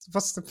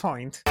What's the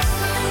point?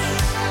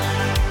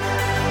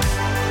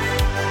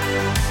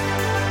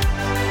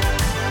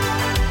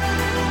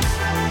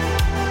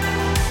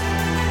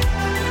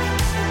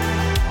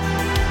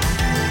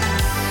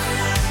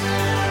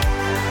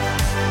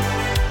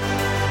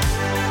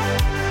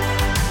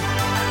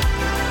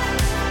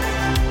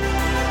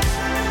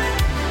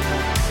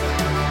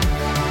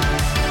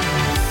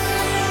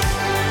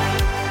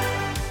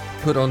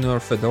 Put on your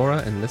fedora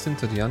and listen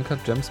to the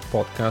Uncut Gems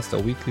podcast, a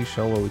weekly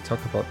show where we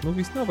talk about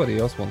movies nobody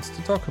else wants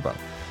to talk about.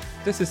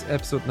 This is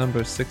episode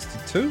number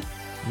 62.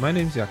 My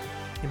name's Jakob.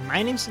 And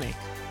my name's Nick.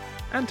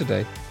 And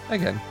today,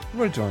 again,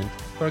 we're joined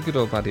by our good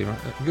old buddy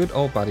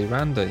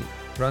Randy.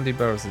 Randy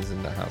Burrows is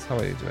in the house. How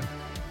are you doing?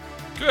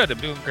 Good, I'm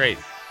doing great.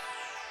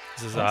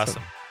 This is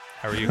awesome.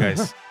 How are you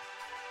guys?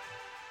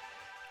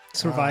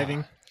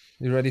 Surviving.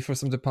 You ready for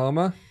some De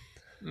Palma?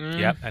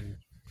 Yep, and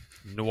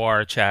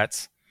noir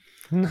chats.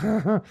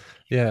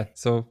 Yeah,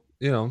 so,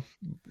 you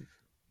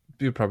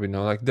probably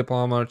know, like, De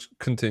Palma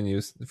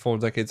continues. 4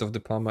 decades of De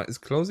Palma is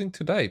closing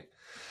today.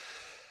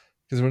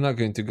 Because we're not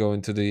going to go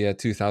into the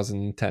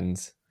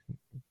 2010s.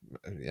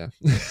 Yeah.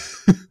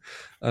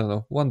 I don't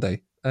know, one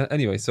day.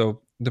 Anyway,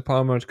 so De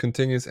Palma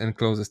continues and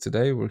closes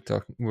today. We're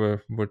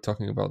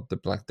talking about the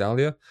Black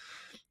Dahlia.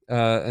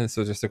 And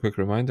so just a quick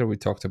reminder, we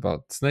talked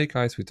about Snake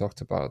Eyes, we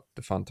talked about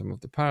The Phantom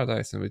of the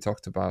Paradise, and we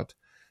talked about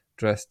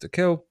Dress to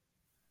Kill.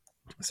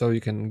 So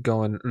you can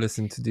go and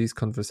listen to these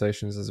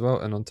conversations as well.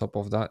 And on top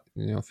of that,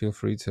 feel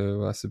free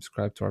to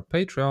subscribe to our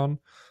Patreon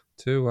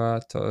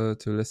to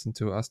listen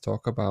to us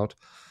talk about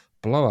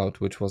Blowout,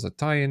 which was a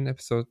tie-in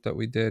episode that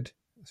we did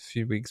a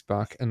few weeks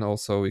back. And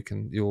also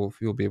you'll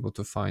be able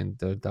to find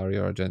the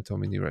Dario Argento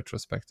mini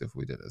retrospective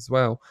we did as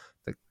well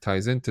that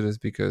ties into this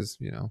because,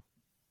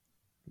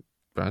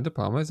 Brian De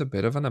Palma is a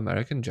bit of an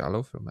American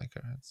giallo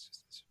filmmaker. It's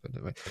just put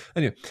it away.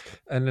 Anyway,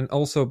 and then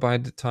also by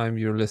the time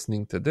you're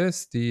listening to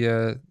this,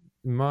 the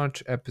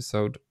March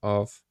episode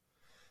of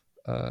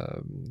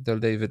the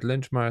David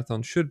Lynch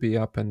Marathon should be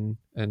up and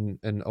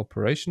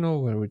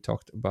operational, where we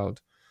talked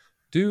about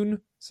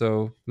Dune.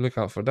 So look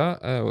out for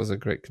that. It was a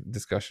great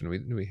discussion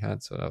we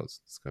had, so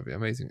it's going to be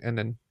amazing. And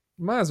then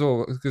might as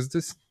well, because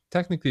this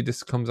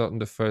comes out on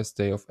the first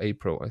day of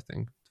April, I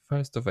think.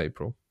 1st of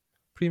April.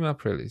 Prima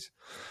Aprilis.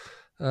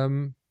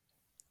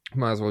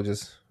 Might as well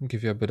just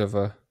give you a bit of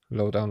a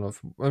lowdown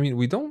of... I mean,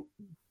 we don't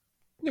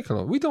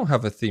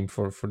have a theme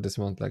for this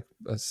month, like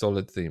a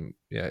solid theme.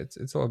 Yeah,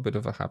 it's all a bit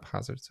of a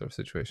haphazard sort of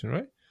situation,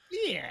 right?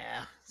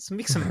 Yeah, it's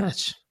mix and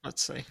match,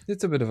 let's say.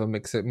 It's a bit of a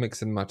mix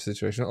and match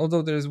situation.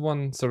 Although there's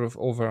one sort of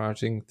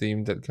overarching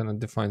theme that kind of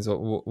defines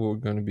what we're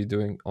going to be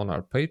doing on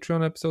our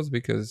Patreon episodes,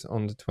 because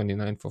on the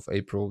 29th of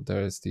April,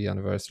 there is the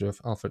anniversary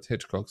of Alfred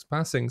Hitchcock's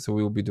passing. So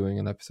we will be doing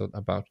an episode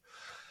about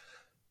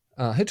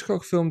a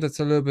Hitchcock film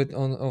that's a little bit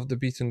off the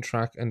beaten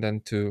track, and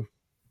then to,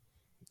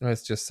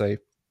 let's just say,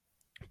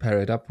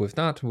 pair it up with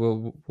that,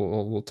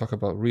 we'll talk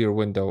about Rear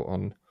Window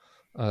on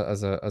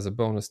as a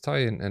bonus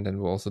tie-in, and then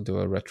we'll also do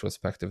a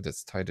retrospective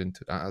that's tied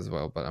into that as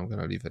well. But I'm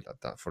gonna leave it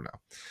at that for now.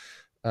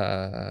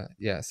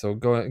 So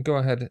go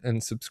ahead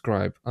and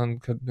subscribe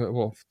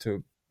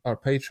to our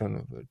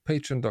Patreon,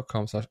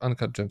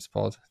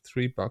 patreon.com/uncutgemspod.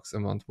 $3 a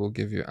month will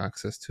give you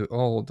access to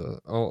all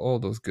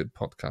those good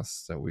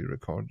podcasts that we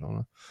record on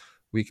a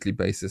weekly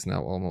basis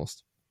now,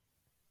 almost,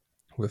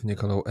 with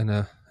Nicolo and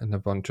a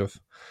bunch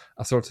of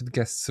assorted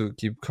guests who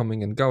keep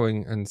coming and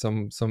going, and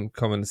some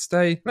come and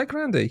stay, like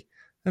Randy,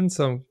 and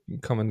some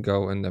come and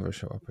go and never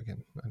show up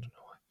again. I don't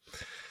know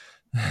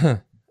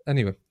why.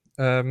 Anyway,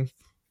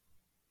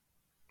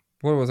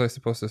 what was I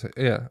supposed to say?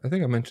 Yeah, I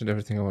think I mentioned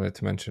everything I wanted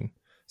to mention.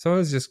 So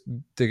let's just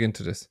dig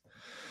into this.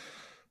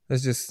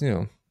 Let's just,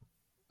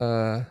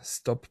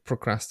 stop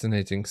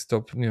procrastinating,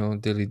 stop,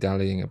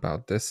 dilly-dallying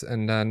about this,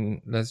 and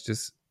then let's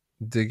just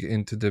dig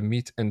into the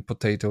meat and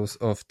potatoes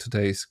of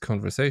today's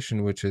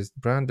conversation, which is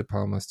Brian De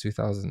Palma's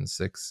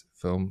 2006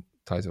 film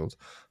titled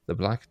The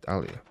Black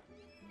Dahlia.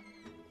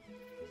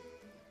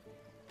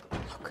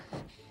 Look,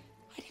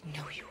 I didn't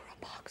know you were a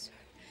boxer.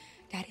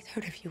 Daddy's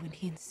heard of you and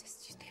he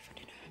insists you stay for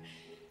dinner.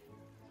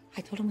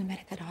 I told him we met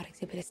at that art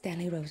exhibit at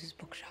Stanley Rose's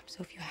bookshop,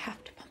 so if you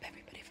have to bump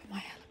everybody for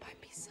my alibi,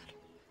 be subtle.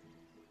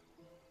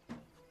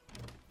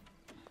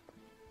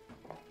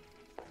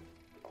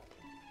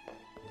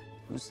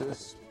 Who's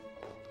this?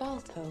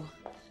 Balto.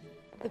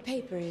 The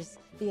paper is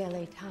the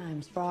LA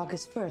Times for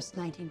August 1st,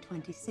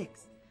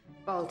 1926.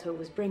 Balto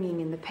was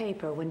bringing in the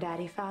paper when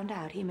Daddy found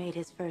out he made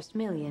his first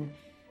million.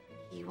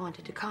 He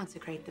wanted to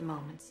consecrate the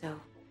moment, so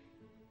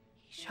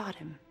he shot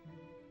him.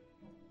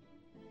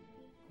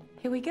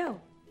 Here we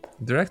go.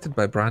 Directed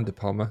by Brian De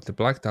Palma, The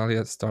Black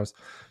Dahlia stars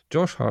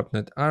Josh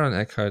Hartnett, Aaron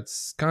Eckhart,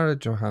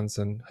 Scarlett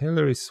Johansson,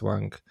 Hilary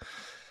Swank,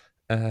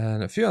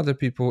 and a few other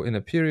people in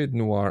a period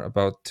noir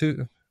about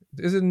two...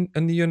 Is it a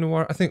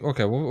neo-noir? I think,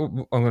 okay,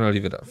 well, I'm going to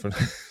leave it up for now.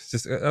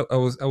 Just, I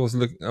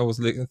was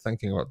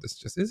thinking about this.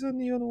 Just, is it a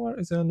neo-noir?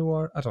 Is it a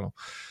noir? I don't know.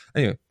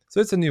 Anyway,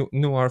 so it's a new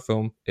noir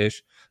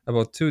film-ish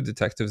about two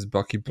detectives,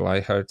 Bucky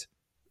Blyhart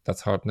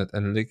that's Hartnett,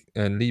 and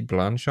Lee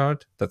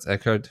Blanchard, that's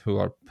Eckhart, who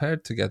are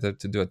paired together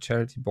to do a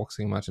charity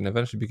boxing match and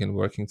eventually begin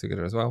working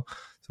together as well.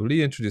 So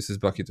Lee introduces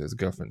Bucky to his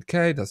girlfriend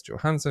Kay, that's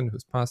Johansson,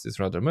 whose past is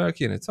rather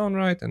murky in its own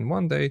right, and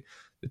one day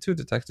the two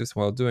detectives,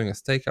 while doing a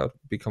stakeout,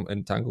 become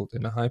entangled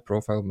in a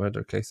high-profile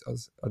murder case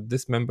as a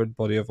dismembered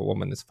body of a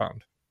woman is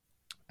found.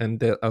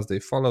 And as they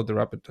follow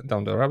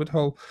down the rabbit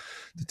hole,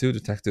 the two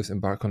detectives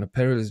embark on a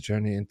perilous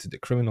journey into the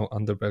criminal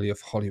underbelly of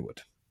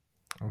Hollywood.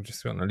 I'm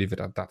just going to leave it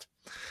at that.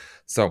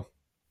 So,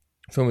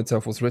 the film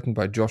itself was written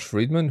by Josh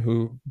Friedman,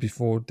 who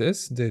before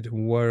this did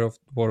War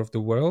of the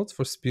Worlds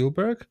for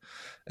Spielberg,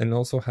 and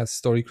also has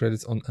story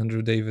credits on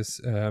Andrew Davis'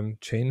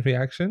 Chain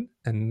Reaction,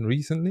 and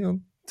recently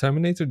on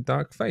Terminator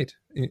Dark Fate.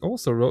 He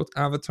also wrote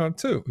Avatar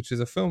 2, which is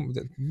a film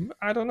that,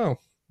 I don't know,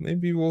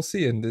 maybe we'll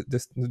see in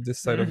this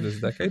side of this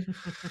decade.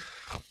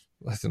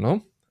 I don't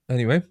know.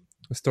 Anyway,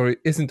 the story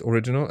isn't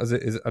original as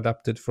it is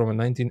adapted from a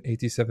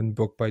 1987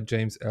 book by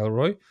James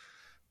Ellroy.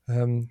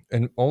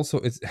 And also,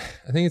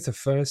 I think it's the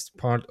first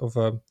part of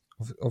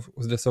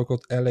the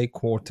so-called LA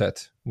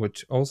Quartet,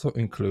 which also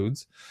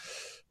includes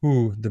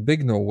The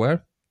Big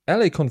Nowhere,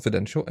 LA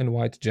Confidential, and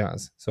White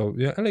Jazz. So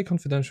yeah, LA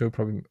Confidential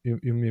probably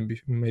you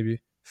may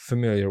be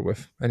familiar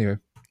with. Anyway,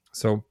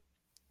 so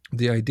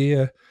the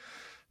idea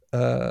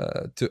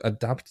to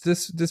adapt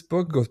this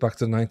book goes back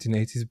to the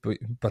 1980s,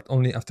 but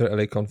only after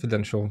LA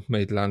Confidential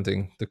made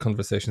landing, the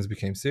conversations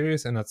became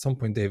serious, and at some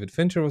point David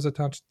Fincher was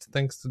attached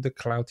thanks to the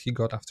clout he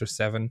got after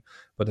Seven,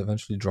 but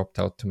eventually dropped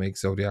out to make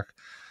Zodiac.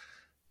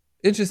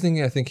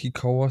 Interestingly, I think he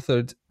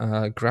co-authored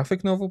a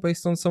graphic novel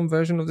based on some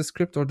version of the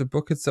script or the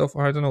book itself,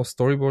 or I don't know,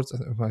 storyboards.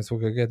 I might as well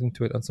get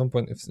into it at some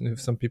point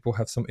if some people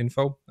have some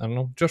info. I don't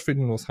know. Josh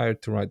Friedman was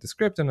hired to write the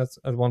script, and at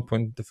one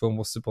point the film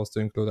was supposed to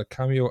include a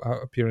cameo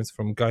appearance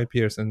from Guy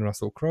Pearce and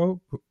Russell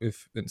Crowe.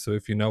 If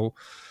you know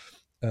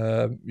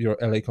your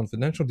LA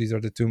Confidential, these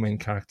are the two main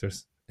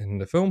characters in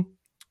the film.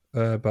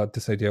 But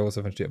this idea was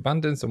eventually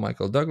abandoned. So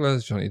Michael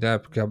Douglas, Johnny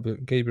Depp,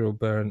 Gabriel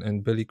Byrne,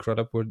 and Billy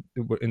Crudup were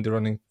in the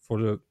running for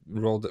the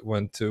role that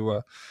went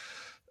to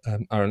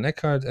Aaron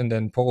Eckhart, and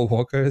then Paul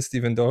Walker,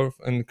 Stephen Dorff,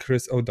 and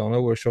Chris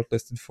O'Donnell were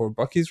shortlisted for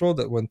Bucky's role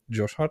that went to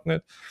Josh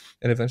Hartnett.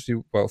 And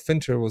eventually, while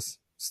Fincher was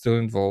still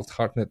involved,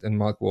 Hartnett and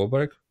Mark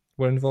Wahlberg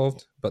were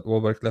involved, but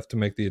Wahlberg left to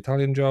make the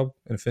Italian job,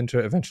 and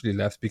Fincher eventually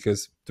left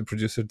because the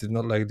producer did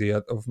not like the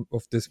idea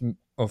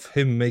of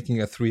him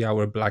making a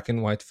 3-hour black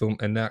and white film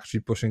and actually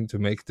pushing to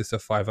make this a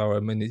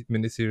 5-hour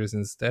miniseries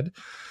instead.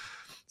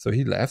 So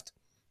he left.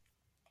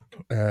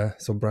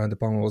 So Brian De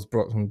Palma was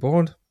brought on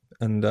board,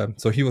 and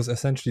so he was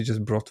essentially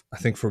just brought, I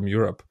think, from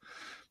Europe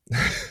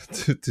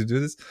to do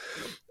this.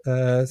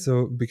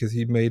 So because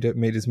he made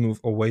his move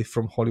away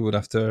from Hollywood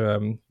after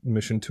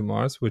Mission to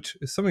Mars, which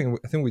is something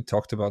I think we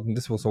talked about, and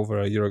this was over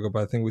a year ago,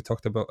 but I think we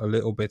talked about a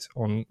little bit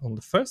on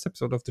the first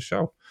episode of the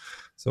show.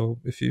 So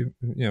if you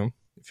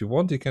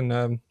want, you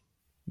can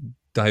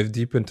dive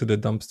deep into the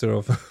dumpster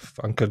of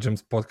Uncle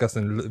Jim's podcast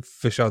and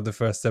fish out the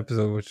first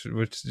episode,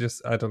 which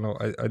just, I don't know,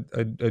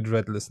 I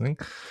dread listening.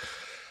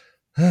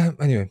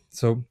 Anyway,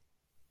 so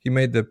he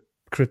made the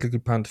critically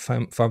panned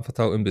femme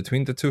fatale in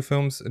between the two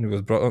films, and he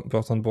was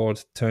brought on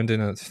board, turned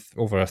in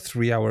over a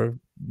 3-hour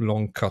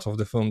long cut of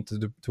the film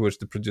to which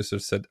the producer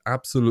said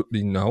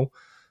absolutely no,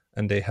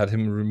 and they had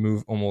him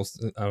remove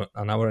almost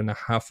an hour and a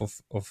half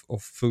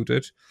of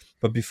footage.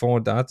 But before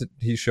that,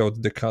 he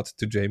showed the cut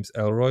to James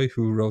Ellroy,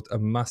 who wrote a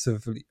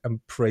massively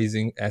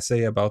praising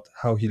essay about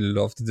how he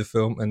loved the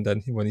film, and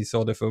then when he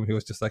saw the film, he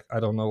was just like,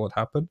 I don't know what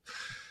happened.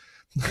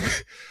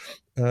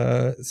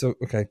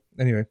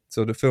 Anyway,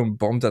 so the film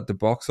bombed at the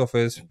box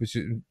office,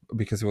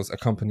 because it was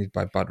accompanied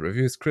by bad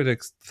reviews.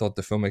 Critics thought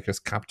the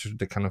filmmakers captured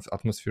the kind of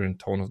atmosphere and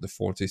tone of the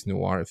 40s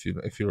noir, if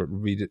you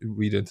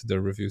read into their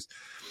reviews,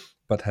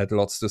 but had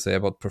lots to say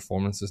about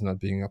performances not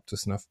being up to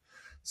snuff.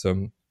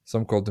 Some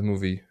called the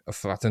movie a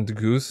flattened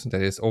goose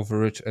that is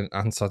overrich and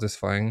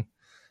unsatisfying.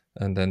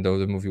 And then, though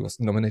the movie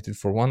was nominated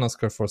for 1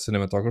 Oscar for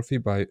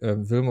cinematography by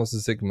Vilmos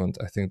Zsigmond,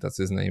 I think that's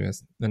his name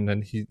is, and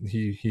then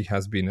he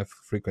has been a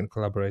frequent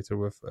collaborator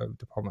with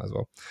De Palma as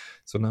well.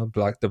 So now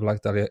the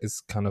Black Dahlia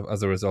is kind of,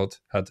 as a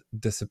result, has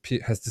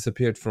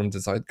disappeared from the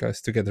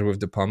zeitgeist together with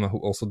De Palma, who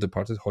also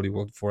departed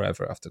Hollywood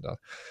forever after that.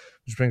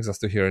 Which brings us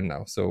to here and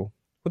now. So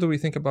what do we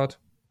think about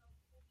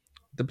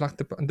the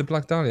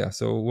Black Dahlia?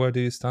 So where do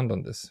you stand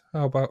on this?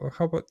 How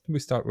about we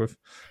start with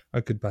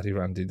our good buddy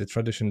Randy? The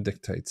tradition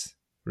dictates.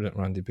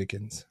 Randy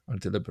begins our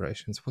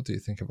deliberations. What do you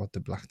think about the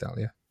Black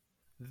Dahlia?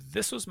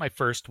 This was my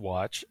first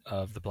watch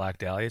of the Black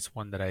Dahlia. It's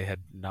one that I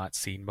had not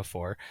seen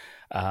before.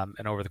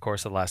 And over the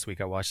course of the last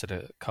week, I watched it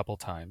a couple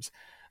times.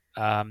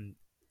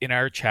 In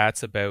our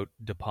chats about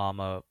De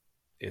Palma,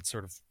 it's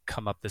sort of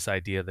come up this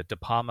idea that De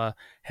Palma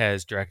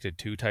has directed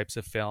two types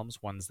of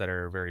films, ones that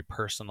are very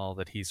personal,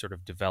 that he sort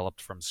of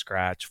developed from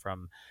scratch,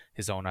 from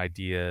his own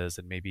ideas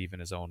and maybe even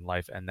his own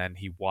life. And then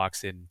he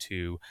walks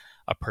into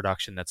a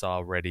production that's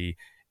already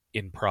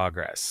in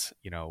progress.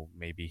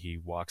 Maybe he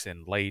walks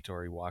in late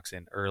or he walks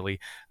in early,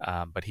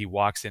 but he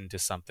walks into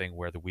something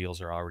where the wheels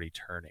are already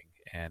turning.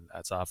 and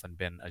it's often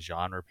been a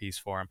genre piece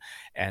for him.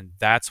 And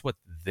that's what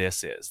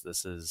this is.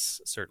 This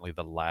is certainly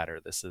the latter.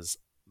 This is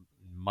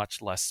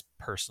much less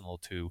personal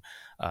to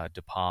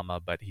De Palma,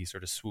 but he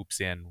sort of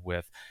swoops in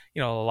with,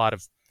 a lot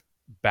of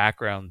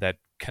background that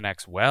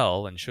connects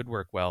well and should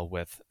work well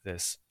with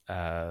this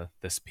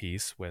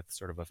piece, with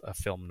sort of a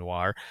film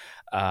noir.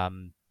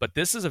 But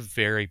this is a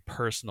very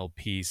personal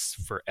piece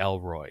for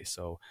Elroy.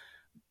 So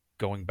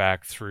going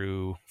back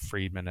through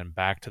Friedman and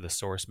back to the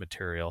source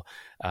material,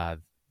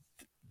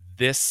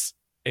 this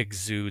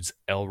exudes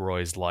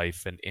Elroy's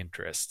life and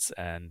interests,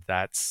 and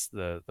that's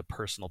the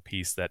personal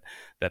piece that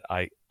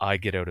I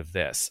get out of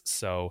this.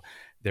 So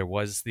there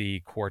was the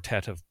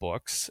quartet of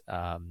books.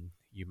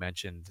 You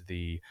mentioned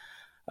the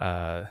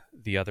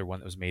other one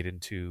that was made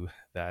into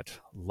that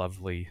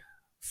lovely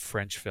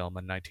French film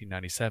in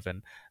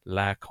 1997,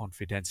 La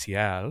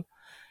Confidentielle.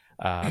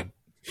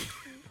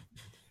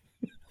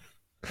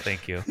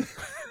 Thank you.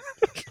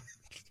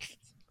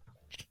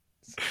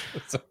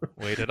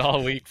 Waited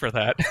all week for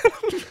that.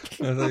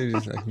 I thought you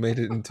just made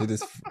it into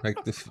this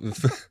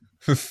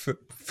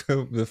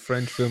film, the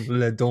French film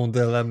Les Dents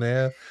de la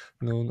Mer,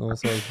 known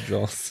also as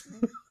Jaws.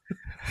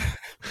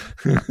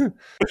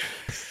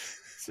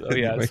 So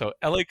yeah, so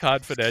LA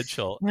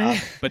Confidential,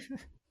 but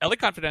LA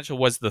Confidential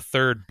was the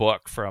third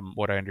book from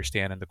what I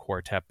understand in the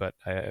quartet, but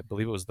I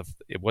believe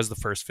it was the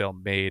first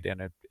film made,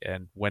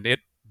 and when it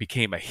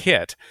became a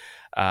hit,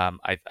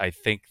 I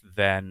think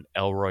then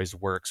Elroy's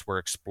works were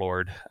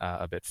explored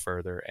a bit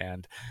further,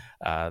 and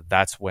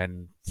that's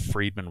when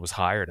Friedman was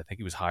hired. I think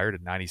he was hired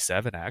in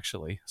 '97,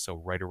 actually, so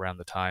right around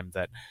the time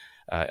that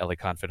LA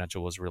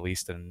Confidential was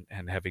released and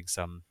having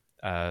some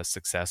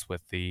success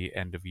with the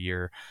end of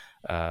year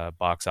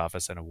box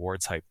office and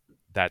awards hype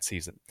that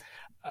season.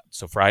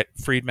 So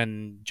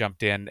Friedman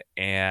jumped in,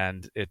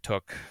 and it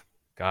took,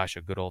 a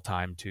good old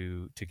time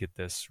to get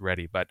this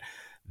ready. But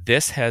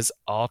this has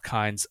all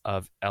kinds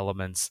of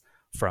elements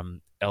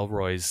from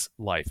Elroy's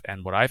life.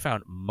 And what I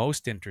found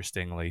most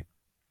interestingly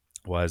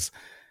was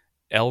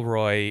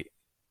Elroy,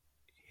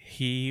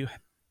 he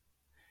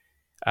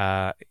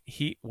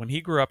when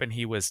he grew up and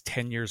he was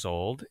 10 years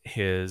old,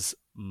 his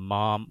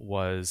mom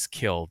was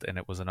killed, and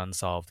it was an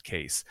unsolved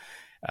case.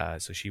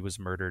 So she was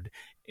murdered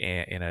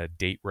in a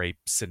date rape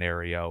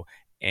scenario,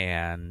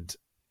 and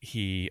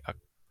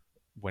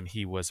when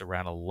he was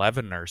around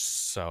 11 or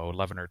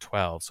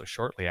 12, so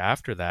shortly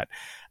after that,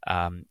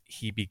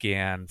 he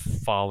began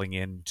falling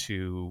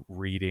into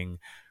reading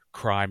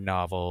crime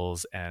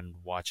novels and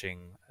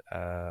watching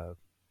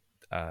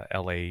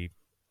LA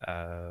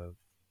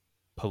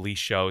police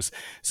shows.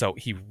 So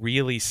he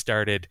really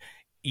started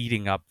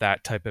eating up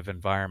that type of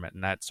environment,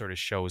 and that sort of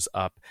shows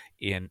up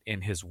in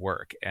his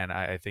work. And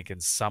I think in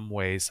some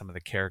ways, some of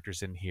the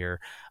characters in here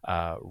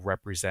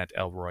represent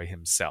Elroy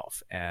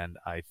himself. And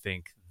I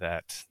think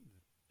that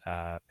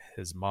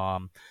his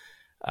mom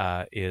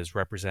is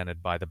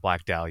represented by the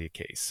Black Dahlia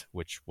case,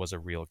 which was a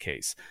real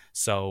case.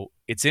 So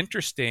it's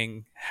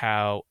interesting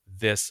how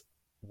this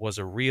was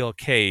a real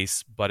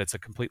case, but it's a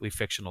completely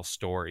fictional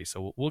story.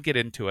 So we'll get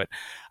into it.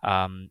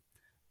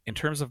 In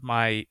terms of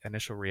my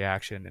initial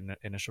reaction and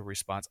initial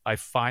response, I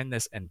find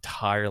this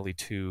entirely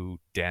too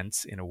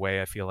dense. In a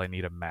way, I feel I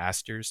need a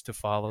master's to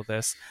follow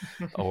this,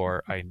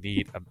 or I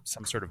need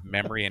some sort of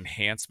memory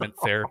enhancement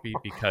therapy,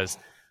 because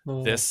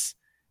this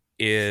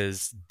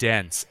is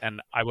dense.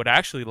 And I would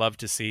actually love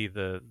to see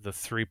the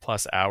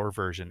 3+ hour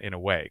version, in a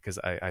way, because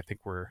I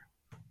think we're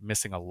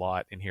missing a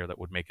lot in here that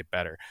would make it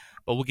better.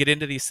 But we'll get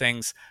into these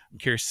things. I'm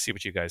curious to see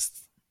what you guys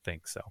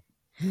think. So,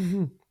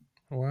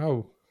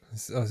 wow.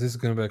 This is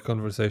going to be a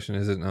conversation,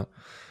 is it not?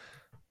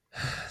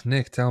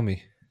 Nick, tell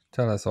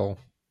us all.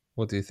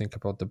 What do you think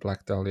about the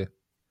Black Dahlia?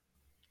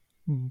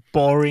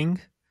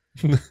 Boring.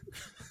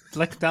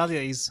 Black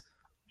Dahlia is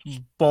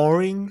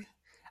boring.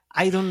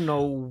 I don't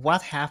know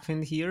what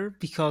happened here,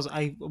 because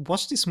I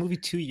watched this movie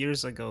 2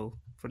 years ago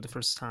for the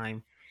first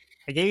time.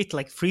 I gave it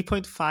like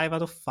 3.5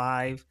 out of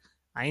 5.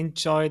 I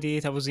enjoyed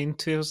it. I was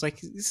into it. I was like,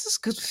 this is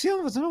a good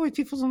film. I don't know why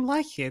people don't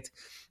like it.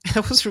 And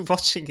I was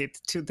rewatching it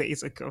 2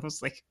 days ago. I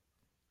was like,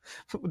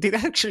 did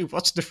I actually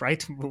watch the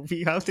right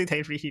movie? How did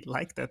I really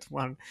like that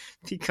one?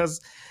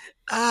 Because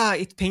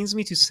it pains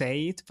me to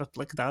say it, but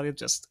Black Dahlia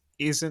just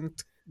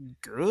isn't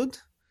good.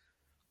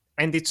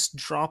 And it's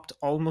dropped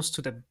almost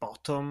to the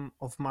bottom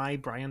of my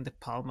Brian De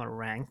Palma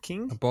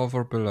ranking. Above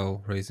or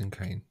below Raising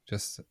Cain?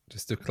 Just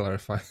to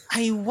clarify.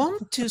 I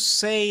want to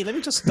say, let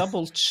me just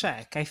double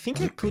check. I think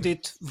I put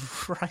it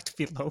right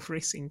below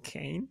Raising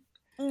Cain.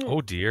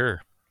 Oh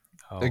dear.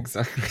 Oh.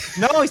 Exactly.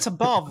 No, it's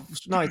above.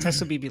 No, it has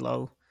to be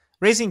below.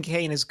 Raising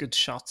Cain is good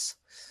shots.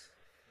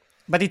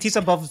 But it is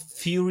above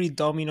Fury,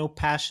 Domino,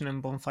 Passion, and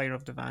Bonfire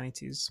of the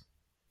Vanities.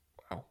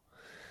 Wow.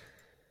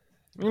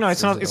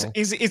 It's not.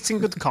 It's in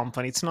good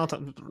company. It's not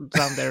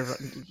down there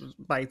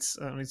by its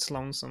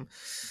lonesome.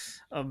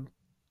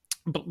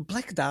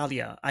 Black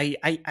Dahlia.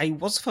 I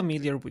was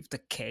familiar with the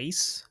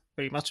case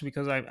very much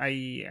because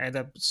I had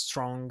a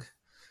strong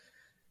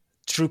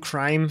true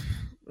crime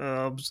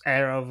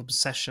era of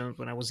obsession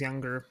when I was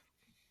younger.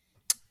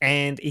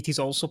 And it is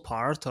also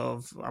part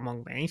of,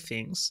 among many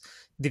things,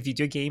 the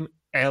video game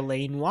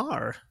LA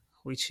Noire,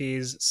 which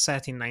is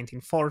set in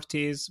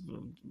 1940s,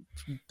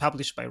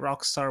 published by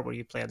Rockstar, where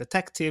you play a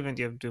detective and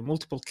you have to do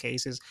multiple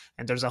cases.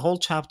 And there's a whole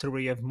chapter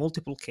where you have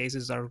multiple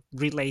cases that are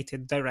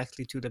related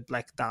directly to the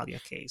Black Dahlia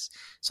case.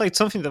 So it's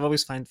something that I've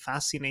always find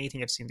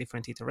fascinating. I've seen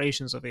different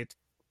iterations of it.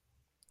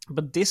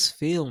 But this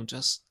film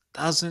just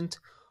doesn't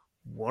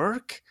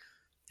work.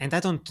 And I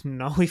don't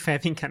know if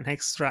having an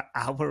extra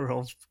hour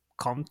of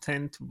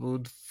content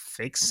would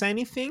fix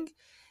anything,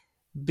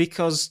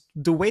 because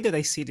the way that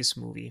I see this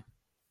movie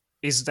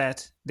is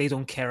that they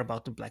don't care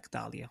about the Black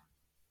Dahlia.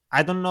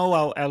 I don't know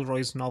how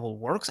Elroy's novel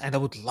works, and I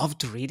would love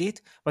to read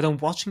it, but I'm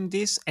watching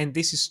this, and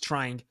this is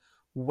trying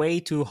way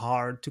too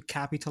hard to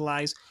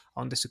capitalize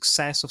on the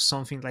success of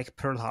something like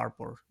Pearl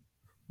Harbor.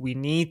 We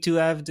need to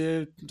have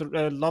the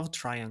love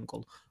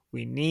triangle.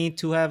 We need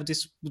to have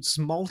this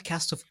small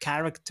cast of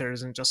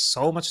characters and just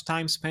so much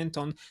time spent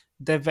on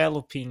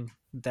developing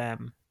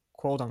them,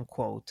 quote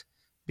unquote,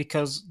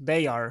 because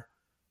they are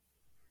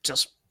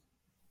just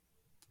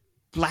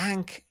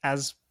blank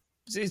as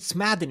it's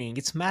maddening.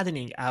 It's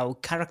maddening how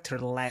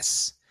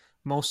characterless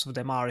most of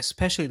them are,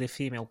 especially the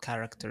female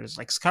characters.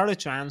 Like Scarlett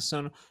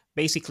Johansson,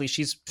 basically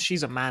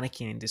she's a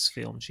mannequin in this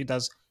film. She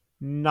does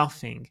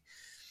nothing.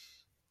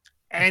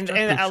 And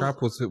Jackal I'll,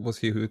 Sharp was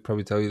he who would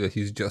probably tell you that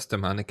he's just a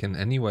mannequin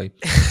anyway.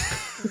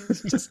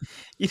 just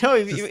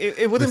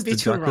it wouldn't be Mr.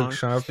 too Jackal wrong.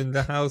 Sharp in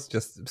the house,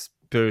 just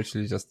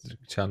spiritually just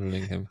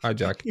channeling him. Hi,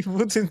 Jack. It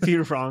wouldn't be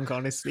wrong,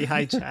 honestly.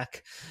 Hi,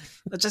 Jack.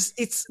 Just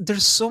it's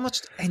there's so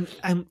much, and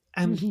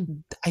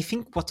I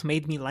think what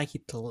made me like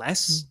it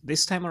less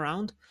this time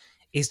around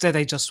is that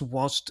I just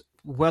watched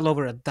well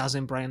over a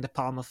dozen Brian De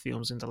Palma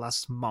films in the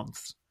last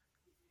month,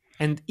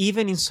 and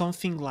even in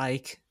something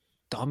like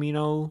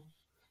Domino,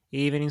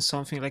 even in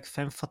something like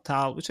Femme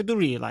Fatale, which I do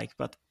really like,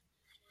 but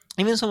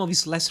even some of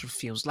his lesser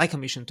films, like A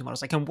Mission to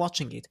Mars, like I'm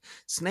watching it.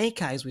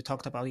 Snake Eyes, we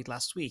talked about it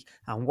last week.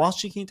 I'm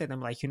watching it and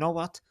I'm like, you know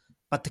what?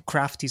 But the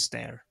craft is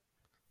there.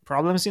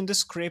 Problems in the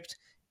script.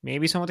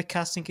 Maybe some of the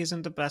casting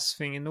isn't the best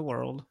thing in the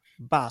world,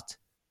 but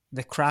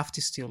the craft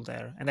is still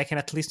there, and I can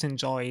at least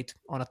enjoy it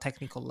on a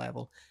technical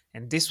level.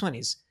 And this one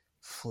is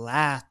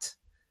flat.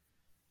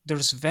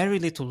 There's very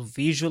little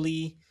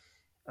visually.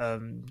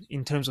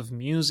 In terms of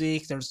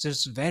music,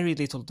 there's very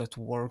little that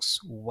works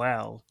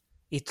well.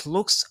 It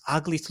looks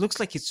ugly. It looks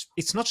like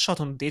it's not shot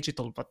on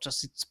digital, but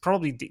just it's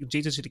probably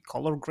digitally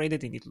color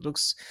graded, and it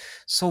looks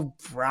so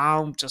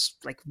brown,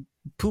 just like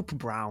poop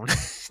brown,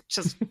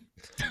 just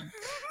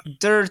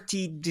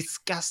dirty,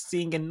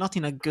 disgusting, and not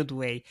in a good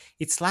way.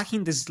 It's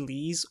lacking the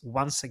sleaze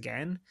once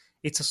again.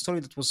 It's a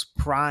story that was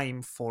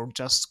prime for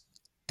just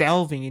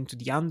delving into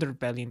the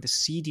underbelly and the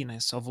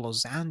seediness of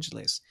Los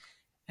Angeles,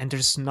 and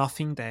there's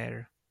nothing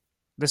there.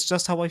 That's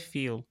just how I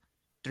feel.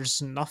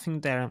 There's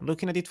nothing there. I'm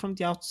looking at it from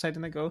the outside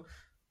and I go,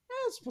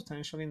 there's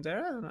potential in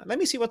there. I don't know. Let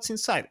me see what's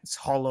inside. It's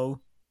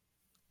hollow,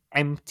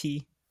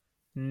 empty,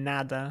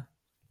 nada.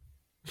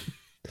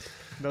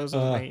 Those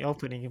are my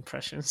opening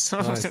impressions.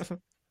 Nice.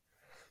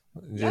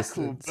 Just,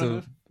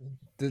 so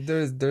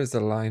there's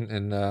a line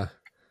in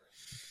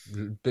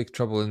Big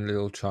Trouble in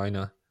Little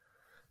China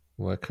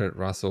where Kurt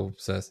Russell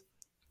says,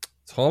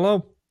 "It's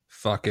hollow.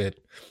 Fuck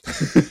it."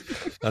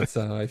 That's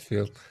how I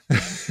feel.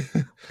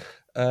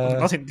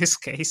 not in this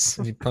case.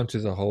 And he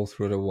punches a hole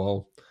through the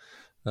wall.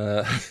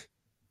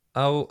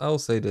 I'll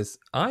say this.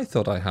 I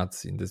thought I had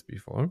seen this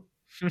before.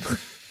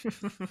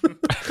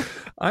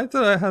 I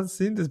thought I had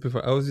seen this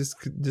before. I was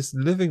just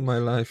living my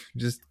life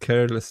just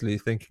carelessly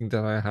thinking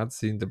that I had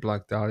seen the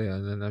Black Dahlia,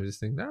 and then I was just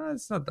thinking, nah,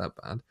 it's not that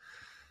bad.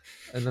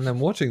 And then I'm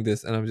watching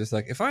this and I'm just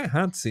like, if I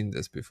had seen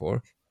this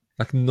before,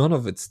 like none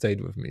of it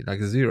stayed with me.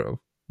 Like zero.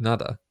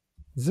 Nada.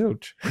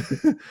 Zilch.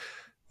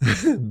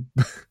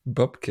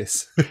 Bub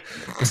kiss.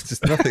 It's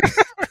just nothing.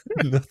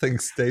 Nothing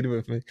stayed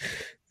with me.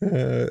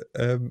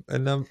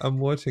 And I'm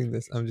watching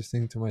this. I'm just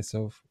thinking to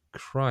myself,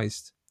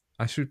 Christ,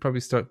 I should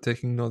probably start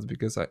taking notes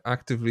because I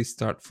actively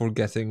start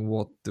forgetting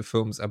what the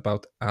film's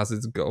about as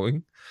it's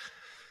going.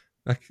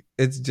 Like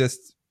it's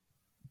just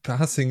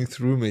passing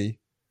through me.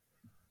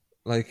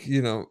 Like,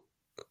 you know,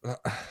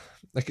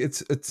 like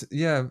it's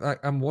yeah.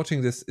 I'm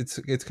watching this.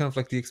 It's kind of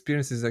like the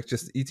experience is like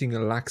just eating a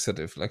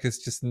laxative. Like it's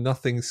just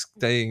nothing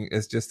staying.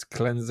 It's just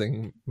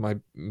cleansing my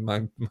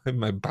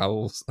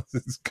bowels as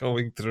it's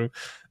going through,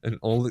 and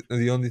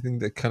the only thing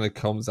that kind of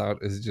comes out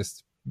is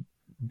just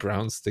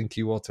brown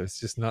stinky water. It's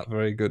just not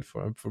very good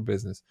for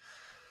business.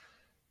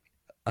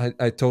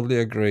 I totally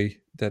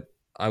agree that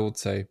I would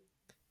say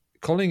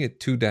calling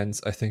it too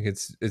dense. I think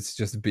it's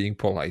just being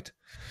polite.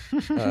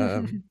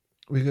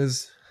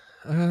 Because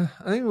I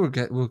think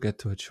we'll get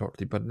to it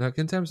shortly. But like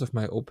in terms of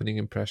my opening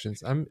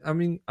impressions, I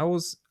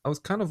was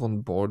kind of on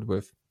board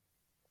with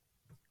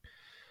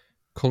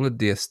call it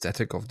the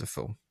aesthetic of the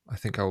film. I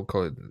think I would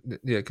call it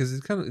because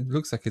it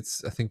looks like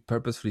it's I think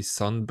purposefully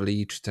sun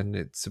bleached, and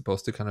it's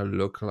supposed to kind of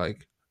look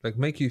like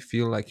make you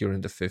feel like you're in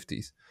the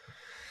 50s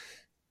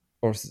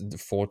or the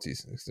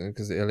 40s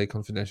because the LA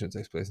Confidential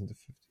takes place in the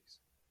 50s.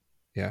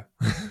 Yeah.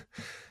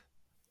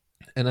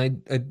 And I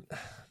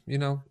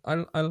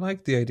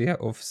like the idea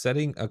of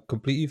setting a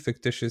completely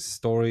fictitious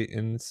story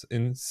in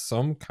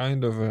some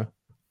kind of a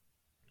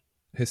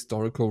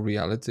historical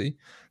reality,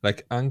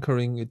 like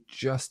anchoring it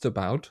just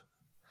about,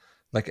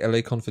 like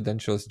LA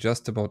Confidential is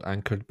just about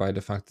anchored by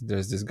the fact that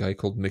there's this guy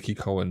called Mickey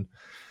Cohen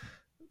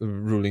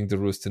ruling the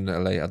roost in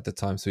LA at the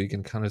time, so you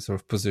can kind of sort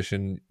of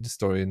position the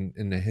story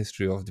in the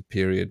history of the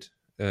period,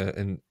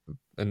 in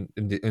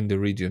the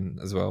region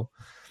as well.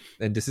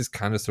 And this is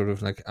kind of sort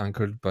of like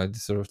anchored by the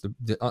sort of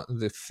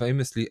the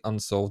famously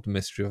unsolved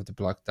mystery of the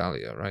Black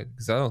Dahlia, right?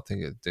 Because I don't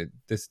think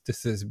this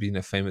has been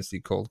a famously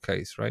cold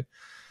case, right?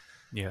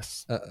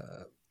 Yes.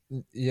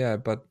 Yeah,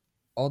 but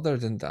other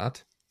than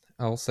that,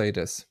 I'll say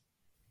this.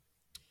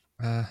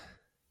 I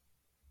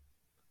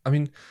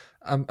mean,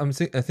 I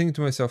think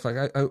to myself,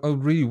 like, I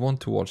really want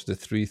to watch the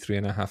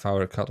 3.5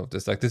 hour cut of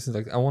this. Like, this is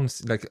like, I want to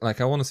see,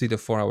 like I want to see the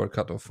 4 hour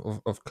cut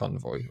of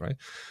Convoy, right?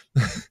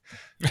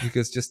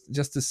 Because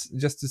just to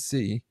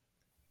see,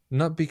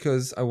 not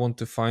because I want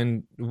to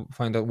find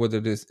out whether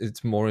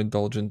it's more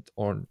indulgent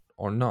or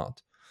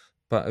not,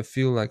 but I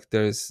feel like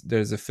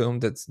there's a film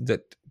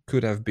that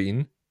could have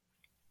been,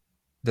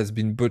 that's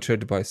been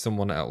butchered by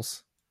someone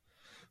else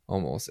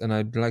almost, and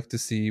I'd like to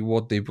see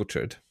what they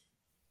butchered.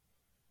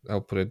 I'll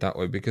put it that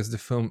way, because the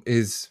film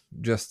is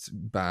just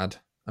bad.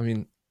 I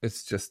mean,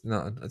 it's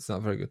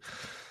not very good.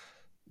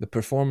 The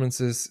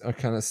performances are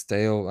kind of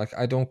stale. Like,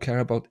 I don't care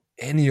about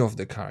any of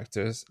the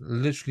characters.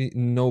 Literally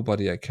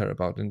nobody I care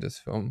about in this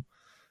film.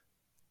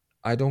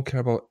 I don't care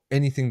about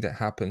anything that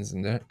happens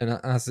in there. And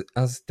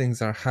as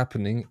things are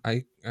happening,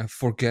 I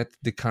forget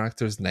the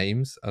characters'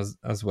 names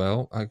as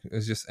well.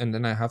 It's just, and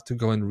then I have to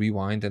go and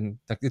rewind, and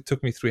like it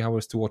took me 3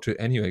 hours to watch it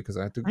anyway because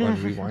I had to go and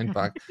rewind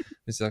back.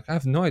 It's like, I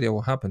have no idea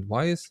what happened.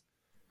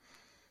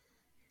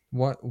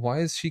 Why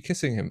is she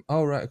kissing him?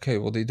 Oh, right, okay.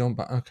 Well, they don't.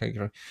 Okay,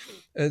 great.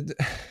 I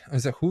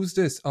was like, who's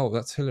this? Oh,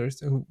 that's Hillary.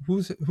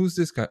 Who's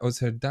this guy? Oh, it's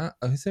her dad.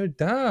 Oh, it's her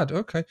dad.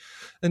 Okay,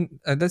 and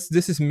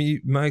this is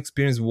me. My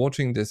experience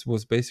watching this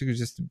was basically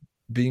just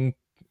being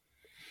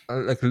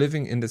like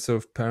living in this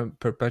sort of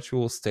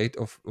perpetual state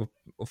of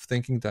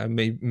thinking that I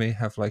may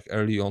have like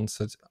early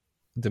onset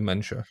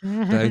dementia.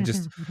 That I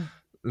just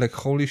like,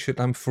 holy shit,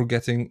 I'm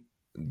forgetting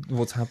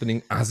what's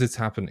happening as it's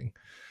happening.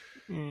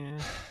 Yeah.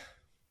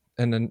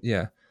 And then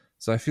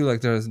so I feel like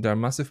there are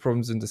massive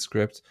problems in the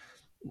script.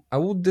 I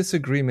would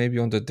disagree maybe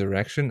on the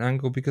direction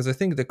angle, because I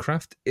think the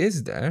craft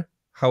is there,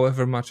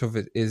 however much of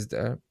it is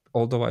there.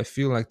 Although I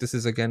feel like this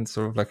is again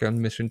sort of like a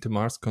Mission to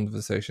Mars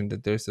conversation,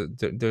 that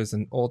there's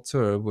an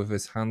author with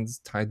his hands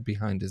tied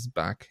behind his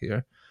back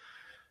here,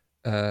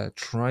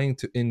 trying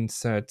to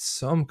insert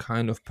some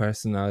kind of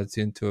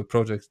personality into a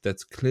project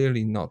that's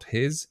clearly not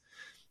his.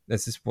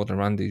 This is what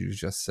Randy you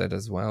just said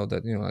as well,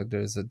 that like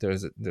there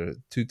are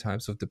two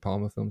types of De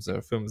Palma films. There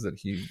are films that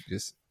he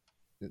just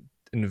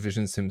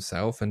envisions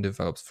himself and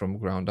develops from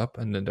ground up,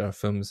 and then there are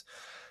films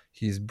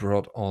he's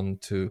brought on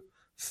to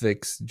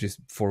fix just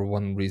for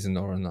one reason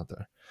or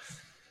another.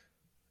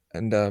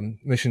 And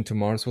Mission to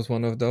Mars was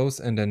one of those,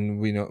 and then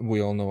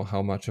we all know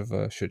how much of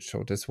a shit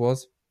show this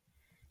was.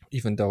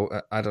 Even though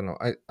I don't know,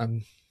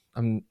 I'm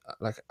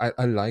like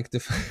I like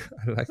the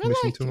I like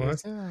Mission to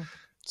Mars. Yeah.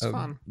 It's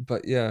fun.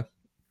 But yeah,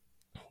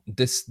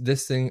 this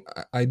thing,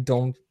 I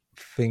don't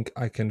think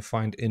I can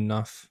find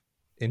enough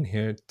in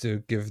here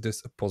to give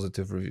this a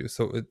positive review.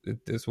 So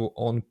this will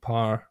on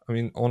par. I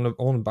mean,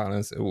 on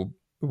balance, it will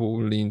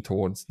lean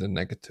towards the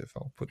negative.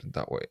 I'll put it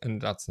that way,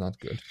 and that's not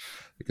good,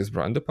 because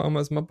Brian De Palma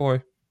is my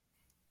boy,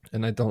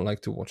 and I don't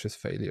like to watch his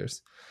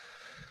failures.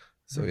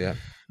 So yeah.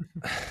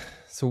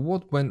 So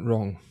what went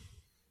wrong?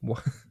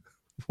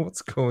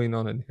 What's going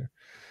on in here?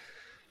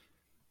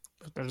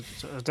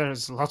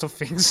 There's a lot of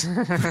things.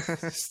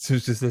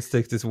 Just let's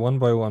take this one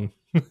by one.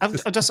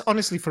 just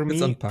honestly, for Let's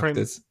me, unpack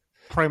this.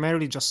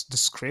 primarily just the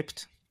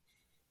script.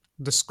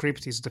 The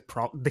script is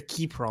the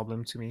key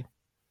problem to me.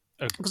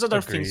 Because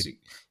other things,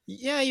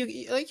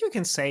 you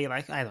can say,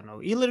 like, I don't know,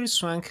 Hilary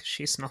Swank,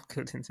 she's not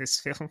good in this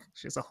film.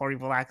 She's a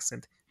horrible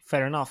accent.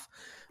 Fair enough.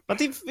 But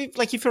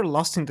if you're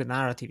lost in the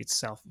narrative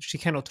itself, she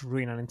cannot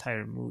ruin an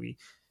entire movie.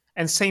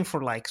 And same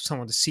for like some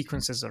of the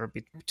sequences that are a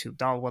bit too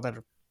dull,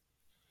 whatever.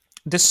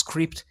 The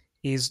script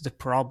is the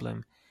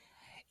problem.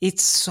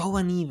 It's so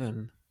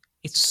uneven.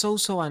 It's so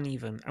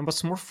uneven. And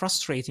what's more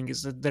frustrating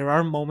is that there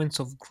are moments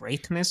of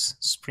greatness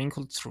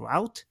sprinkled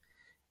throughout.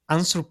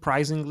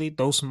 Unsurprisingly,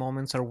 those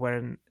moments are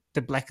when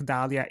the Black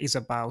Dahlia is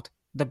about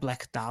the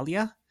Black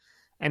Dahlia,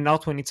 and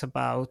not when it's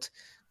about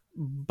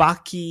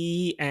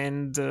Bucky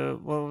and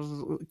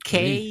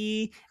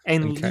Kay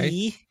and Kay.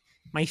 Lee.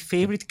 My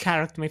favorite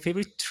character, my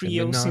favorite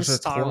trios in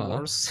Star trois.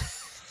 Wars.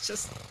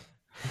 Just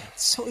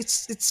so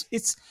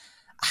it's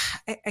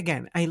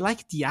again, I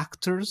like the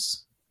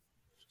actors.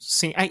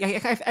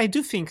 I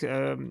do think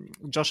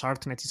Josh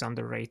Hartnett is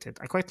underrated.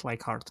 I quite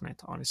like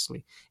Hartnett,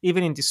 honestly.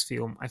 Even in this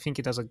film, I think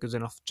he does a good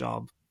enough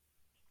job.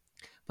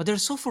 But they're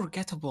so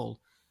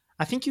forgettable.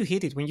 I think you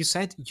hit it when you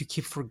said you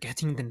keep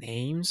forgetting the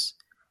names.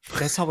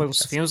 That's how I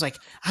was feeling. I was like,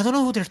 I don't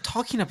know who they're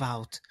talking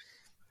about.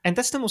 And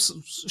that's the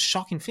most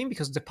shocking thing,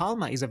 because De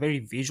Palma is a very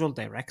visual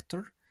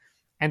director,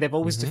 and I've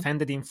always Mm-hmm.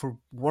 defended him for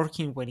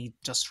working when he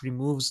just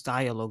removes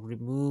dialogue,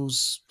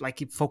 removes,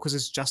 like, it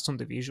focuses just on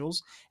the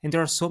visuals. And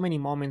there are so many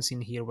moments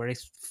in here where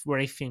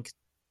I think,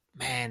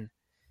 man,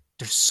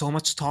 there's so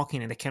much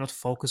talking and I cannot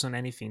focus on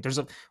anything.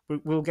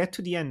 We'll get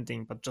to the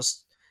ending, but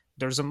just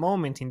there's a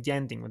moment in the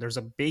ending where there's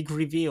a big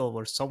reveal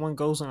where someone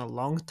goes on a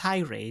long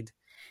tirade,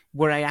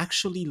 where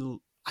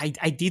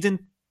I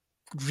didn't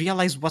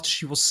realize what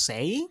she was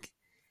saying.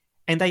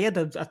 And I had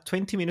a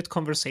 20-minute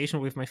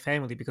conversation with my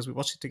family because we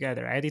watched it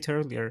together. I had it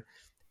earlier,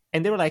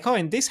 and they were like, "Oh,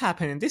 and this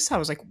happened, and this." I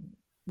was like,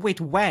 "Wait,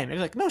 when?" I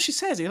was like, "No, she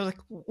says it." I was like,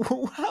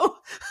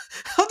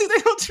 "How did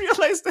I not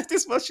realize that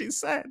is what she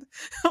said?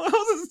 How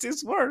does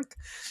this work?"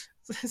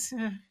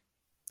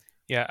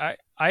 Yeah,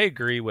 I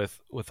agree with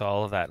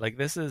all of that. Like,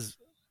 this is,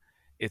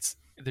 it's,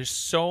 there's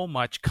so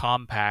much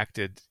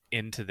compacted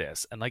into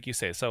this, and like you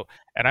say, so,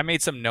 and I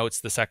made some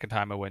notes the second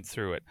time I went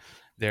through it.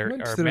 You There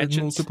went are through it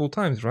mentions. multiple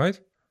times, right?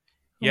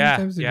 How many Yeah,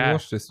 times did you yeah,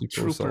 watch this, you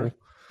poor Trooper.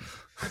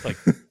 soul? like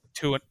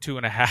two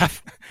and a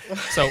half.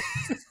 So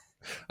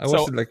I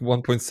watched so it like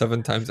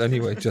 1.7 times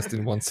anyway, just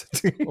in one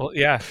sitting. well,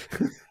 yeah.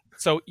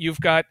 So you've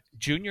got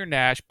Junior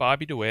Nash,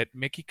 Bobby DeWitt,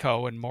 Mickey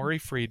Cohen, Maury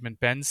Friedman,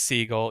 Ben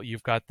Siegel.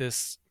 You've got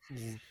this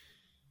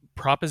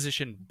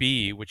Proposition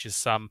B, which is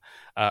some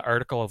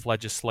article of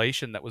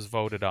legislation that was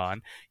voted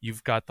on.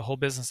 You've got the whole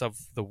business of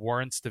the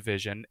warrants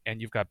division,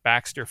 and you've got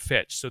Baxter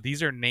Fitch. So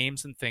these are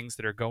names and things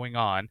that are going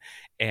on,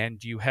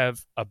 and you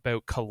have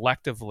about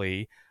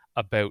collectively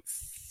about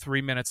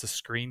 3 minutes of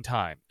screen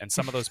time, and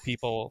some of those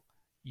people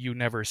you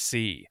never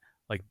see.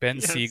 Like Ben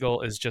Yes.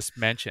 Siegel is just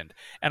mentioned,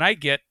 and I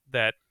get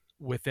that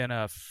within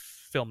a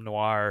film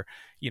noir,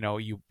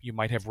 you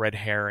might have red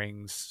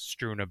herrings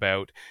strewn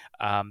about,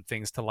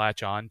 things to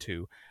latch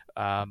onto.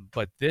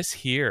 But this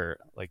here,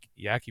 like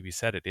Yakibi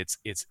said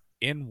it's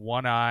in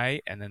one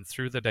eye and then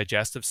through the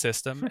digestive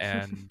system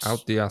and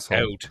Out the asshole.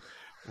 out.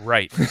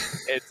 Right.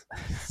 It's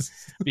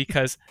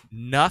because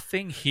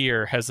nothing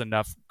here has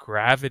enough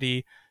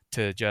gravity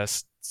to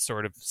just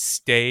sort of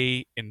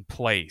stay in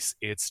place.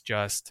 It's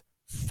just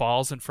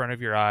falls in front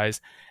of your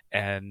eyes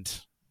and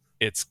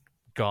it's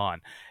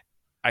gone.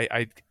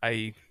 I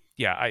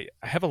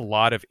have a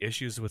lot of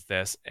issues with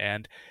this,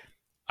 and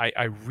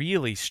I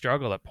really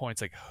struggle at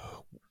points like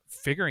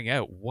figuring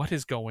out what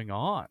is going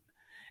on.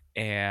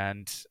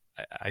 And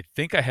I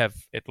think I have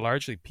it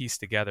largely pieced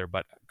together,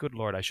 but good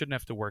Lord, I shouldn't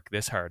have to work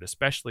this hard,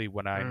 especially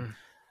when I'm Mm.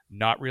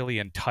 not really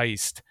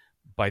enticed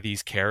by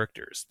these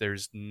characters.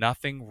 There's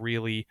nothing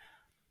really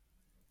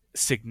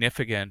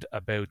significant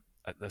about,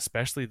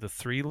 especially the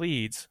three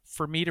leads,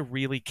 for me to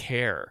really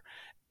care.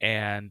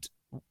 And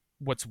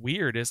what's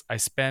weird is I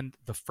spend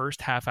the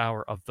first half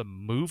hour of the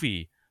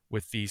movie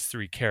with these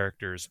three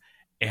characters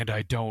and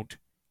I don't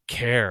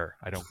care.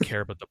 I don't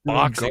care about the You're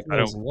on boxing. God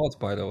knows what,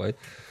 by the way.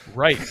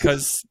 Right,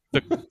 because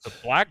the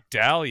Black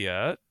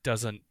Dahlia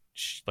doesn't,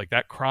 like,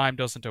 that crime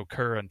doesn't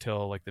occur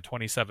until like the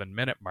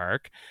 27-minute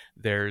mark.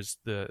 There's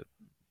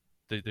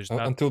there's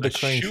not Until a the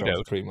crane shot,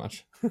 shootout, pretty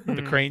much.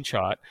 the crane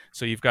shot.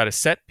 So you've got a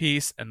set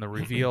piece and the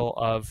reveal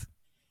of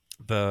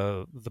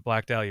the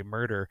Black Dahlia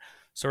murder,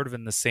 sort of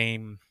in the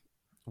same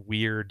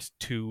weird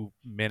 2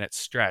 minute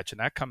stretch, and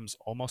that comes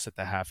almost at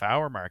the half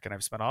hour mark. And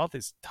I've spent all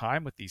this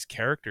time with these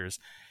characters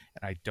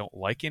and I don't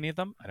like any of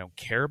them, I don't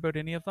care about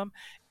any of them,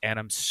 and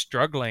I'm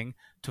struggling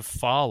to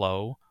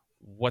follow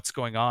what's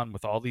going on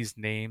with all these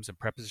names and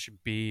Preposition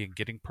B and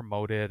getting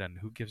promoted and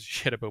who gives a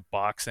shit about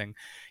boxing.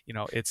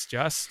 It's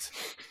just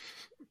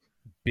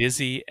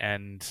busy,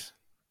 and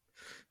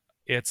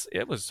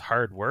it was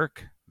hard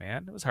work,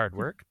 man. It was hard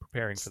work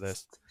preparing for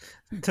this.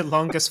 The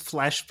longest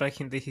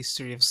flashback in the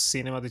history of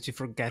cinema that you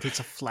forget it's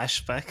a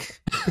flashback.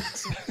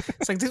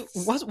 It's like this,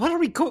 what are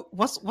we go?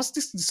 What's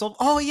this?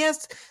 Oh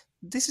yes,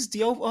 this is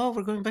the oh,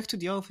 we're going back to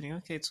the opening.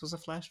 Okay, it was a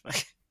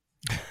flashback.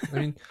 I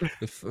mean,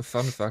 the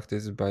fun fact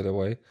is, by the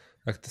way,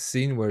 like the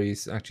scene where you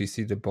actually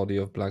see the body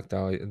of Black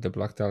Dahlia,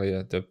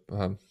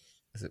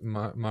 is it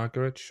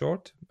Margaret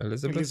Short,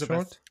 Elizabeth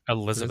Short,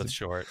 Elizabeth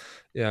Short.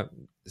 yeah,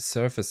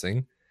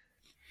 surfacing.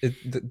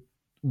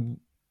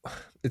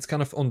 It's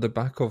kind of on the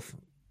back of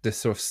this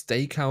sort of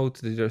stakeout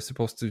that you're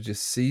supposed to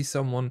just see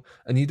someone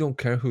and you don't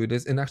care who it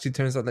is, and actually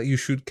turns out that you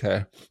should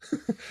care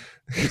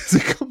because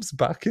it comes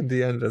back in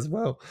the end as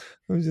well.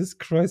 I'm just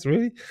Christ,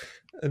 really.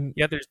 And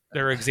Yeah,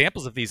 there are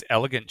examples of these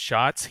elegant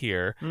shots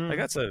here. Like, Mm.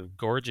 that's a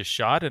gorgeous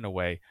shot in a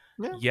way.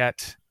 Yeah.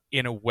 Yet,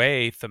 in a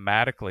way,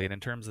 thematically and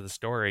in terms of the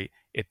story,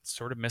 it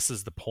sort of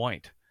misses the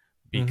point,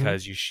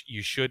 because you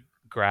should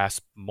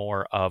grasp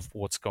more of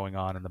what's going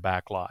on in the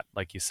back lot,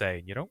 like you say.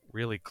 And you don't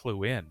really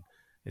clue in.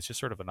 It's just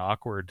sort of an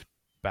awkward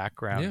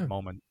background Yeah.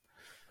 moment.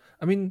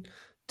 I mean,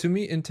 to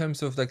me, in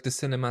terms of like the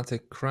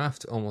cinematic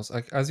craft, almost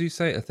like as you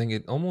say, I think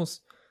it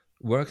almost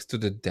works to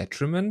the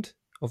detriment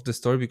of the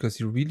story because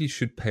you really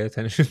should pay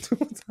attention to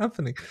what's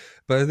happening.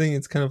 But I think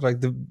it's kind of like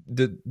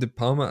the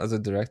Palma as a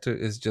director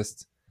is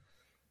just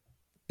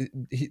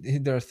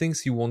there are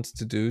things he wants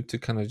to do to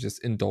kind of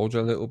just indulge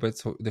a little bit.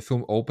 So the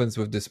film opens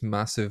with this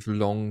massive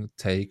long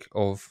take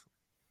of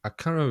I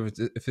can't remember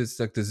if it's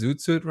like the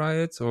Zoot Suit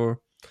riots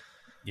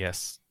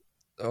Yes.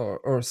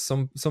 or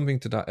something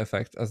to that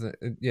effect.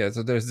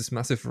 So there's this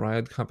massive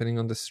riot happening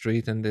on the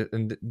street,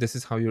 and this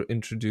is how you're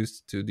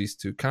introduced to these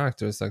two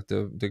characters, like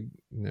the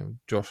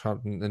Josh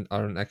Hart and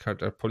Aaron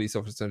Eckhart are police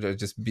officers that are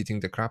just beating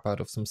the crap out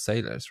of some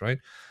sailors, right?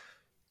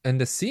 And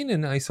the scene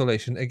in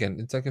isolation, again,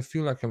 it's like I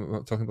feel like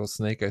I'm talking about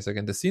Snake Eyes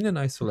again. The scene in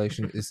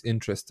isolation is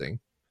interesting.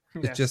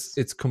 Yes.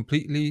 It's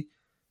completely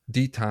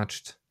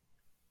detached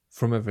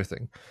from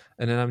everything.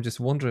 And then I'm just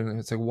wondering,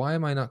 it's like, why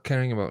am I not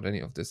caring about any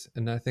of this?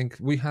 And I think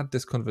we had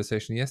this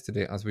conversation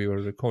yesterday as we were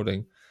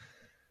recording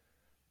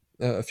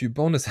a few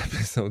bonus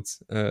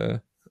episodes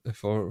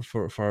for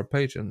our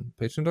Patreon,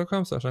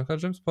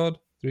 patreon.com/UncleJamesPod.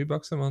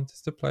 $3 a month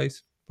is the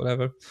place,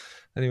 whatever.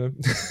 Anyway,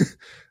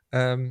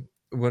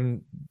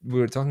 when we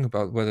were talking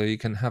about whether you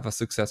can have a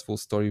successful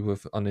story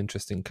with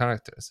uninteresting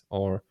characters,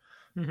 or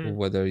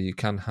whether you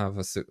can have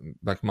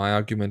like, my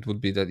argument would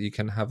be that you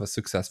can have a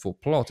successful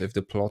plot. If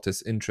the plot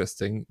is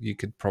interesting, you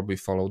could probably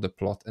follow the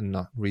plot and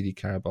not really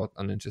care about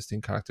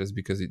uninteresting characters,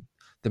 because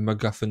the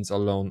MacGuffins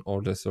alone,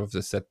 or the sort of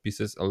the set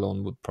pieces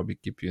alone, would probably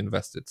keep you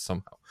invested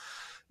somehow.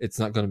 It's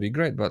not going to be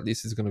great, but at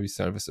least it's going to be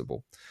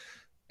serviceable.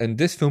 And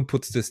this film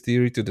puts this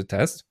theory to the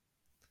test,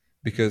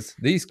 because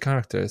these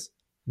characters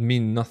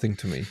mean nothing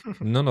to me.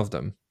 None of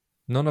them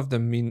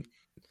mean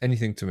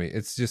anything to me.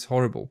 It's just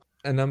horrible.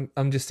 And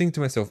I'm just thinking to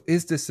myself,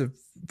 is this a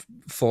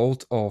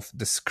fault of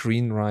the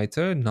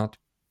screenwriter not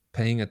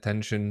paying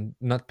attention,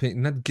 not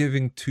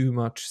giving too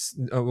much,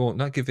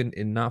 not giving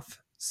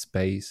enough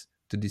space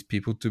to these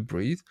people to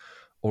breathe,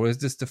 or is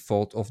this the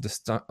fault of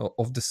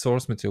the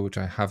source material, which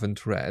I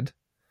haven't read?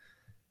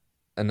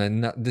 And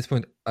then at this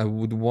point, I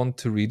would want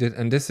to read it.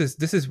 And this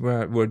is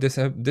where this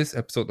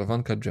episode of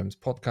Uncut Gems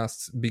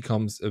podcasts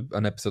becomes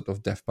an episode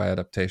of Death by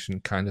Adaptation,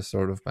 kind of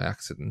sort of by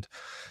accident,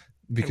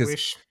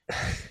 because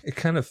it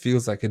kind of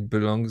feels like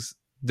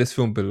this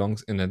film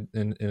belongs in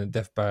a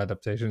Death by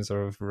Adaptation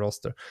sort of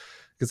roster,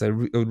 because I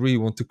would really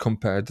want to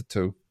compare the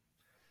two.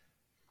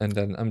 And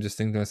then I'm just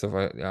thinking to myself,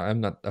 I'm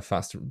not a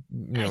fast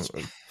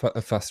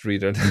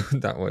reader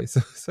that way,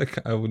 so it's like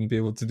I wouldn't be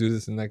able to do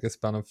this in like a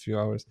span of a few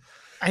hours.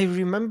 I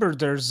remember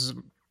there's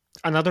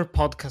another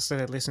podcast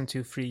that I listened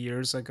to 3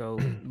 years ago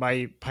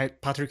by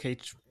Patrick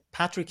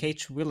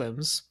H.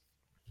 Willems,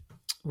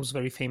 who's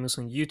very famous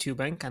on YouTube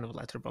and kind of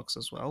Letterboxd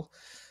as well.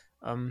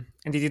 And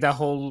he did a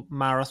whole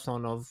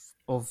marathon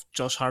of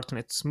Josh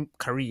Hartnett's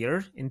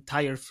career,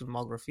 entire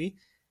filmography.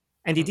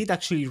 And he did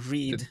actually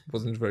read. It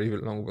wasn't very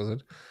long, was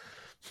it?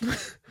 No,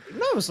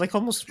 it was like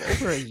almost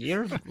over a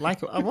year.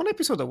 Like one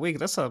episode a week.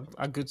 That's a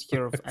good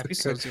year of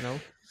episodes, you know.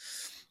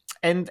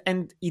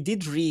 And he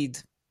did read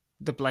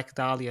the Black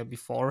Dahlia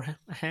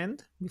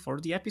beforehand, before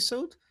the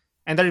episode.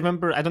 And I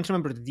don't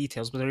remember the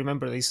details, but I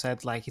remember they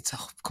said like it's a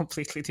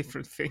completely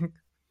different thing.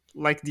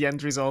 Like the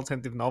end result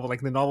and the novel.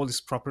 Like the novel is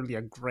properly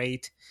a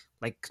great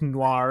like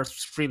noir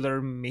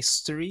thriller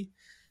mystery.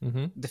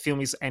 Mm-hmm. The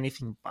film is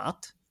anything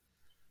but.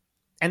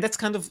 And that's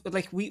kind of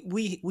like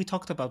we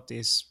talked about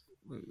this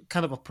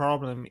kind of a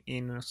problem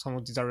in some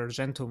of the Dario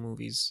Argento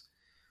movies.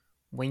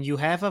 When you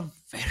have a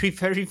very,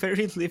 very,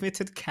 very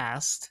limited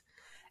cast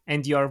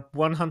and you're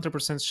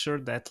 100% sure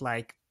that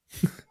like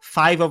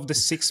 5 of the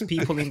 6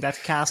 people in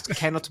that cast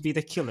cannot be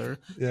the killer,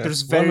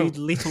 there's very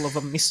little of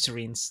a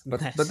mystery in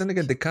that. But then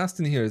again, the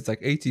cast in here is like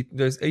 80.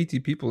 There's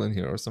 80 people in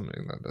here or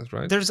something like that,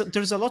 right?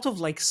 There's a lot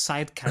of like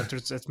side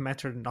characters that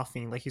matter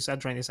nothing. Like you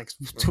said, Ryan, it's like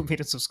 2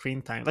 minutes of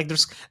screen time. Like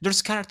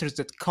there's characters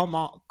that come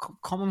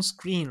on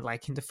screen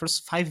like in the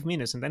first 5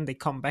 minutes, and then they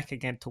come back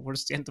again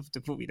towards the end of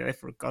the movie that I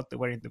forgot they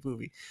were in the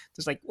movie.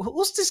 There's like,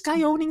 who's this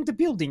guy owning the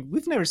building?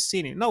 We've never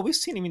seen him. No, we've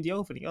seen him in the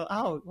opening.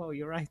 Oh,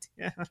 you're right.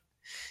 Yeah.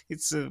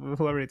 It's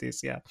whoever it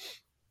is, yeah.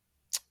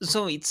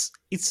 So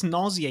it's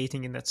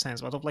nauseating in that sense,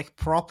 but of like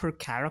proper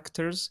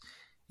characters,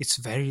 it's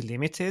very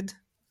limited.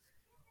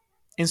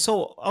 And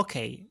so,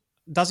 okay,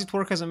 does it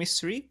work as a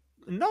mystery?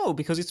 No,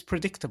 because it's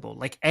predictable.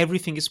 Like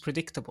everything is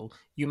predictable.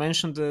 You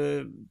mentioned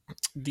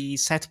the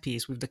set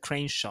piece with the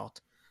crane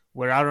shot,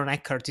 where Aaron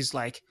Eckhart is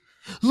like,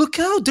 "Look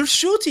out! They're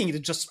shooting!"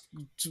 It just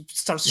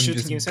starts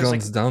shooting. And just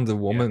guns down the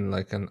woman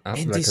like a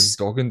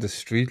dog in the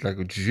street.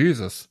 Like,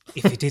 Jesus!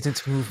 If he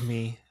didn't move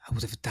me, I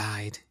would have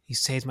died. He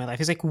saved my life.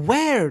 He's like,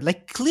 where?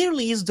 Like,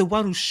 clearly he's the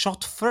one who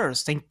shot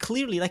first, and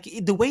clearly, like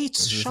the way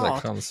it's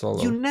shot,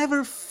 like you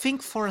never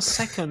think for a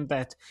second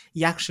that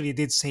he actually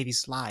did save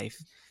his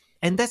life.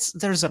 And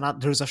there's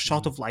a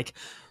shot of like,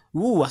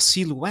 ooh, a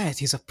silhouette.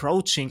 He's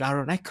approaching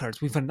Aaron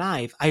Eckhart with a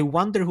knife. I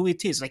wonder who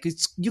it is. Like,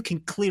 you can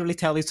clearly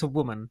tell it's a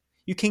woman.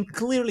 You can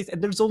clearly.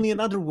 There's only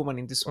another woman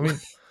in this movie.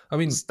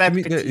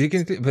 You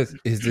can. But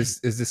is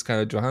this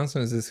Scarlett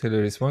Johansson? Is this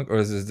Hilary Swank? Or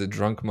is this the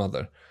drunk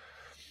mother?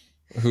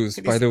 Who's,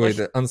 by the way,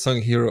 the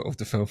unsung hero of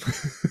the film?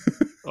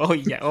 Oh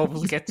yeah. Oh,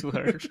 we'll get to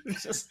her.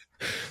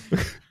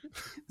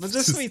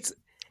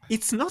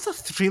 It's not a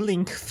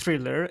thrilling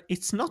thriller.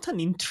 It's not an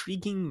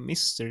intriguing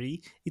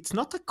mystery. It's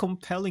not a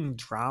compelling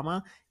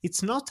drama.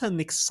 It's not an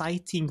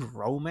exciting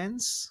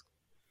romance.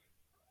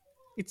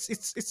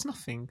 It's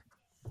nothing.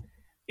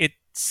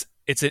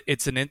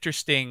 it's an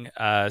interesting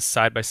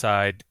side by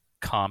side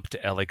comp to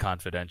LA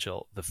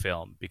Confidential, the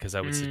film, because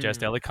I would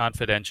suggest Mm. LA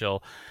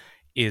Confidential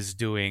is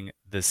doing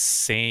the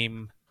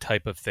same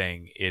type of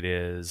thing. It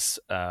is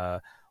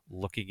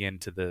looking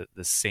into the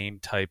same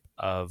type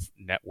of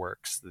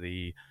networks,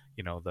 the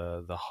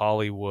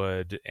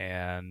Hollywood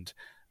and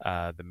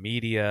the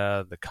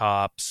media, the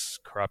cops,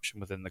 corruption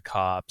within the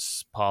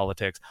cops,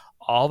 politics,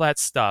 all that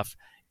stuff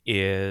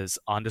is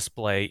on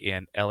display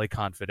in LA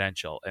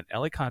Confidential. And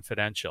LA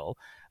Confidential,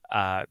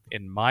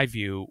 in my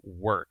view,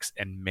 works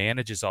and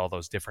manages all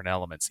those different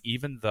elements,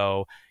 even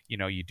though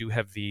you do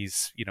have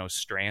these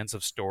strands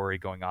of story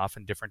going off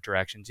in different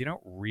directions. You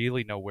don't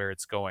really know where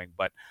it's going,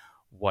 but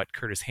what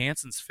Curtis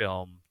Hansen's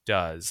film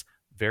does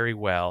very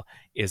well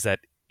is that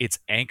it's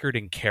anchored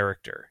in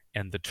character,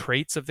 and the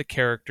traits of the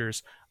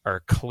characters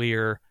are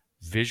clear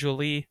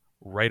visually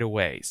right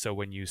away. So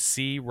when you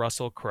see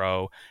Russell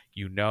Crowe,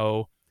 you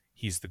know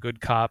he's the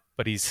good cop,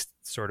 but he's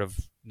sort of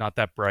not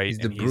that bright, He's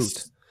the and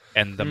brute.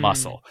 and the Mm.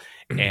 muscle.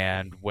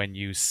 And when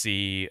you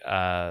see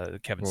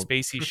Kevin Well,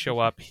 Spacey show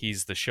up,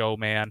 he's the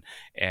showman,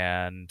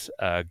 and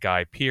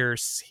Guy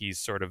Pearce, he's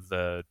sort of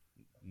the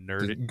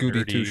the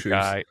goody two nerdy shoes.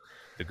 guy,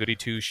 the goody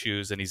two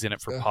shoes, and he's in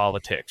it for Uh,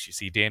 politics. You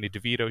see Danny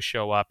DeVito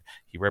show up;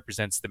 he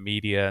represents the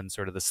media and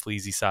sort of the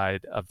sleazy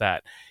side of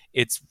that.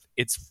 It's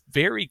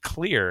very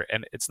clear,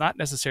 and it's not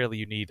necessarily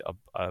you need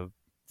a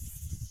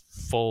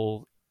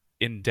full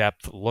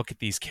in-depth look at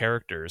these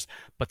characters,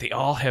 but they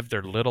all have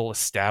their little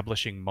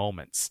establishing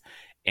moments.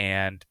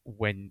 And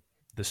when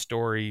the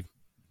story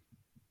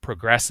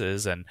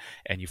progresses and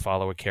you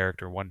follow a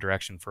character one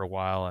direction for a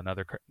while,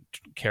 another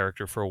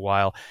character for a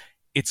while,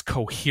 it's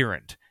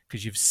coherent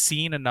because you've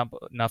seen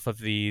enough of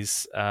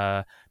these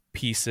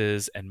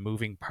pieces and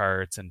moving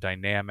parts and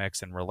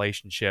dynamics and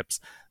relationships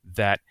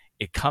that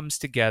it comes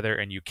together,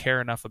 and you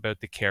care enough about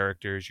the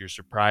characters. You're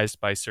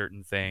surprised by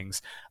certain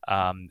things,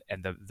 and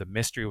the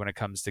mystery when it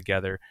comes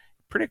together,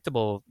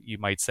 predictable you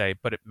might say,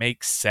 but it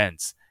makes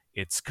sense.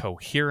 It's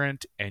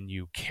coherent and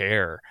you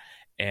care.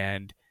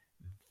 And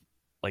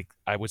like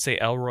I would say,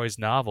 Elroy's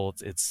novel,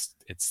 it's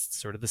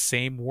sort of the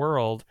same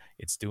world.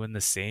 It's doing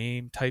the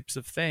same types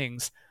of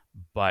things,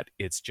 but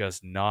it's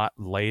just not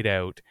laid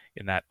out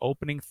in that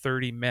opening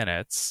 30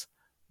 minutes.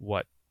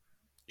 What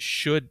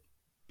should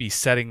be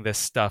setting this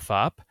stuff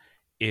up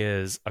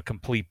is a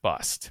complete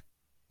bust,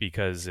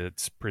 because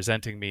it's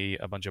presenting me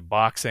a bunch of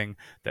boxing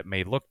that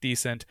may look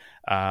decent,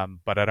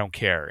 but I don't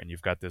care. And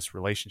you've got this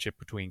relationship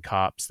between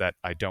cops that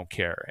I don't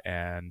care.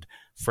 And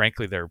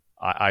frankly,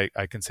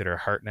 I consider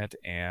Hartnett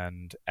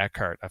and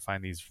Eckhart, I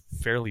find these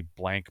fairly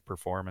blank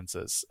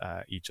performances,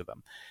 each of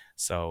them.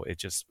 So it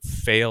just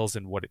fails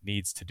in what it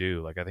needs to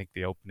do. Like I think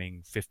the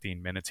opening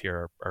 15 minutes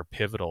here are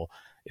pivotal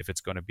if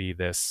it's going to be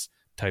this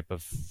type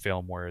of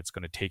film where it's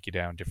going to take you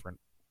down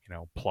different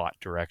plot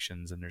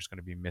directions, and there's going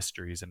to be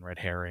mysteries and red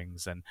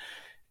herrings, and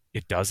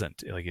it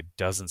doesn't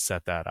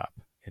set that up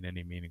in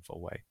any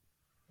meaningful way.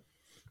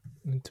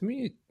 And to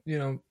me,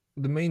 the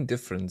main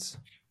difference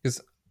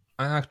is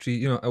I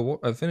actually,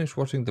 I finished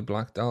watching The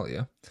Black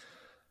Dahlia,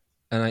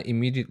 and I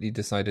immediately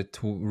decided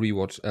to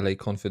rewatch LA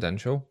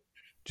Confidential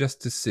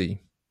just to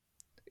see.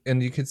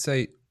 And you could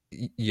say,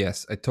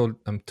 yes,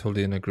 I'm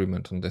totally in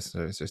agreement on this.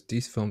 It's just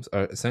these films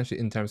are essentially,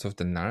 in terms of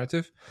the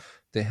narrative,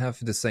 they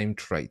have the same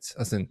traits,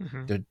 as in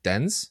Mhm. they're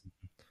dense,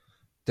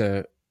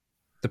 the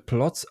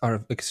plots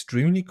are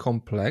extremely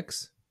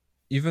complex,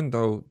 even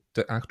though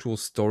the actual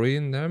story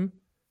in them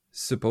is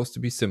supposed to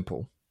be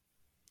simple.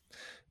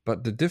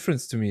 But the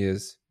difference to me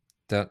is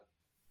that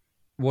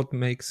what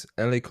makes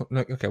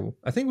okay, well,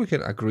 I think we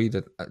can agree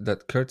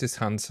that Curtis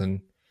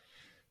Hanson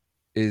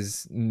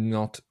is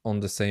not on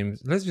the same,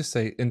 let's just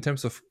say, in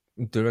terms of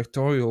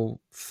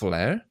directorial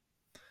flair,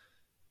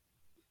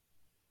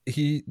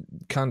 he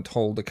can't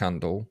hold a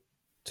candle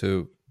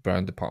to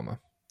Brian De Palma.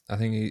 I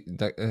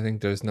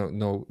think there's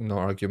no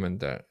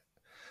argument there.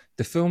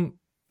 The film,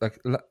 like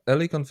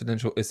LA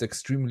Confidential, is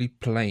extremely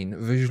plain.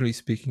 Visually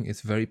speaking,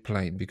 it's very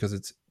plain because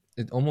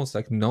it almost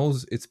like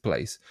knows its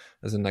place,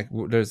 as in like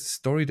there's a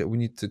story that we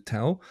need to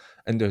tell,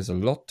 and there's a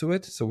lot to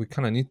it, so we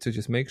kind of need to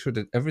just make sure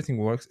that everything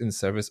works in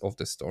service of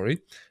the story.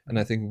 And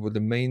I think with the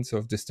main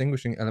sort of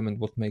distinguishing element,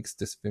 what makes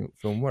this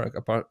film work,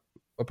 apart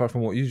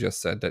from what you just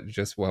said, that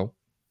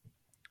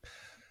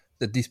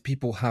that these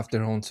people have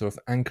their own sort of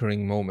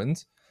anchoring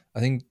moments. I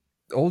think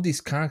all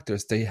these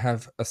characters, they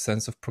have a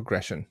sense of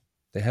progression.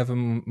 They have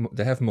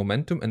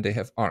momentum, and they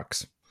have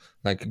arcs.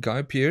 Like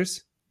Guy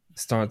Pearce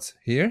starts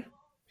here.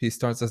 He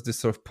starts as this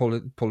sort of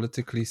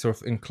politically sort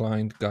of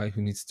inclined guy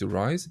who needs to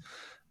rise,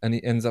 and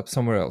he ends up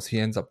somewhere else. He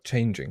ends up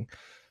changing.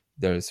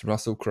 There's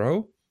Russell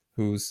Crowe,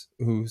 who's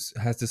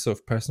has this sort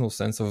of personal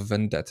sense of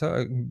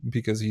vendetta,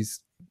 because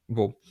he's,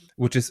 well,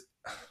 which is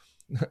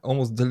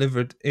almost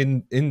delivered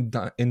in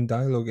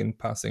dialogue, in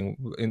passing,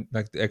 in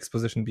like the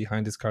exposition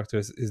behind his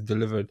characters is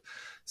delivered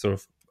sort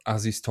of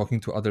as he's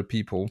talking to other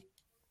people,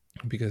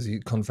 because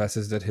he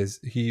confesses that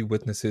he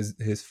witnesses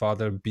his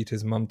father beat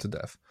his mom to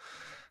death,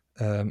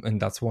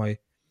 and that's why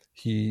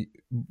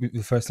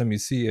the first time you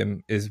see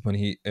him is when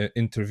he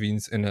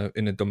intervenes in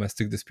a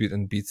domestic dispute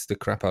and beats the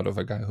crap out of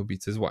a guy who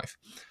beats his wife.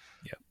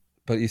 Yeah.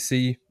 But you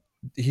see,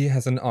 he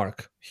has an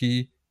arc.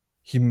 He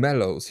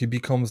mellows. He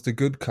becomes the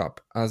good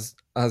cop as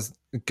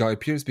Guy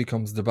Pearce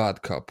becomes the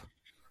bad cop,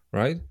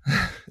 right?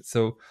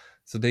 so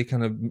they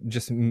kind of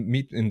just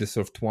meet in this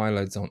sort of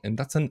twilight zone, and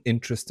that's an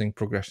interesting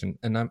progression.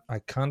 And I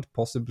can't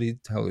possibly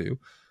tell you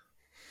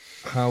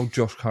how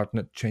Josh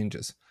Hartnett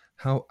changes,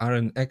 how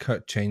Aaron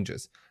Eckhart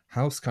changes,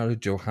 how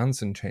Scarlett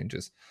Johansson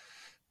changes.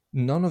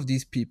 None of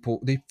these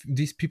people,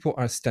 these people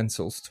are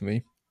stencils to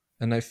me,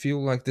 and I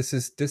feel like this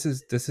is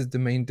the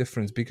main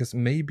difference, because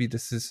maybe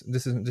this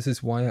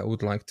is why I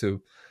would like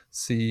to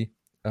see.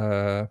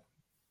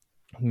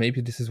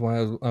 Maybe this is why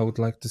I would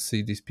like to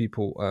see these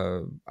people.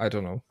 I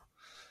don't know.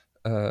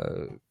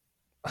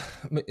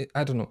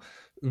 I don't know.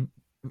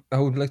 I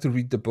would like to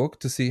read the book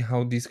to see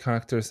how these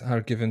characters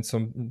are given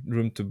some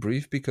room to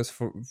breathe, because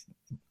for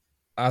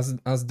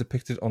as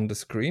depicted on the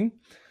screen,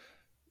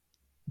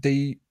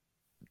 they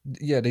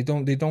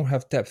don't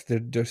have depth. They're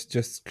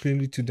just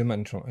clearly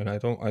two-dimensional, and I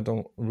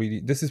don't really.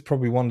 This is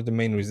probably one of the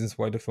main reasons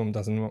why the film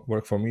doesn't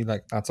work for me,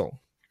 like, at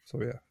all.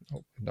 So yeah,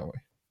 I'll put it that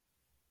way.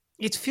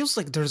 It feels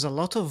like there's a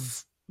lot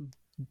of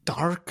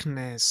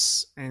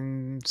darkness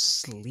and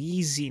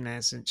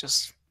sleaziness and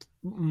just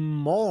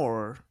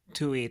more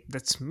to it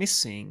that's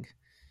missing,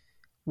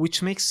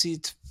 which makes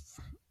it,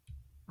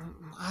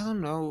 I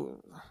don't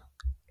know,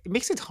 it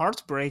makes it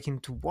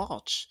heartbreaking to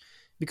watch,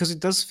 because it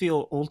does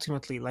feel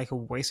ultimately like a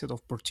wasted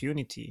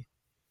opportunity,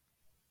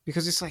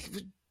 because it's like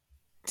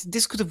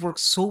this could have worked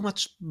so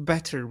much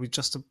better with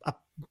just a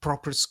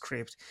proper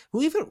script.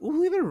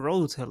 Whoever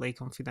wrote LA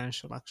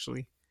Confidential,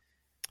 actually?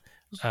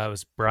 It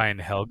was Brian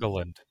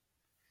Helgeland.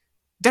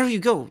 There you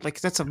go. Like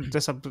that's a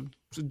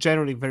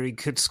generally very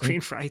good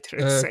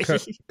screenwriter,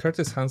 I'd say.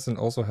 Curtis Hanson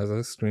also has a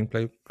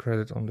screenplay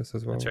credit on this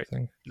as well. That's right. I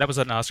think That was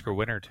an Oscar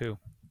winner too.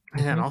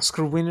 And an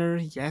Oscar winner,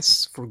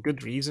 yes, for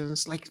good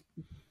reasons. Like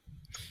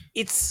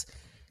it's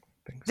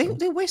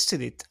they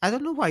wasted it. I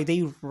don't know why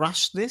they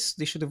rushed this.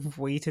 They should have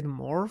waited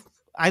more.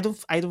 I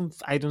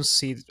don't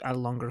see a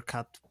longer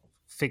cut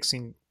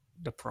fixing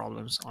the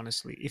problems,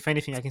 honestly. If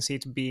anything, I can see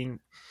it being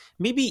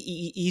maybe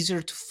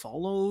easier to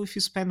follow if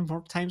you spend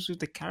more times with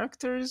the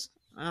characters.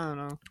 I don't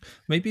know.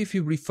 Maybe if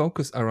you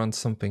refocus around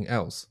something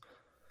else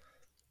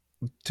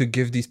to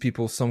give these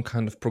people some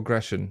kind of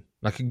progression,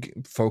 like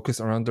focus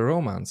around the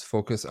romance,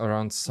 focus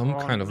around some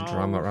kind of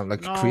drama around,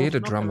 like create a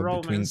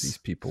drama between these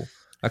people,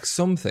 like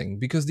something,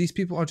 because these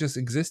people are just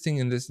existing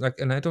in this, like,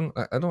 and I don't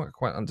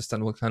quite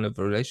understand what kind of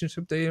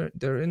relationship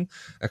they're in.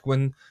 Like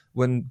when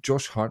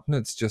Josh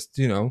Hartnett's just,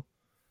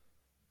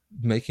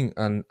 making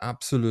an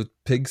absolute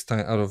pigsty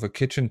out of a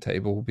kitchen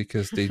table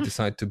because they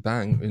decide to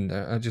bang in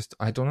there.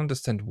 I don't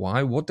understand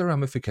why, what the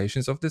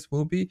ramifications of this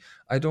will be.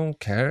 I don't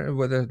care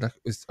whether, like,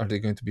 are they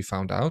going to be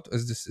found out?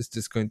 Is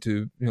this going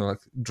to,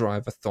 like,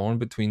 drive a thorn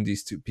between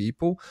these two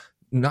people?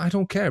 No, I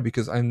don't care,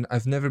 because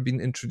I've never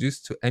been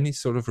introduced to any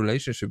sort of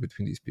relationship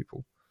between these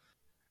people.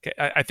 Okay,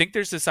 I think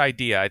there's this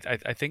idea.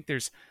 I think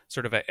there's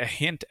sort of a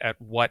hint at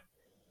what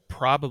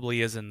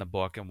probably is in the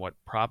book and what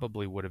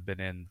probably would have been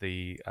in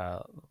the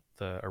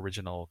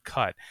original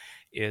cut,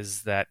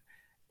 is that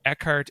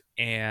Eckhart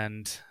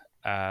and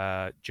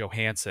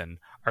Johansson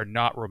are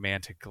not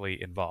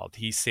romantically involved.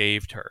 He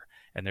saved her,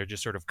 and they're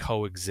just sort of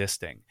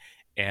coexisting.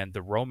 And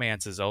the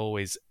romance is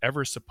always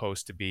ever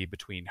supposed to be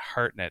between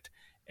Hartnett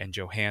and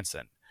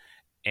Johansson.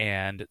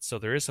 And so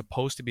there is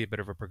supposed to be a bit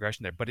of a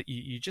progression there, but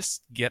you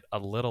just get a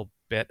little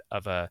bit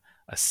of a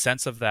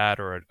sense of that,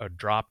 or a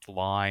dropped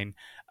line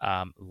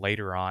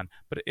later on.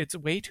 But it's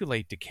way too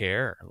late to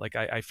care. Like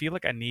I feel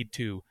like I need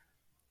to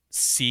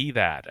see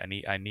that.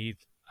 I need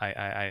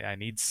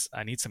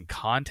some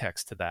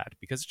context to that,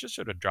 because it just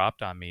sort of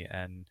dropped on me.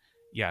 And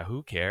yeah,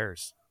 who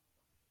cares?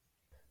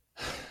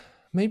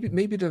 Maybe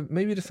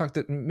the fact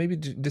that maybe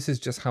this is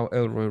just how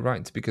Elroy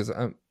writes, because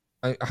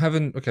I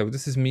haven't. Okay, well,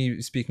 this is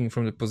me speaking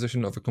from the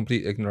position of a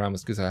complete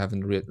ignoramus, because I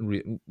haven't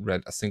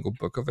read a single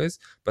book of his.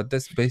 But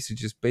that's basically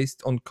just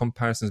based on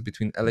comparisons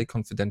between LA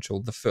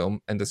Confidential, the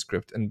film, and the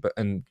script, and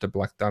the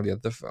Black Dahlia,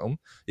 the film.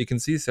 You can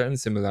see certain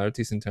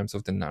similarities in terms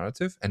of the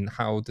narrative and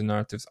how the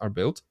narratives are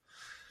built.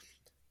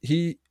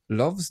 He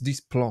loves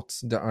these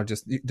plots that are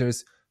just,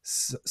 there's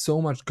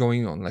so much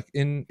going on. Like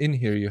in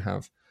here, you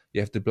have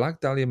the Black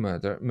Dahlia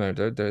murder.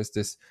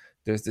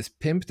 There's this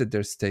pimp that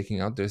they're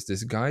staking out. There's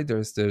this guy.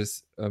 There's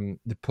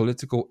the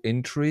political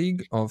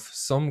intrigue of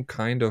some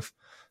kind of.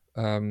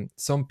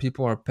 Some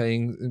people are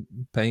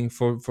paying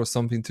for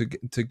something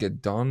to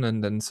get done,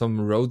 and then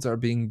some roads are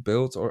being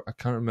built, or I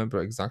can't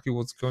remember exactly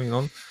what's going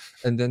on.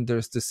 And then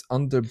there's this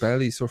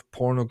underbelly sort of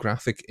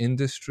pornographic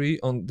industry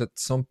that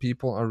some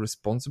people are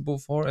responsible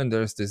for. And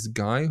there's this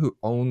guy who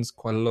owns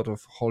quite a lot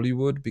of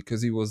Hollywood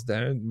because he was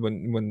there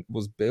when it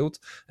was built,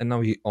 and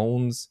now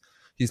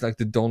he's like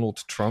the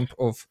Donald Trump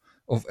of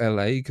of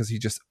LA because he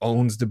just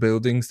owns the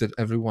buildings that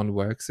everyone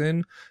works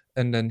in,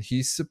 and then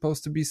he's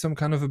supposed to be some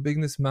kind of a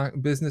business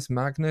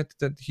magnate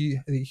that he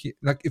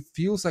like. It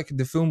feels like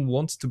the film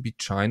wants to be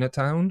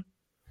Chinatown.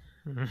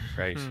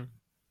 Right.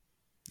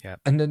 Yeah.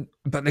 And then,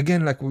 but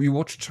again, like we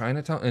watch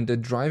Chinatown, and the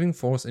driving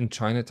force in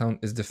Chinatown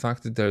is the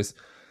fact that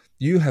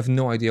you have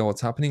no idea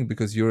what's happening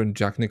because you're in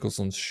Jack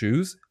Nicholson's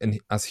shoes, and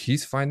as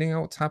he's finding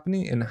out what's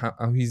happening and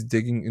how he's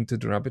digging into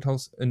the rabbit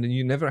holes, and then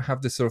you never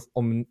have this sort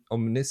of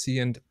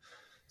omniscient,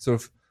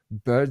 sort of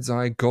bird's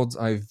eye, God's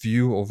eye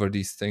view over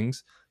these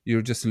things.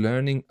 You're just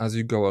learning as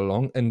you go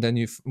along, and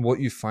then what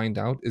you find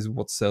out is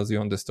what sells you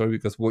on the story,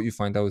 because what you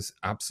find out is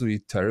absolutely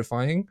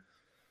terrifying.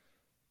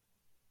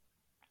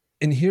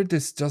 And here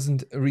this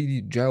doesn't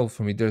really gel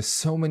for me. There's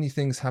so many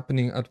things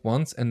happening at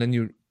once, and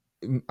then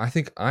I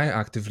think I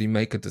actively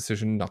make a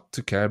decision not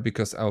to care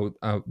because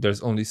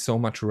there's only so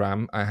much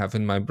RAM I have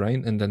in my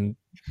brain, and then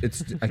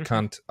I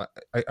can't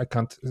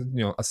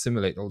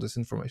assimilate all this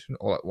information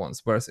all at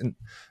once. Whereas in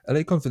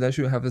LA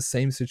Confidential, you have the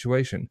same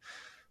situation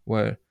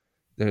where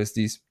there's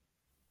these,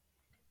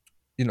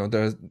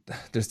 there's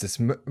this,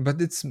 but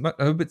it's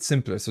a bit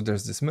simpler. So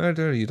there's this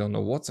murder, you don't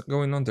know what's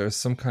going on. There's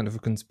some kind of a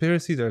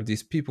conspiracy. There are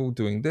these people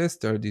doing this.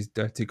 There are these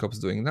dirty cops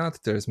doing that.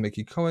 There's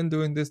Mickey Cohen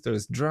doing this.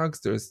 There's drugs.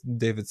 There's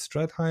David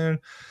Strathairn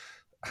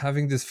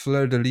having this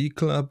fleur-de-lis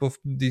club of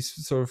these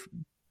sort of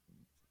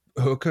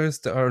hookers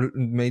that are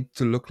made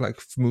to look like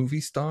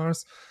movie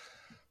stars.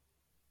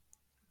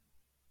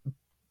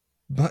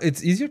 But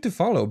it's easier to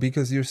follow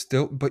because you're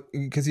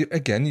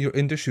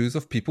in the shoes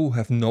of people who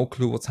have no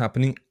clue what's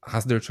happening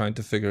as they're trying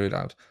to figure it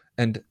out.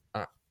 And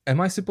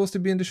am I supposed to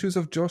be in the shoes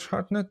of Josh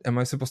Hartnett? Am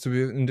I supposed to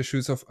be in the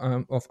shoes of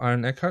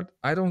Aaron Eckhart?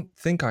 I don't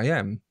think I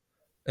am.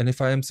 And if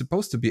I am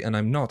supposed to be and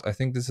I'm not, I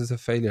think this is a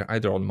failure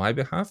either on my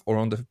behalf or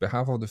on the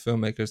behalf of the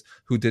filmmakers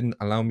who didn't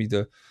allow me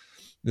the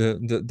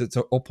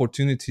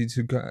opportunity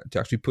to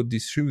actually put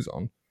these shoes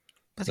on.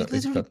 But it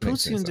literally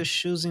puts you in the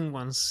shoes in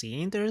one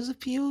scene. There is a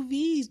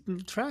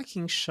POV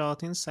tracking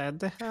shot inside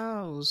the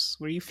house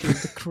where you feel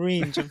the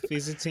cringe of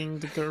visiting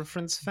the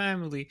girlfriend's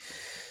family.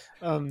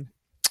 But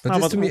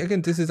to me,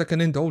 again, this is like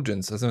an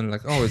indulgence. As in,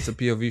 like, oh, it's a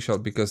POV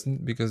shot because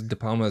De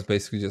Palma is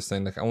basically just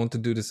saying, like, I want to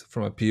do this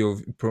from a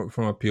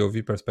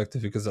POV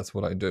perspective because that's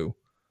what I do.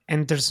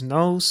 And there's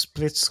no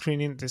split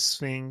screen in this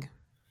thing.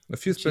 A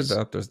few split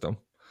adapters, though.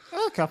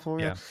 A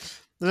couple, yeah.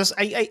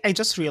 I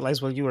just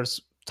realized while you were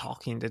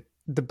talking that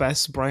the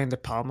best Brian De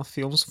Palma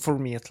films, for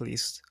me at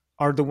least,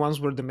 are the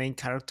ones where the main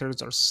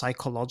characters are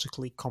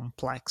psychologically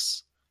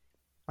complex.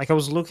 Like I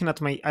was looking at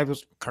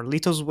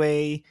Carlito's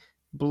Way,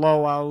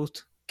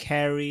 Blowout,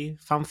 Carrie,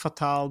 Femme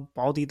Fatale,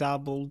 Body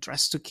Double,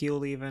 Dress to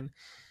Kill even.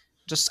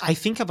 Just I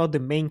think about the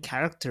main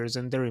characters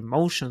and their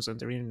emotions and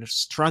their inner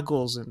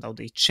struggles and how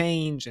they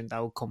change and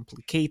how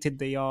complicated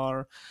they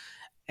are.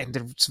 And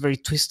there's very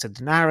twisted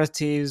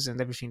narratives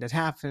and everything that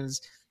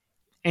happens.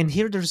 And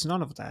here there's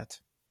none of that.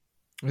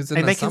 It's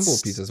an ensemble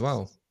piece as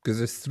well, because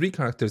there's 3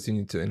 characters you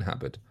need to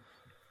inhabit.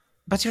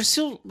 But you're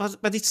still,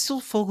 but it's still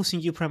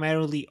focusing you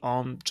primarily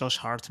on Josh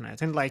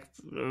Hartnett, and like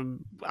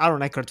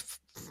Aaron Eckhart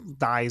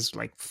dies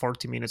like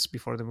 40 minutes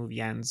before the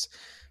movie ends.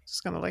 It's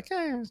kind of like,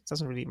 it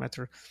doesn't really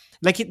matter.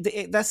 Like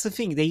that's the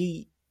thing.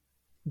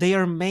 They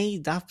are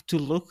made up to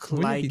look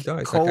like he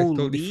dies. I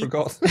totally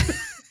forgot.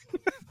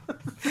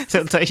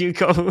 So there you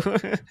go.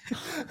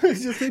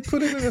 It's just they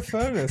put him in a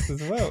furnace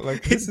as well.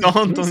 Like it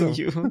dawned on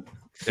you.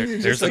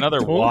 There's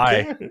another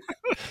why.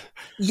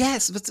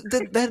 Yes, but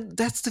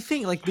that's the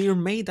thing. Like they're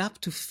made up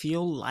to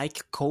feel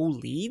like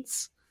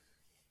co-leads,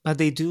 but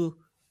they do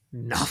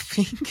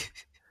nothing.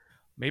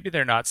 Maybe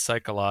they're not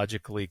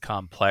psychologically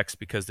complex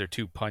because they're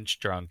too punch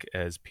drunk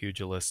as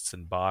pugilists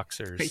and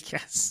boxers.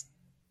 Yes.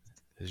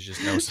 There's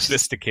just no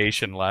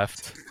sophistication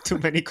left. Too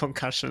many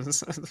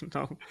concussions. I don't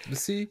know.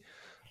 See,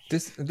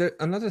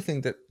 another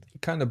thing that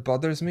kind of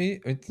bothers me.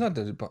 It's not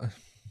that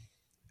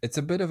it's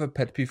a bit of a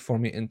pet peeve for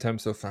me in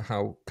terms of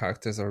how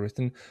characters are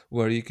written,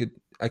 where you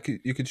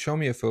could show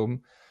me a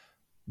film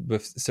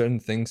with certain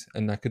things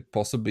and I could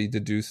possibly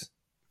deduce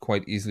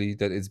quite easily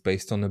that it's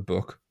based on a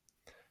book,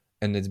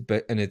 and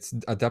it's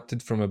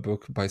adapted from a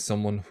book by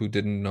someone who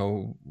didn't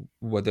know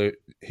whether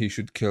he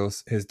should kill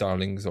his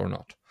darlings or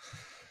not.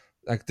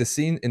 Like the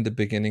scene in the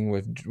beginning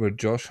where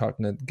Josh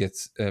Hartnett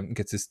gets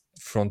his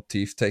front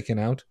teeth taken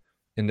out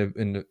in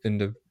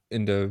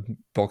the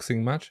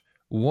boxing match.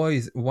 Why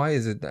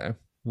is it there?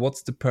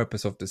 What's the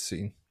purpose of the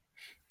scene?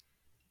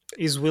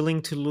 He's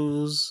willing to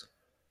lose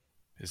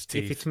his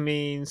teeth. If it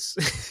means...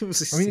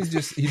 I mean,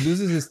 he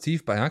loses his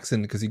teeth by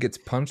accident because he gets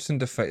punched in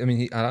the face. I mean,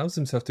 he allows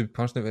himself to be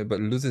punched in the face,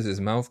 but loses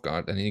his mouth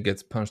guard, and he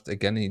gets punched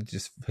again, and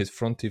his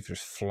front teeth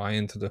just fly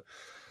into the...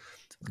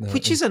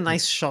 Which is a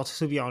nice shot,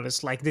 to be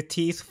honest. Like the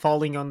teeth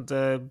falling on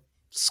the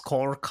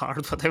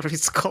scorecard, whatever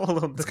it's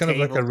called on the It's kind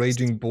table. of like a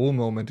Raging Bull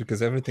moment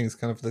because everything's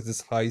kind of like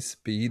this high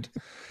speed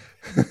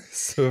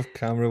sort of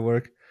camera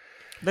work.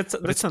 That's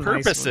its a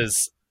purpose nice one.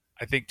 is,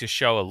 I think, to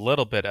show a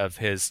little bit of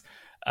his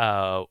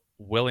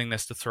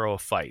willingness to throw a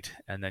fight,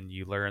 and then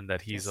you learn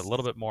that he's a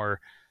little bit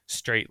more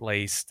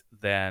straight-laced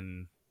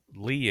than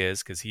Lee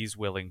is, because he's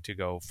willing to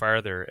go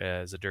farther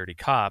as a dirty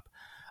cop.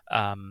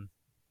 Um,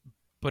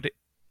 but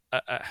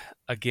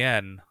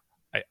again,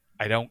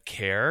 I don't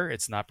care.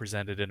 It's not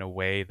presented in a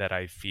way that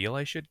I feel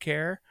I should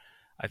care.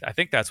 I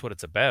think that's what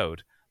it's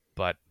about,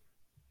 but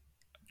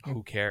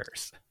who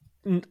cares?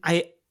 N-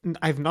 I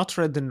I've not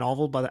read the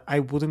novel, but I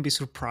wouldn't be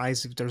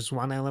surprised if there's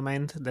one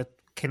element that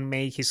can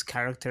make his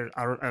character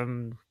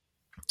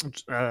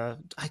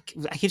I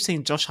keep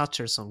saying Josh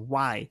Hutcherson.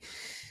 Why?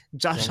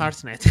 Josh Why?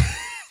 Hartnett.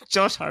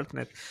 Josh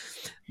Hartnett.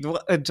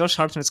 Josh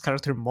Hartnett's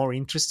character more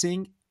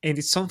interesting, and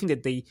it's something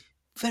that they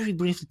very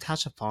briefly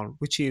touch upon,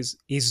 which is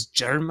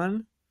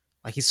German.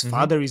 Like his Mm-hmm.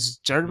 father is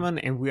German,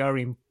 and we are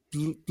in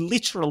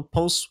literal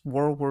post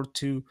World War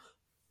II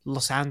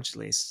Los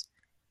Angeles,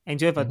 and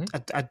you have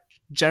Mm-hmm. a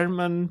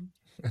German.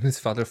 And his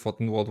father fought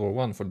in World War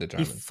One for the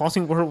He Germans. fought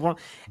in World War,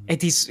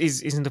 and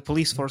is in the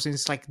police force, and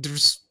it's like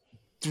there's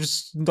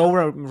no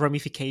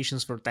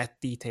ramifications for that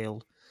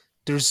detail.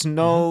 There's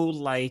no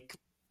like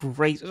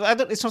race.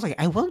 It's not like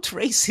I want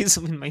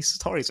racism in my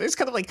story. So it's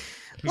kind of like,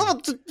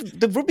 well,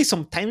 there will be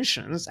some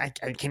tensions. I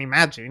can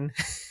imagine.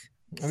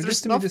 I mean,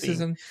 There's to me, this is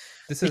nothing.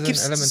 an It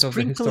keeps element of the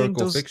sprinkling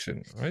historical those.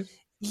 fiction, right?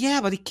 Yeah,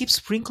 but it keeps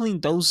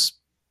sprinkling those.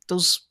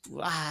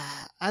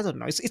 I don't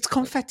know. It's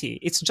confetti.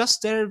 It's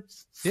just there.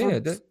 For, Yeah,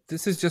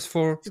 this is just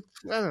for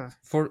uh,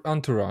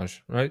 entourage,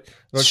 right?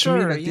 But to me,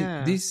 sure, like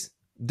yeah.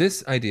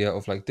 this idea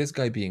of like this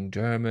guy being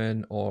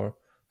German or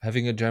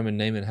having a German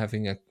name and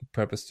having a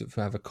purpose to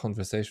have a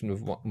conversation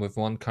with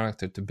one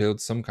character to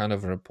build some kind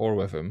of rapport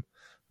with him,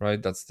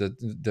 right? That's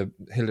the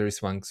Hilary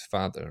Swank's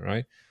father,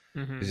 right?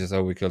 Mhm. It's just,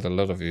 oh, we killed a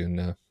lot of you, and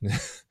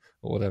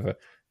or whatever,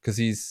 because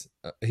he's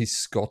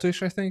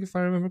Scottish, I think, if I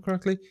remember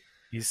correctly.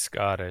 He's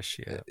Scottish,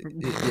 yeah.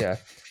 Yeah.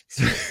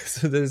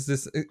 So there's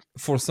this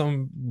for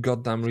some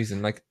goddamn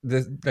reason, like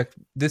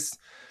this.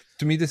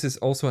 To me, this is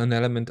also an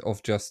element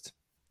of just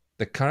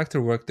the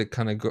character work that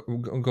kind of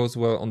goes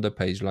well on the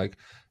page, like.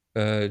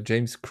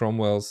 James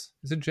Cromwell's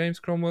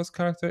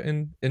character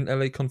in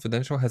LA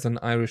Confidential has an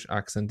Irish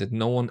accent that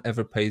no one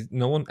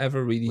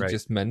ever really Right.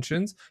 just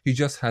mentions. He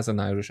just has an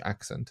Irish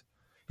accent.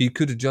 He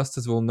could just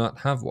as well not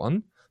have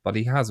one, but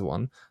he has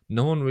one.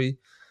 No one really,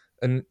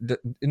 and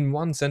in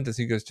one sentence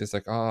he goes just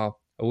like, I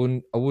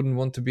wouldn't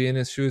want to be in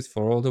his shoes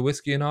for all the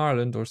whiskey in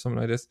Ireland or something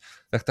like this.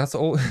 Like that's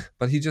all.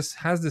 But he just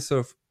has this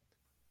sort of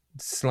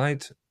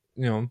slight,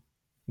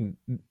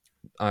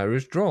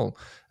 Irish drawl,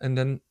 and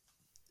then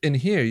in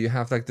here you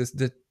have like this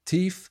the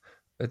thief,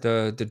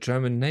 the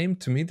German name.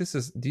 To me,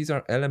 these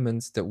are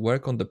elements that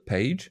work on the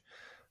page,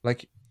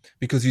 like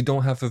because you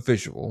don't have a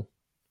visual.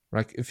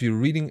 Like if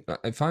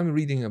I'm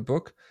reading a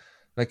book,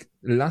 like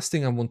the last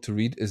thing I want to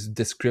read is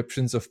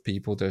descriptions of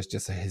people. There's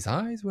just his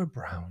eyes were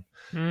brown,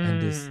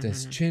 and this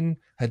Mhm. chin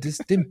had this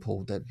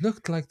dimple that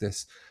looked like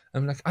this.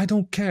 I'm like, I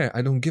don't care.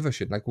 I don't give a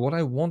shit. Like what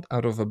I want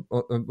out of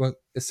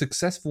a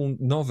successful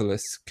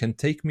novelist can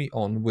take me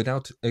on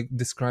without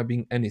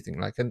describing anything.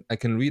 Like I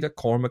can read a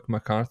Cormac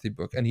McCarthy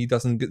book and he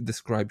doesn't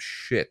describe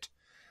shit.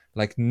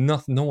 Like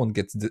no one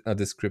gets a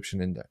description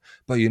in there,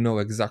 but you know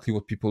exactly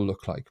what people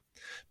look like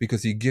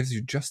because he gives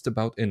you just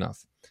about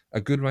enough.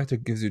 A good writer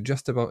gives you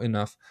just about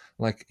enough.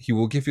 Like he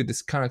will give you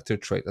this character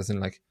trait, as in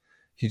like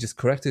he just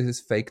corrected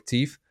his fake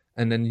teeth,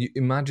 and then you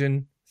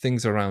imagine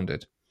things around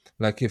it.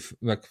 Like if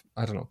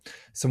I don't know,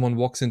 someone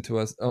walks into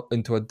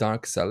a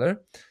dark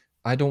cellar,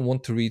 I don't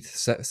want to read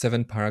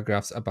 7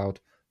 paragraphs about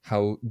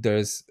how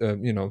there's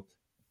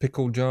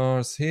pickle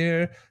jars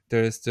here.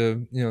 There's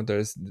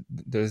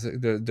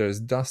there's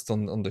dust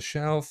on the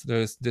shelf.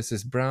 This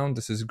is brown,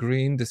 this is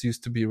green, this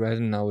used to be red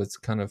and now it's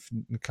kind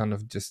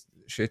of just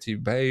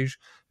shitty beige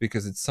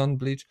because it's sun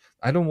bleach.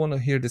 I don't want to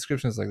hear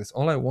descriptions like this.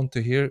 All I want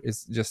to hear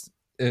is just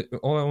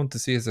all I want to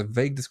see is a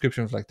vague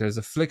description of like there's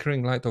a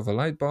flickering light of a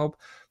light bulb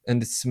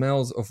and it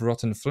smells of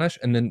rotten flesh,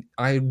 and then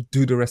I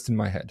do the rest in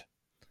my head.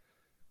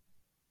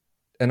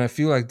 And I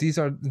feel like these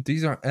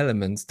are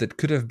elements that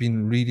could have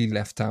been really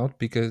left out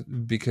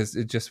because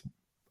it just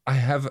I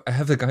have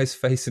the guy's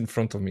face in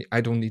front of me.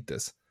 I don't need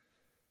this.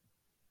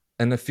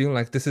 And I feel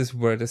like this is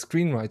where the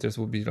screenwriters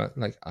will be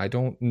like I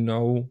don't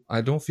know,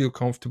 I don't feel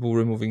comfortable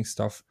removing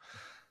stuff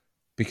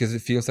because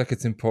it feels like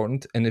it's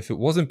important, and if it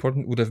was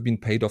important, it would have been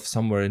paid off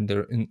somewhere in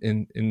there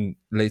in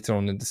later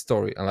on in the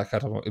story. And like I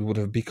don't know, it would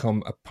have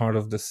become a part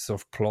of this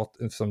sort of plot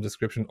in some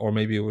description, or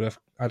maybe it would have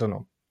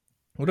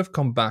would have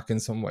come back in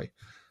some way.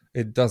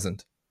 It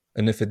doesn't,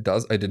 and if it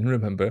does, I didn't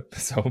remember,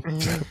 so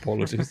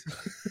apologies.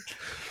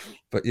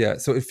 But yeah,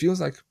 so it feels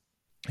like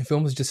the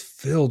film is just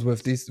filled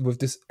with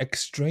this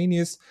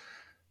extraneous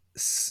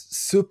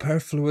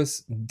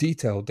superfluous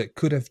detail that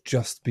could have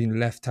just been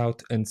left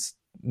out and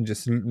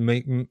just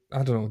make,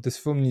 I don't know, this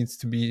film needs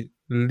to be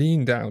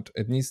leaned out.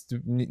 It needs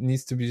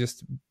to be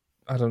just,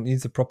 I don't,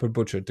 needs a proper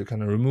butcher to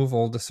kind of remove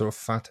all the sort of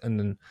fat and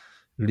then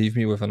leave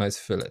me with a nice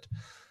fillet.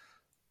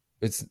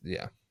 It's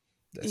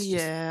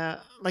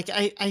like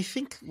I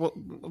think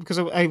because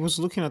I was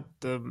looking at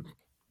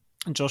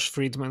Josh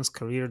Friedman's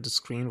career, the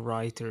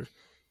screenwriter,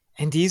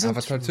 and he isn't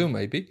Avatar 2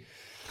 maybe.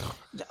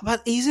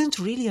 But isn't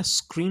really a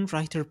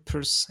screenwriter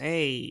per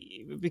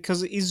se,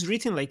 because he's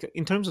written, like,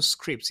 in terms of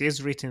scripts, he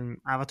has written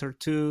Avatar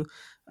 2,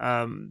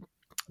 um,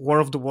 War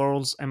of the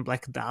Worlds, and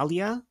Black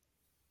Dahlia,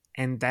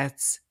 and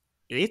that's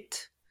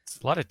it. It's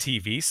a lot of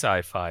TV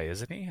sci-fi,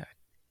 isn't he?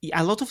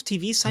 A lot of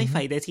TV Mhm.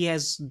 sci-fi that he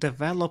has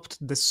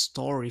developed the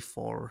story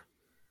for.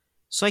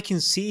 So I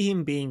can see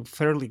him being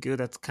fairly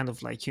good at kind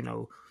of like,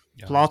 Yeah.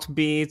 plot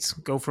beats,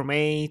 go from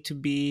A to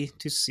B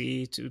to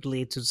C to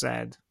lead to Z.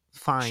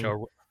 Fine.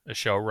 A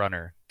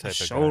showrunner A type of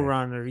guy.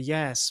 showrunner,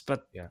 yes,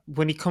 but Yeah.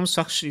 when it comes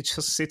to actually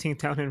just sitting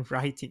down and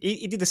writing,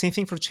 he did the same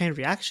thing for Chain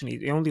Reaction.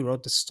 He only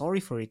wrote the story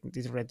for it, and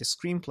didn't read the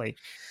screenplay.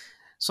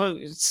 So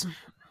it's,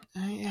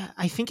 yeah,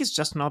 I think it's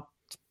just not.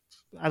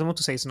 I don't want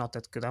to say it's not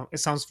that good. It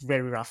sounds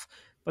very rough,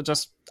 but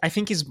just I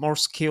think he's more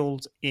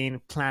skilled in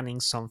planning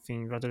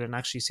something rather than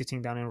actually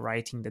sitting down and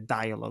writing the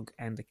dialogue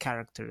and the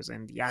characters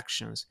and the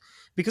actions.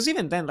 Because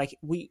even then, like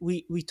we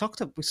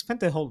spent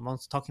the whole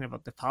month talking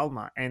about De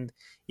Palma, and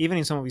even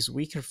in some of his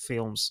weaker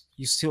films,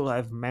 you still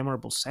have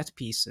memorable set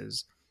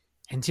pieces.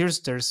 And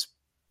there's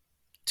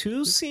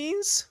two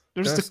scenes.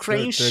 There's the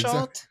crane The exact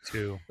shot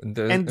Too. and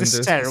the and there's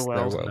the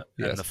stairwell. stairwell.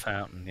 And the Yes,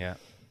 fountain, yeah.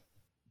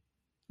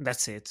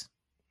 That's it.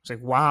 It's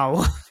like,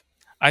 wow.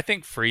 I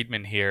think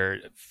Friedman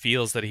here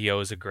feels that he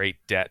owes a great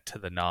debt to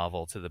the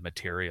novel, to the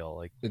material.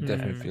 Like it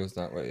definitely Hmm. feels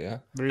that way. Yeah.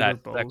 River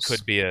that Bows.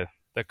 could be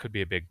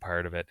a big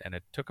part of it, and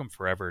it took him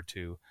forever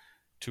to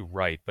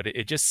write. But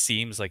it just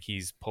seems like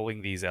he's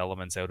pulling these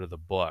elements out of the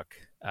book.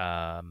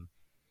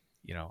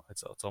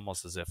 It's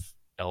almost as if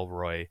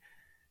Elroy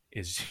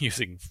is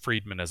using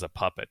Friedman as a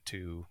puppet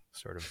to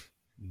sort of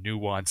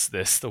nuance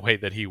this the way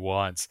that he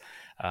wants.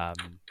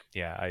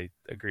 Yeah, I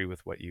agree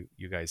with what you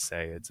guys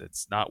say.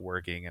 It's not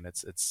working, and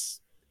it's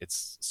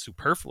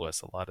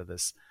superfluous. A lot of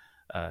this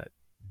uh,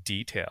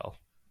 detail.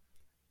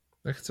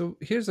 Like, so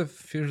here's a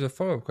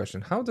follow-up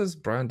question: how does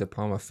Brian De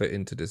Palma fit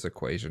into this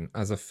equation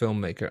as a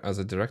filmmaker, as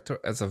a director,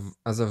 as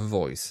a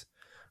voice,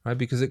 right?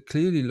 Because it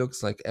clearly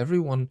looks like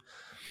everyone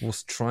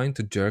was trying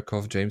to jerk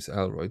off James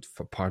Ellroy,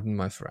 for pardon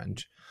my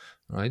French,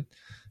 right?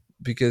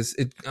 Because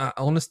it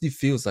honestly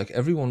feels like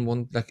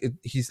everyone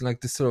he's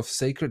like this sort of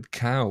sacred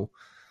cow.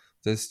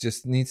 This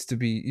just needs to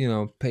be,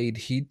 paid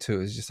heed to.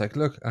 It's just like,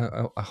 look,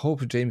 I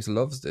hope James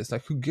loves this.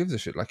 Like, who gives a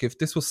shit? Like, if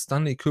this was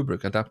Stanley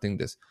Kubrick adapting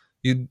this,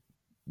 you'd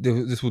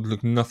this would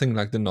look nothing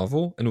like the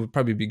novel, and it would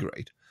probably be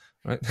great,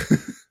 right?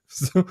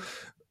 So,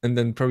 and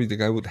then probably the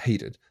guy would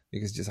hate it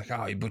because it's just like,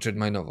 oh, you butchered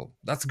my novel.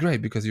 That's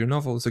great because your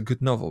novel is a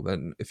good novel, but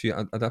if you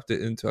adapt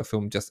it into a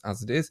film just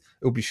as it is,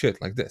 it will be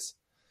shit like this.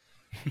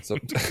 So,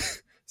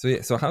 so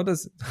yeah. So how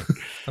does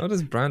how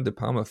does Brian De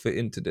Palma fit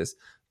into this?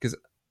 Because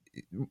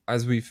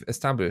as we've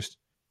established,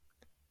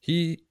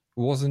 he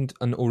wasn't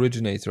an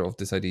originator of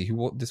this idea.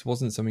 This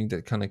wasn't something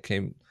that kind of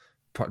came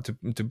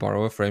to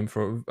borrow a frame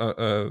for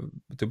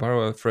to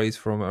borrow a phrase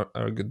from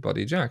our good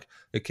buddy Jack.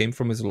 It came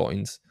from his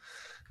loins.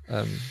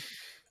 Um,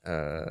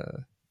 uh,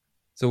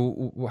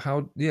 so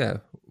how? Yeah,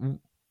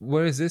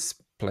 where is this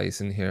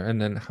place in here?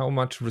 And then how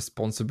much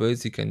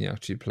responsibility can you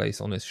actually place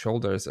on his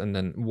shoulders? And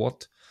then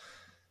what?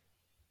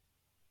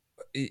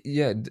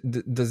 Yeah,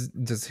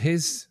 does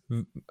his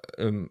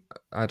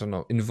I don't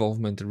know,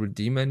 involvement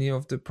redeem any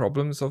of the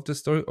problems of the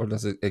story, or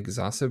does it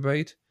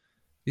exacerbate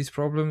these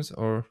problems,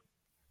 or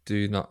do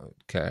you not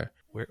care?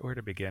 Where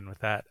to begin with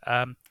that?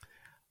 I,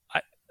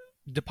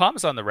 De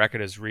Palma's on the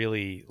record as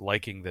really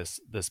liking this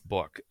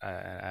book.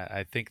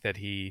 I think that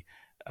he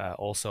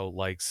also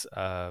likes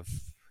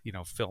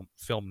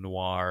film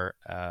noir.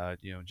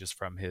 Just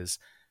from his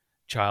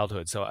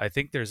childhood. So I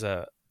think there's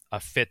a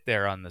fit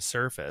there on the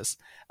surface.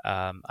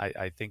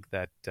 I think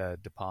that De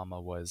Palma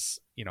was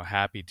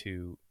happy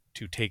to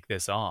take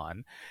this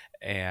on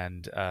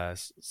and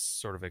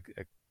sort of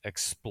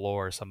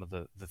explore some of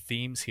the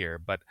themes here.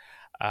 But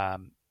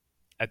um,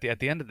 at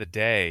the end of the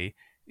day,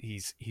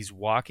 he's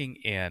walking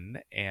in,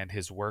 and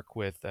his work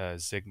with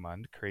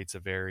Zygmunt creates a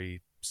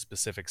very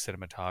specific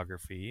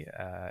cinematography,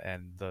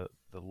 and the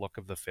look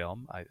of the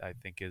film I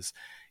think is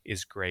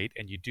great.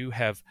 And you do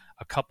have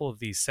a couple of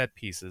these set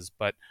pieces,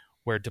 but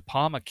where De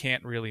Palma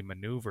can't really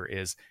maneuver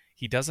is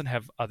he doesn't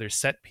have other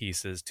set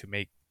pieces to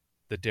make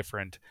the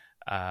different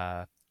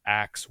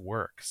acts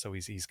work. So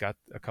he's got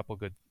a couple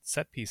good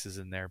set pieces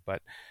in there,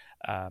 but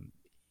um,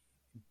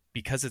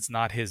 because it's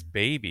not his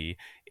baby,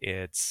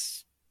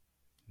 it's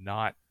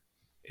not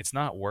it's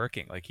not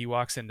working. Like, he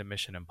walks into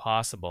Mission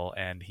Impossible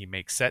and he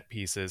makes set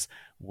pieces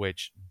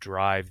which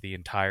drive the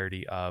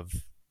entirety of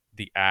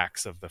the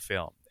acts of the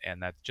film,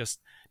 and that just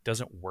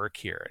doesn't work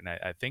here. And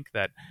I think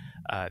that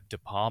De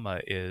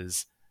Palma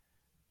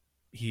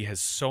he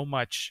has so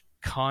much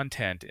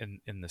content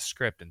in the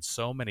script and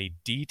so many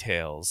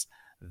details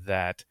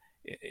that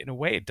in a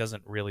way it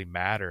doesn't really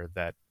matter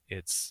that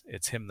it's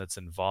him that's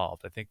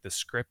involved. I think the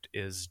script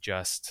is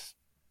just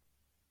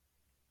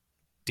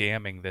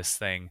damning this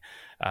thing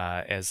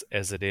as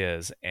it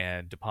is,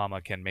 and De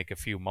Palma can make a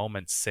few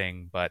moments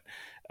sing, but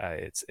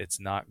it's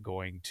not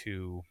going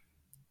to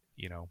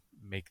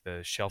make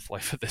the shelf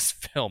life of this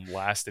film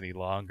last any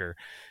longer.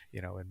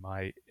 In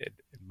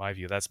my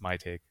view, that's my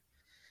take.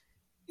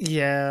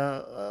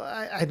 Yeah,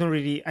 I don't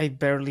really. I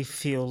barely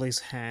feel his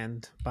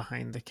hand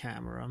behind the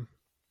camera,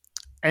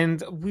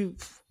 and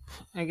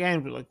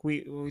again, like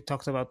we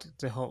talked about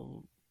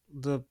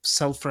the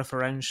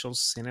self-referential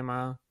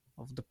cinema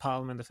of De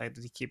Palma and the fact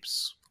that he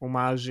keeps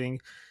homaging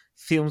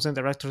films and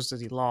directors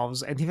that he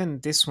loves, and even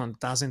this one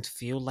doesn't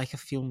feel like a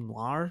film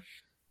noir.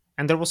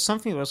 And there was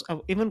something was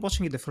even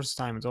watching it the first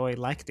time, though I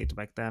liked it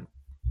back then.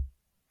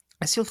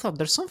 I still thought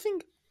there's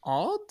something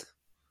odd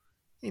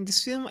in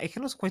this film. I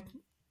cannot quite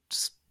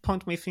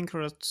point my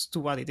finger as to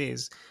what it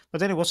is. But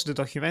then I watched the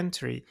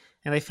documentary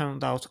and I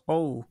found out,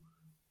 oh,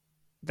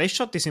 they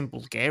shot this in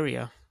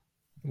Bulgaria.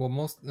 Well,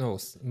 most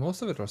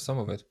of it or some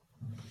of it.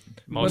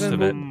 Most then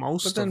of it.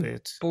 Most of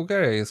it.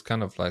 Bulgaria is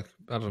kind of like,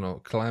 I don't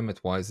know,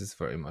 climate-wise, it's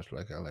very much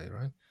like LA,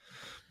 right?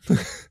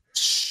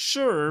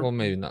 Sure. Well,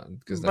 maybe not,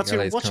 because But like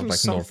LA you're is kind of watching like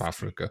some North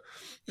Africa.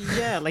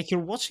 Yeah, like you're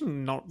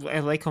watching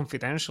LA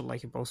Confidential,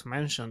 like you both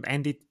mentioned,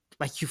 and it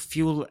like you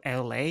feel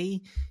LA.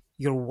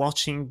 You're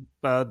watching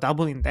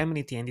Double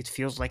Indemnity, and it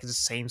feels like the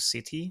same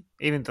city,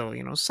 even though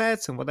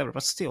sets and whatever.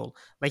 But still,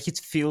 like it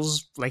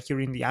feels like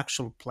you're in the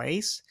actual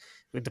place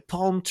with the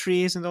palm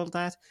trees and all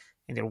that.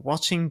 And you're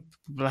watching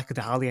Black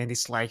Dahlia, and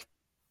it's like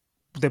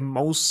the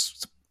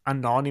most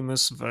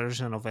anonymous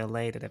version of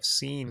LA that I've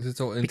seen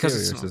It's all because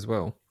it's interiors not as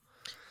well.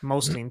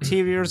 mostly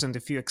interiors, and the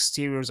few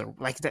exteriors are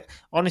like the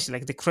honestly,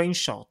 like the crane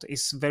shot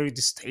is very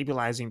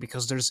destabilizing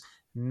because there's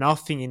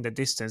nothing in the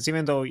distance,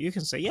 even though you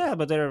can say yeah,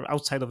 but they're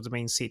outside of the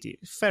main city.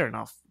 Fair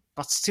enough,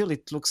 but still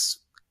it looks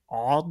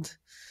odd,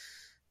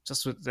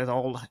 just with that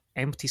all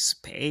empty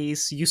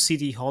space. You see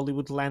the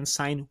Hollywoodland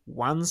sign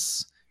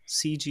once,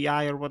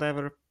 CGI or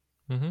whatever.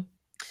 Mm-hmm.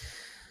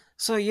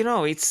 So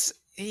it's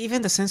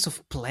even the sense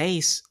of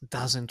place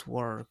doesn't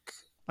work.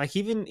 Like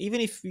even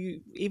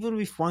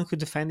if one could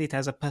defend it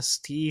as a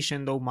pastiche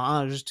and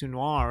homage to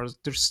noirs,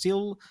 there's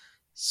still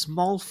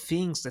small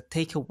things that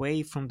take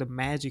away from the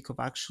magic of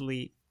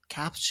actually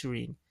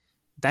capturing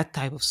that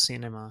type of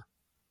cinema,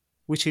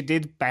 which he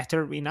did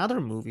better in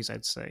other movies,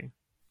 I'd say,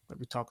 that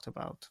we talked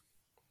about.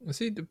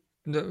 See,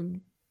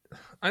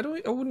 I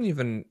wouldn't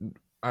even.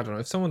 I don't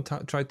know if someone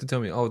tried to tell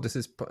me, "Oh, this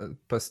is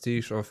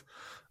pastiche of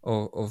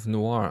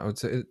noir." I would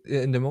say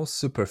in the most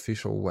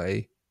superficial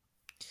way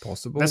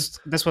possible.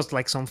 That's what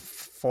like some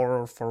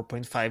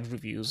 4.5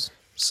 reviews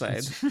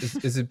said.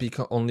 Is it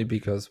only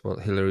because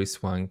Hilary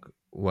Swank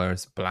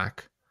wears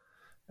black,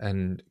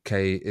 and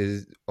Kay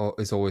is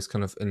always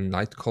kind of in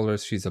light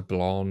colors. She's a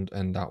blonde,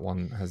 and that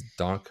one has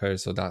dark hair,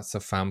 so that's a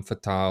femme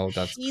fatale.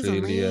 That's She's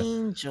clearly an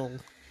angel.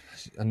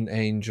 an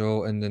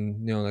angel. And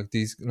then like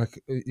these,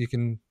 like you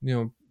can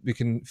we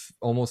can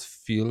almost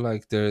feel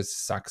like there's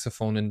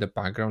saxophone in the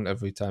background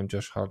every time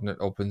Josh Hartnett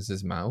opens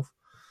his mouth.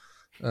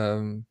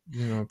 Oh,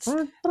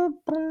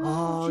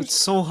 it's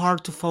so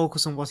hard to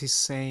focus on what he's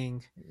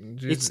saying.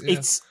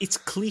 It's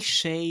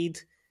cliched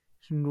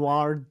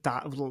noir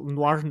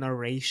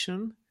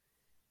narration.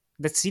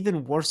 That's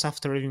even worse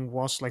after having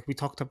watched, like we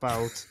talked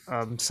about,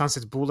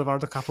 Sunset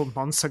Boulevard a couple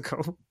months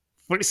ago,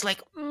 where it's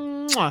like,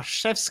 mwah,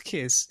 chef's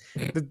kiss.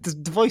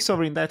 The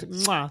voiceover in that,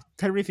 mwah,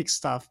 terrific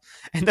stuff.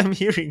 And I'm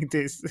hearing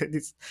this,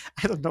 and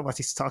I don't know what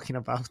he's talking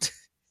about.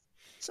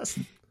 Just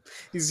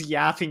he's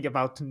yapping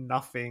about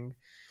nothing.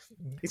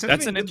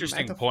 That's an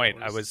interesting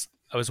point. I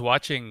was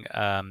watching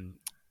an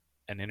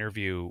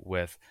interview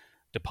with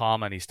De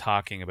Palma, and he's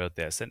talking about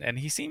this, and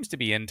he seems to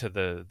be into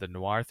the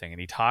noir thing,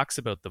 and he talks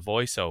about the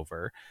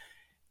voiceover.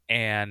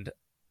 And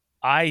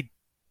I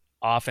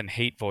often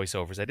hate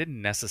voiceovers. I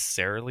didn't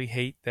necessarily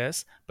hate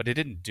this, but it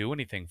didn't do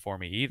anything for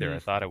me either. I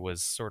thought it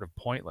was sort of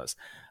pointless.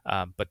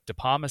 But De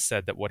Palma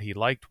said that what he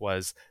liked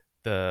was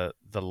the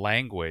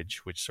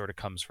language, which sort of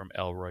comes from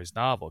Elroy's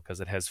novel,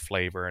 because it has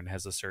flavor and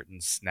has a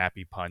certain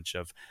snappy punch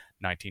of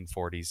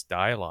 1940s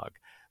dialogue.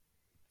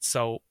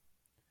 So,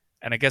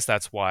 and I guess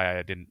that's why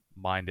I didn't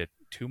mind it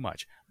too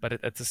much. But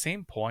at the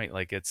same point,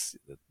 like it's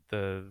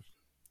the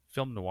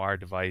film noir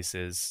device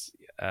is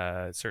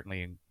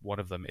certainly one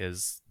of them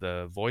is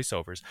the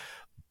voiceovers,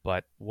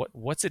 but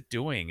what's it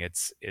doing?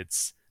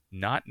 It's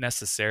not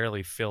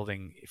necessarily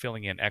filling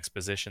in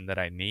exposition that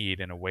I need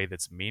in a way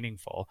that's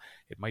meaningful.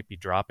 It might be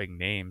dropping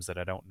names that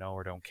I don't know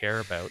or don't care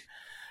about,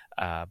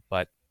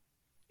 but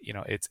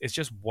it's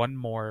just one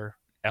more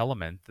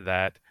element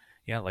that,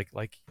 yeah,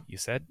 like you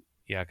said,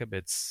 Jakob,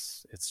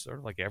 it's sort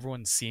of like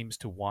everyone seems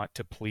to want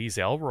to please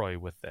Elroy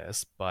with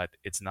this, but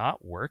it's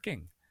not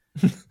working.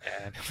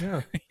 And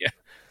yeah. Yeah,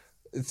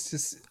 It's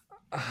just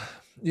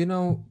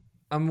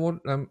I'm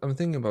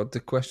thinking about the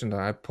question that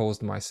I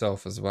posed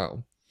myself as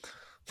well.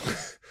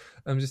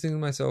 I'm just thinking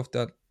to myself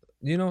that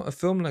a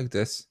film like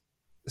this,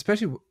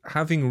 especially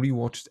having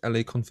rewatched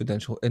LA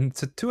Confidential, and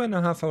it's a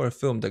 2.5 hour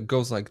film that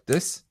goes like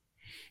this,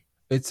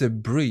 it's a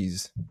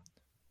breeze.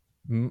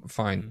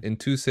 Fine, in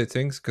 2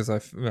 sittings, because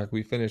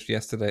we finished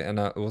yesterday, and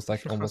it was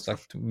like almost like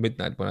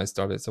midnight when I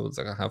started, so it was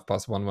like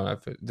 1:30 when I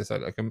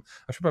decided I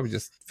should probably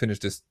just finish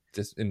this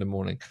in the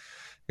morning,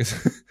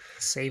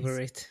 Savor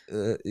it.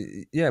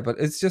 Yeah, but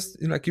it's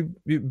just like you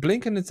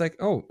blink and it's like,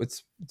 oh,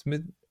 it's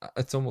mid,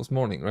 it's almost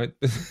morning, right?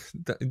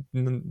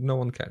 No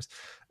one cares.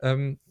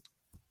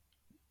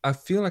 I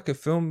feel like a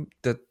film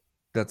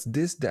that's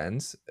this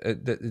dense,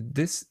 that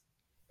this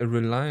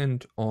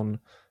reliant on.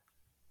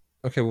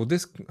 Okay, well,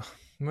 this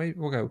might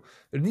okay.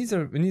 It needs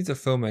a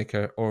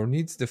filmmaker, or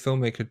needs the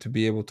filmmaker to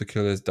be able to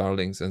kill his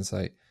darlings and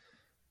say,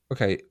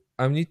 okay,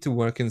 I need to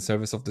work in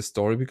service of the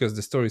story because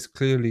the story is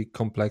clearly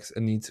complex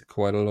and needs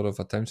quite a lot of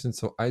attention.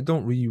 So I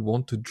don't really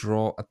want to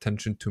draw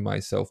attention to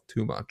myself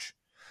too much.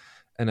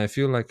 And I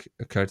feel like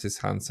Curtis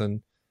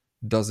Hanson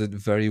does it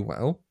very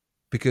well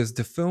because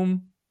the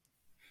film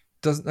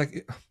doesn't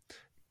like.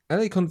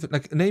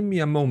 Like, name me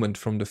a moment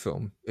from the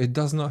film. It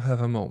does not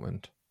have a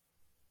moment.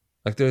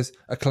 Like, there's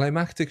a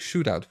climactic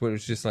shootout where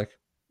it's just like,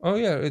 oh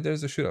yeah,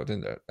 there's a shootout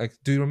in there. Like,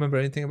 do you remember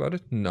anything about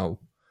it? No.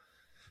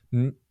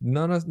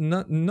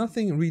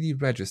 Nothing really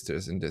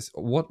registers in this.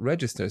 What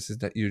registers is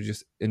that you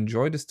just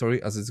enjoy the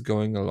story as it's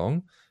going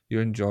along. You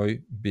enjoy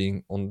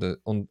being on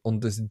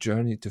this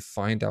journey to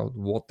find out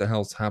what the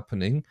hell's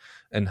happening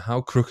and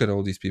how crooked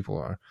all these people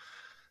are.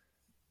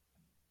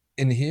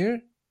 In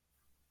here,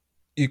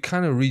 you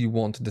kind of really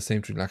want the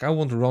same thing. Like, I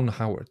want Ron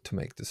Howard to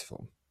make this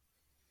film.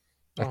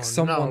 Like,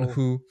 someone no.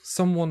 who,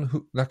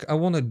 like, I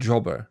want a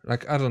jobber.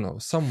 Like, I don't know,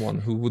 someone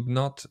who would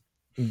not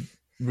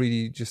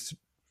really just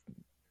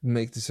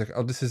make this like,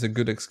 oh, this is a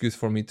good excuse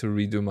for me to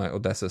redo my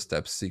Odessa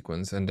Steps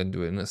sequence and then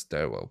do it in a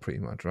stairwell, pretty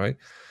much, right?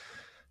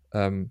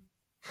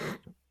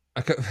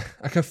 I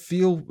can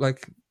feel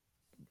like,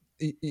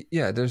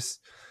 yeah, there's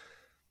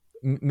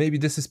maybe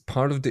this is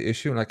part of the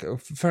issue. Like,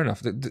 fair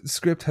enough, the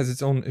script has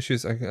its own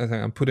issues. I think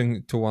I'm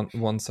putting to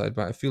one side,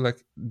 but I feel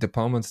like De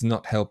Palma's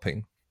not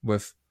helping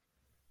with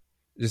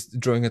just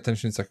drawing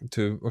attention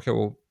to, okay,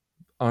 well,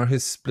 are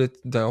his split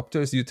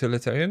diopters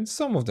utilitarian?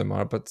 Some of them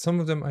are, but some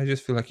of them I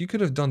just feel like you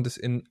could have done this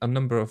in a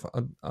number of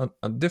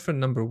a different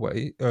number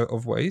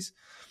of ways,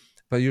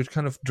 but you're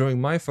kind of drawing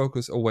my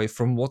focus away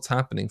from what's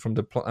happening from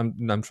the plot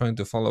I'm trying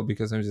to follow,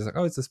 because I'm just like,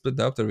 oh, it's a split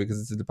diopter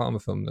because it's a De Palma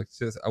film. Like,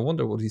 just, I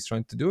wonder what he's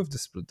trying to do with the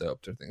split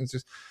diopter thing. It's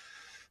just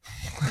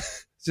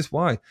it's just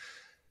why.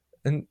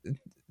 And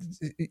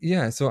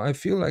yeah, so I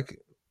feel like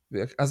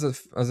as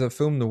a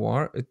film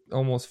noir, it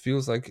almost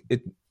feels like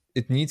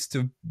it needs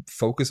to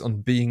focus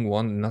on being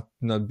one,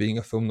 not being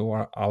a film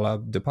noir a la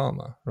De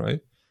Palma,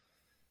 right?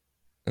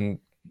 And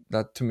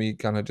that to me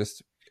kind of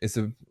just is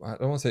I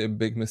don't want to say a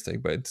big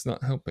mistake, but it's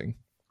not helping.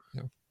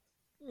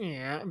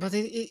 Yeah, but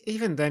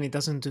even then, it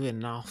doesn't do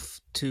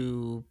enough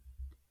to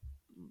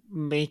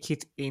make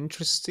it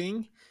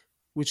interesting,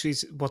 which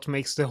is what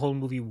makes the whole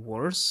movie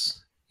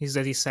worse. Is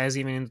that he says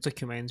even in the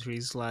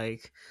documentaries,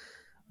 like,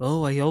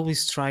 oh, I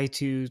always try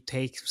to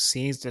take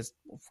scenes that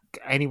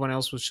anyone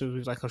else would shoot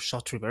with like a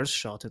shot reverse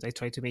shot, and I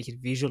try to make it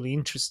visually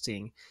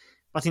interesting.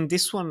 But in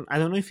this one, I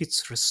don't know if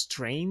it's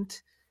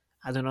restrained.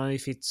 I don't know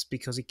if it's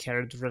because he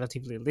cared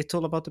relatively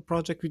little about the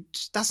project,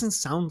 which doesn't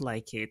sound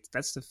like it.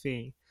 That's the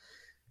thing.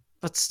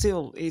 But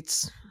still,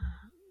 it's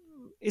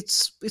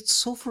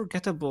so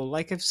forgettable.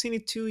 Like, I've seen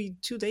it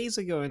two days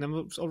ago, and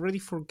I'm already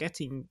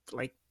forgetting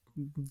like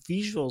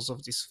visuals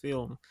of this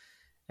film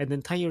and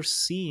entire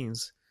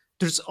scenes.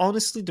 There's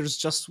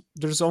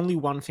only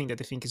one thing that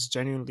I think is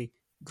genuinely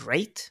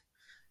great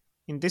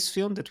in this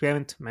film that we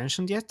haven't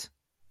mentioned yet.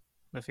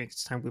 I think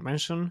it's time we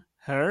mention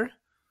her,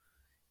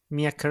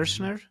 Mia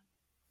Kirshner,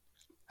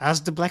 as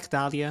the Black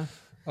Dahlia.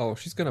 Oh,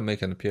 she's gonna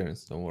make an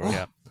appearance, don't worry.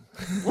 Yeah.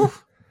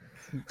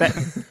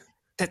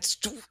 That's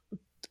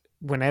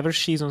whenever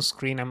she's on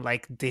screen, I'm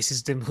like, this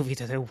is the movie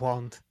that I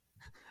want.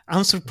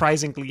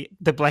 Unsurprisingly,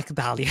 the Black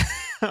Dahlia.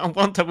 I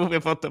want a movie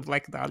about the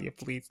Black Dahlia,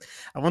 please.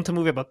 I want a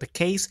movie about the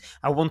case.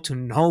 I want to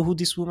know who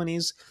this woman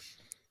is,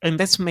 and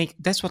that's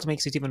what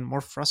makes it even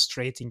more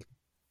frustrating.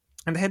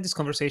 And I had this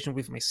conversation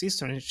with my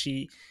sister, and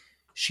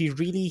she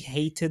really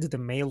hated the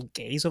male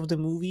gaze of the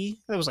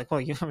movie. I was like, well,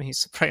 I mean,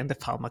 he's Brian De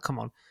Palma, come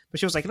on. But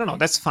she was like, no,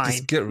 that's fine.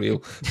 Just get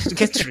real.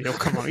 Get real,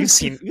 come on. We've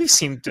seen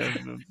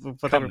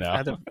whatever.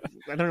 I don't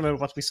remember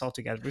what we saw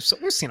together.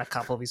 We've seen a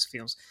couple of his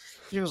films.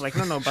 She was like,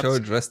 no, but Show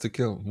Dress to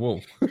Kill.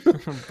 Whoa.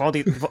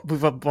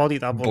 with a body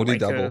double, Body like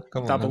double. a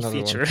Come on, double another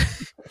feature.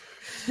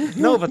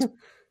 No,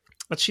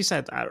 but she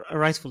said,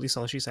 rightfully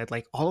so. She said,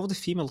 like, all of the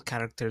female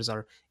characters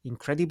are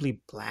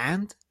incredibly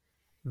bland,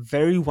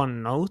 very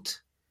one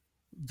note,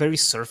 very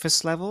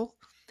surface level,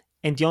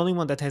 and the only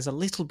one that has a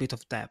little bit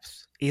of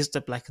depth is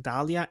the Black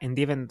Dahlia, and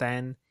even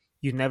then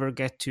you never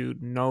get to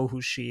know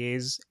who she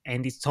is,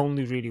 and it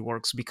only really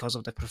works because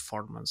of the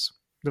performance.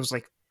 It was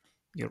like,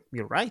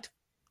 you're right,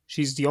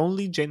 she's the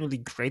only genuinely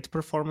great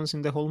performance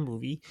in the whole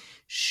movie.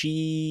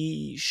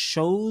 She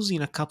shows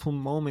in a couple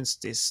moments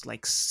this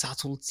like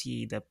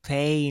subtlety, the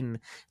pain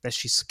that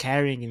she's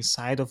carrying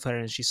inside of her,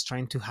 and she's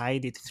trying to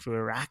hide it through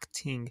her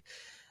acting,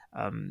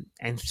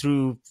 and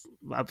through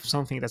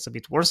something that's a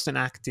bit worse than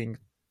acting,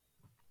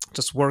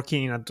 just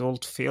working in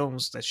adult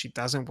films that she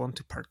doesn't want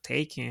to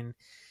partake in.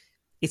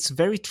 It's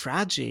very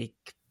tragic,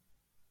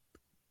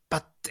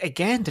 but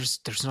again,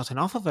 there's not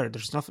enough of her.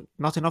 There's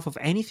not enough of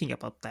anything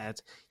about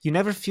that. You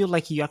never feel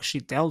like you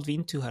actually delve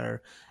into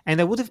her. And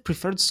I would have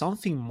preferred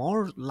something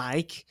more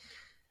like,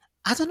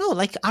 I don't know,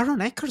 like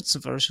Aaron Eckhart's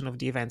version of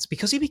the events,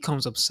 because he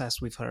becomes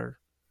obsessed with her.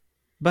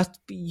 But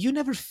you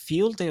never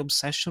feel the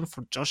obsession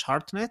for Josh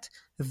Hartnett.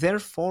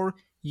 Therefore,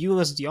 you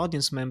as the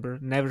audience member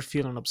never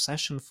feel an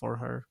obsession for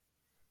her.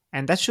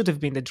 And that should have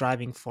been the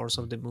driving force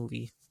of the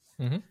movie.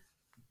 Mm-hmm.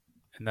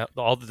 And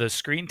all the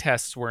screen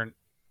tests weren't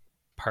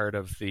part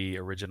of the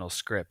original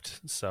script.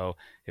 So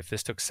if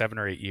this took 7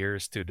 or 8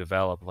 years to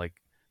develop,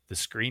 like the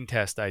screen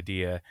test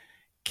idea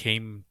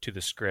came to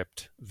the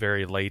script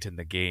very late in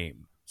the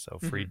game. So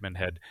Friedman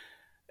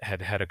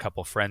had a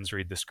couple friends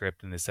read the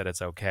script and they said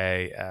it's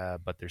okay,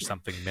 but there's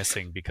something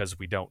missing because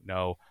we don't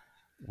know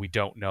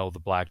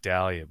the Black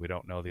Dahlia, we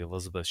don't know the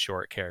Elizabeth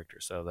Short character.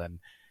 So then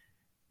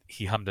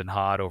he hummed and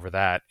hawed over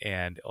that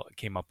and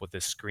came up with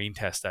this screen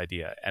test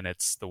idea. And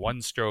it's the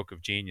one stroke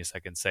of genius I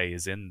can say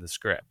is in the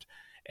script.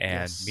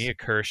 And Yes. Mia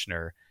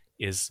Kirshner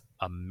is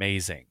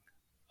amazing.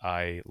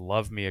 I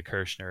love Mia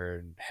Kirshner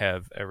and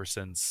have ever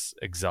since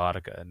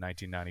Exotica in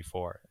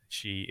 1994.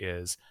 She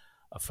is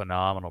a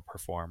phenomenal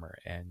performer,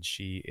 and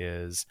she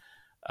is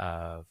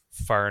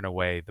far and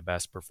away the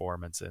best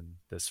performance in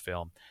this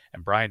film.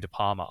 And Brian De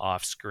Palma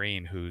off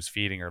screen, who's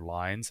feeding her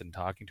lines and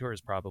talking to her,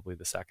 is probably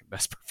the second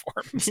best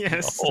performance in the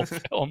Yes. whole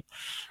film.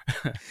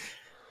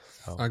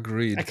 So,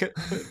 Agreed.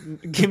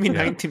 Give me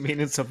Yeah. 90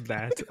 minutes of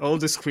that. All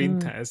the screen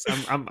tests.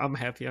 I'm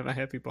happy. I'm a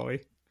happy boy.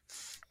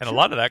 and a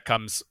lot of that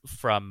comes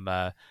from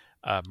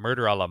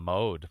Murder a la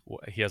Mode.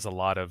 He has a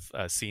lot of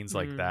scenes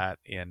like that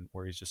in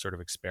where he's just sort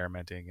of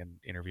experimenting and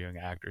interviewing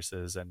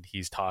actresses, and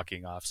he's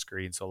talking off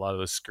screen. So a lot of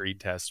those screen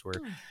tests were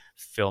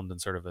filmed in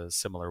sort of a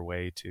similar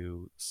way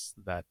to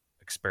that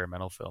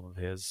experimental film of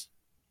his.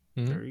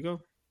 There you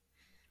go.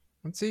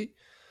 Let's see.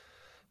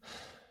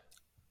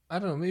 I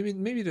don't know.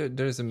 Maybe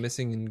there's a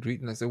missing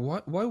ingredient. Like, so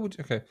why would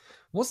okay?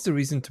 What's the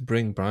reason to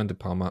bring Brian De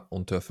Palma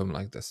onto a film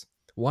like this?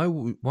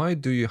 Why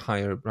do you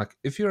hire, like,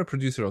 if you're a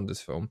producer on this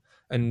film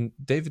and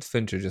David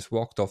Fincher just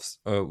walked off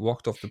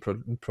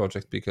the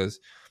project because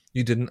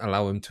you didn't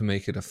allow him to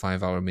make it a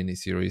 5-hour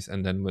miniseries,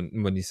 and then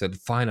when he said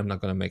fine, I'm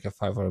not going to make a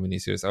 5-hour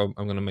miniseries, I'm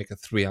going to make a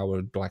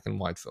 3-hour black and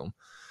white film,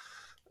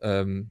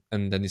 and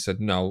then he said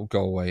no,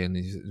 go away, and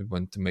he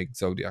went to make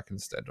Zodiac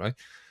instead, right?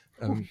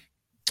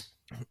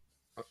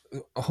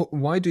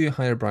 Why do you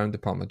hire Brian De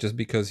Palma? Just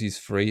because he's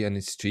free and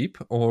it's cheap,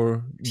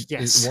 or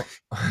Yes.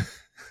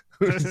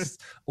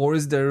 or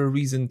is there a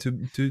reason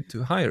to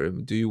hire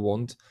him? Do you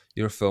want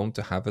your film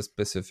to have a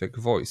specific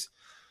voice?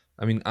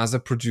 I mean, as a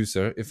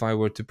producer, if I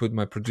were to put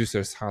my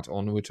producer's hat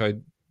on, which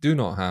I do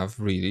not have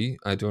really,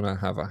 I do not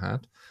have a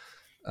hat.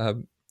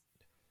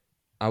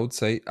 I would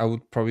say I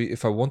would probably,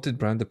 if I wanted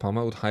Brian De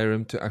Palma, I would hire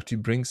him to actually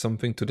bring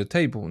something to the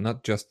table,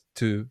 not just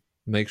to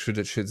make sure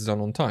that shit's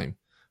done on time,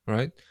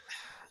 right?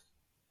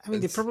 I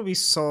mean, they probably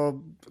saw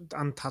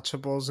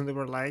Untouchables and they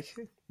were like,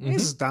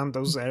 he's done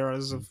those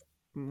eras of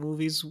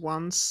movies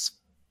once.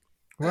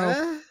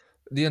 Well,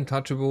 The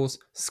Untouchables,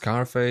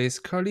 Scarface,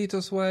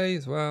 Carlitos Way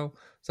as well.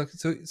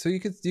 So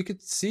you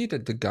could see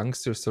that the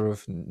gangster sort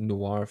of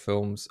noir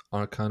films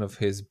are kind of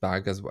his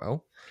bag as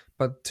well.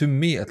 But to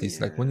me, at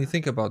least, like when I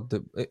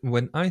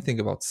think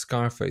about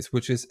Scarface,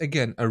 which is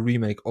again a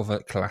remake of a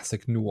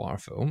classic noir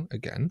film,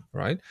 again,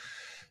 right?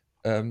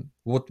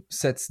 What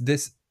sets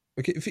this?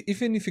 Okay,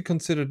 even if you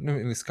consider,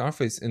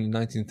 Scarface in the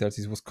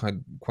 1930s was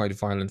quite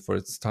violent for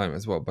its time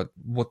as well. But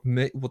what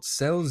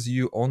sells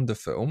you on the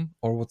film,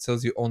 or what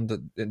sells you on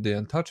the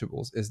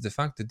Untouchables, is the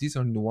fact that these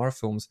are noir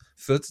films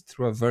filtered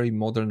through a very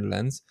modern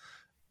lens,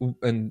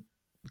 and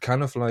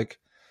kind of like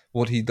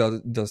what he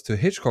does to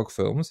Hitchcock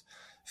films,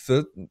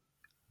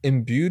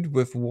 imbued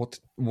with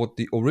what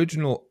the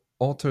original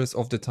authors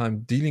of the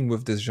time dealing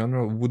with this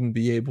genre wouldn't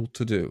be able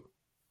to do,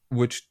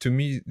 which to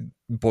me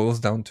boils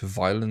down to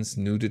violence,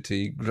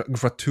 nudity,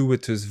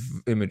 gratuitous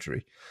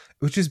imagery,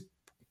 which is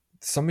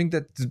something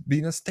that's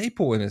been a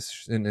staple in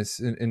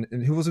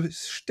he was a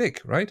shtick,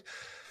 right?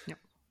 Yep.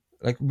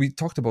 Like we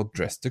talked about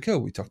Dress to Kill,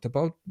 we talked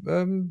about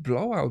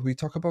Blowout, we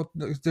talk about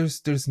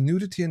there's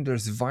nudity and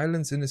there's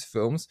violence in his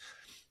films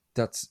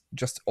that's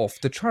just off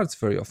the charts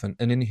very often,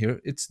 and in here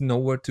it's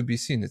nowhere to be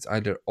seen. It's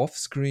either off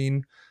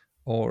screen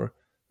or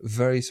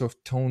very sort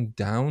of toned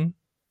down.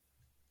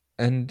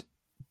 And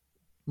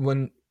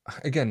when,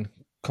 again,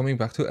 coming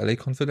back to LA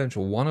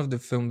Confidential, one of the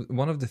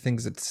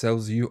things that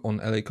sells you on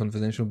LA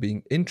Confidential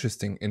being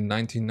interesting in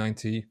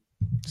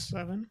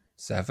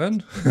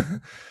 1997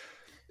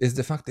 is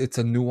the fact that it's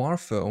a noir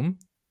film,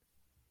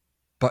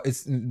 but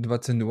it's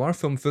a noir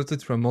film filtered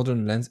through a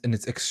modern lens, and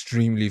it's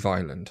extremely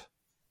violent.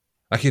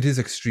 Like, it is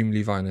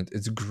extremely violent.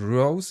 It's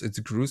gross, it's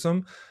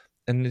gruesome,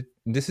 and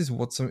this is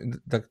what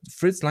like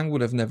Fritz Lang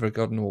would have never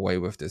gotten away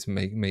with this,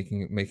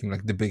 making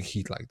like The Big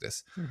Heat like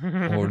this,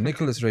 or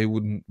Nicholas Ray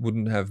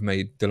wouldn't have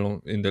made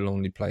In the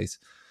Lonely Place,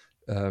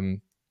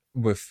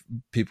 with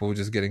people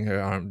just getting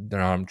their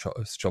arm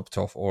chopped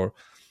off, or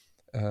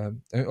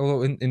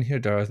although in here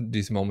there are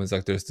these moments,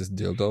 like there's this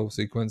dildo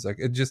sequence, like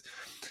it just,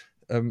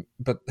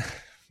 but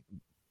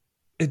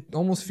it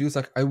almost feels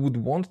like I would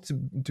want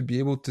to be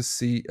able to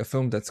see a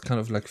film that's kind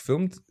of like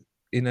filmed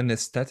in an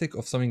aesthetic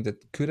of something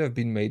that could have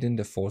been made in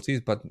the 40s,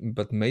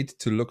 but made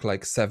to look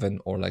like 7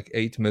 or like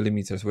 8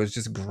 millimeters, where it's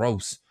just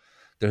gross.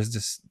 There's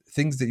just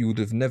things that you would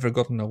have never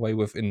gotten away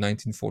with in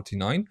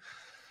 1949.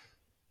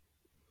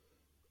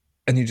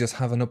 And you just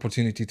have an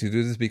opportunity to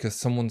do this because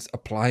someone's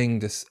applying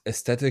this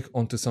aesthetic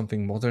onto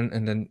something modern,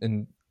 and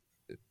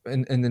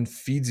then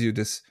feeds you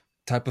this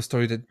type of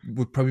story that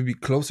would probably be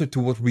closer to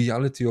what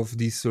reality of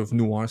these sort of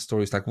noir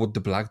stories, like what the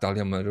Black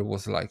Dahlia murder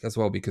was like as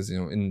well. Because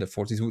in the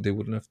 40s they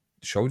wouldn't have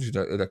showed you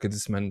that like a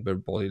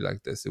dismembered body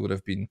like this. It would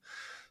have been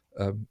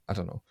I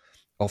don't know,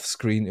 off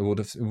screen. It would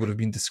have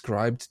been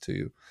described to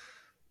you.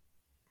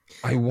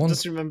 I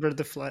Just remember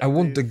the flat. I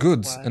want the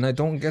goods, flat. and I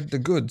don't get the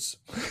goods.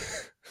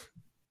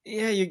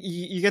 Yeah,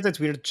 you get that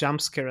weird jump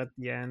scare at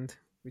the end,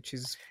 which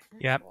is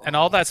and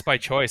all that's by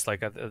choice. Like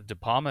De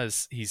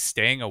Palma's, he's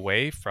staying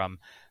away from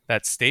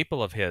that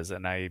staple of his,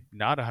 and I'm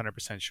not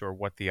 100% sure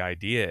what the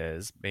idea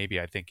is. Maybe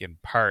I think in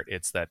part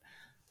it's that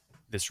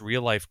this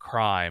real life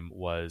crime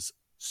was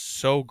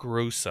so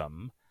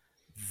gruesome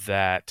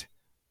that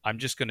I'm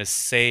just going to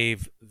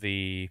save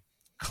the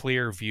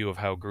clear view of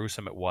how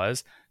gruesome it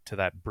was to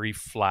that brief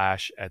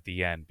flash at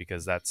the end,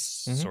 because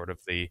that's sort of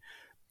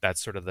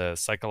the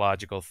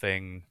psychological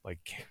thing,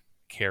 like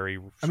Carrie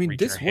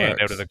reaching her hand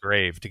out of the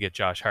grave to get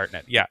Josh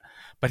Hartnett. Yeah,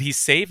 but he's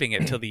saving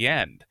it till the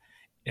end,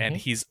 and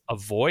he's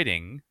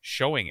avoiding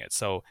showing it.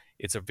 So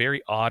it's a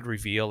very odd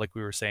reveal, like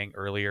we were saying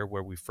earlier,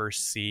 where we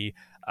first see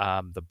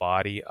the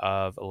body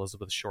of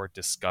Elizabeth Short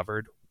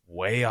discovered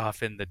way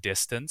off in the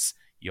distance.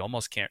 You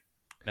almost can't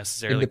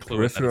necessarily in the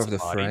periphery of the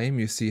frame.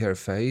 You see her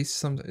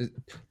face.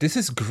 This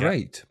is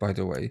great, by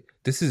the way.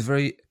 This is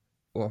very,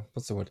 well,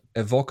 what's the word?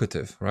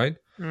 Evocative, right?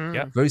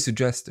 Yeah. Very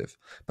suggestive.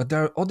 But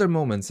there are other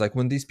moments, like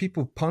when these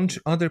people punch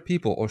other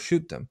people or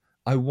shoot them.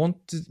 I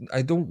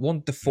don't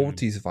want the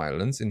 40s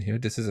violence in here.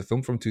 This is a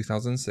film from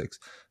 2006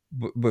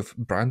 with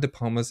Brian De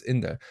Palma's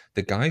in there.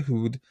 The guy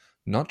who would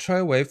not shy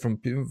away from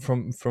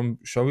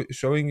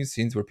showing you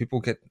scenes where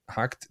people get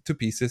hacked to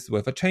pieces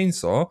with a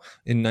chainsaw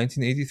in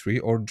 1983,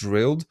 or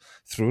drilled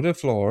through the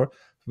floor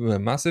with a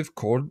massive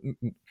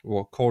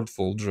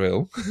cordful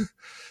drill.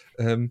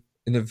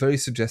 In a very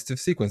suggestive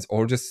sequence,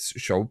 or just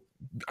show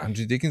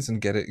Andrew Dickinson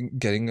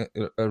getting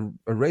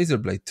a razor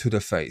blade to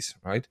the face,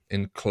 right,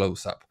 in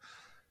close up.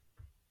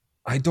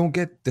 I don't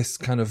get this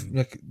kind of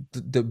like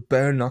the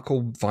bare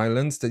knuckle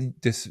violence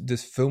that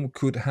this film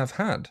could have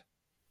had.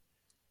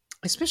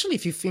 Especially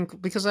if you think,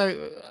 because I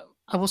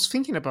was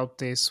thinking about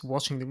this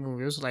watching the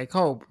movie. It was like,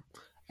 oh,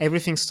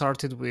 everything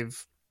started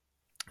with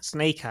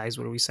Snake Eyes,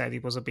 where we said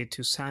it was a bit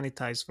too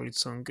sanitized for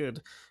its own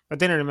good. But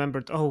then I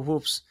remembered, oh,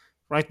 whoops,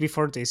 right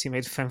before this, he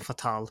made Femme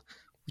Fatale,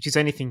 which is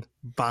anything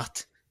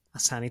but a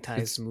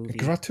sanitized movie.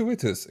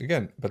 Gratuitous,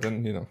 again, but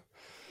then,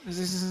 This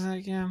is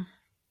like, yeah.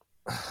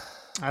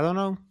 I don't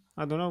know.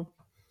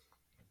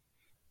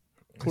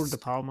 Poor De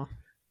Palma.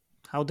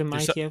 How the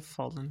mighty have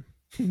fallen.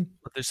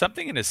 But there's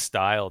something in his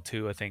style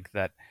too, I think,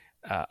 that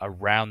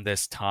around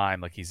this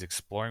time, like he's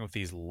exploring with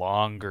these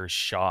longer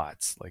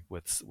shots, like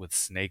with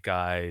Snake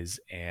Eyes,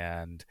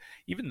 and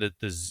even the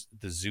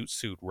zoot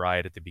suit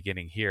ride at the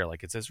beginning here.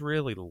 Like it's this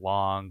really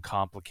long,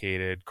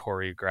 complicated,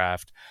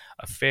 choreographed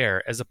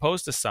affair, as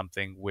opposed to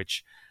something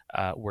which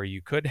where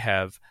you could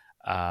have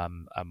a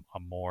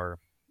more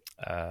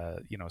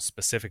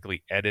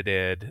specifically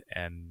edited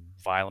and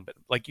violent, but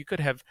like you could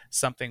have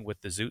something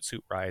with the zoot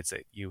suit rides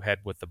that you had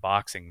with the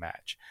boxing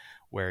match,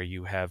 where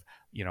you have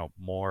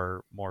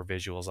more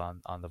visuals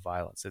on the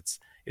violence.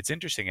 It's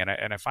interesting, and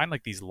I find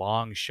like these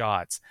long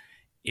shots,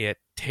 it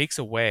takes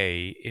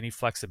away any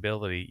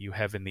flexibility you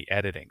have in the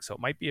editing. So it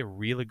might be a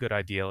really good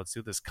idea. Let's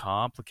do this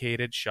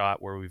complicated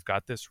shot where we've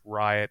got this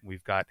riot, and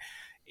we've got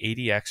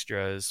 80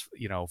 extras,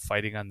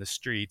 fighting on the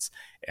streets,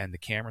 and the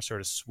camera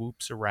sort of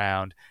swoops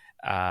around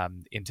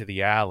into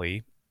the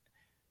alley.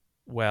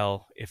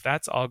 Well, if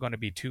that's all going to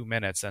be 2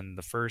 minutes and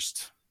the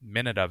first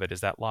minute of it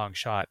is that long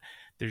shot,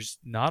 there's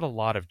not a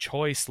lot of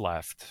choice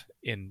left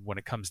in when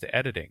it comes to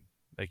editing.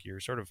 Like you're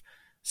sort of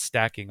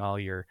stacking all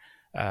your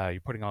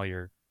you're putting all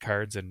your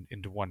cards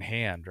into one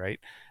hand, right?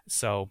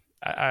 So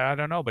I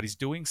don't know, but he's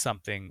doing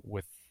something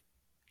with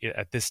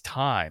at this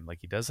time, like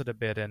he does it a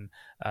bit in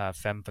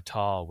Femme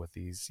Fatale with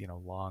these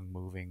long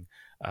moving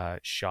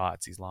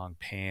shots, these long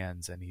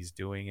pans, and he's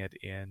doing it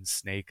in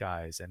Snake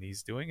Eyes, and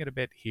he's doing it a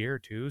bit here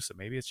too. So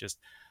maybe it's just,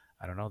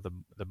 I don't know,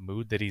 the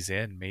mood that he's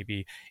in.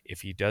 Maybe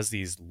if he does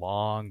these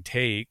long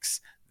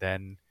takes,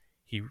 then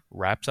he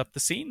wraps up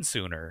the scene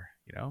sooner,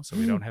 so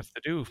we don't have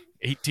to do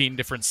 18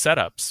 different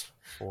setups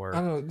for I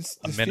don't know, this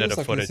a minute feels of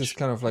like footage. This is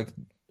kind of like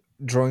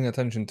drawing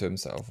attention to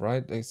himself,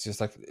 right? It's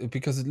just like,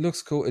 because it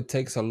looks cool, it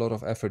takes a lot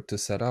of effort to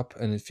set up,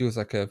 and it feels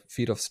like a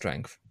feat of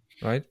strength,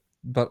 right?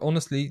 But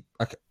honestly,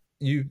 like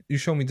you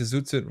show me the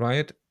Zoot Suit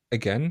Riot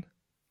again,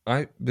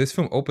 this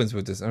film opens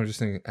with this, and I'm just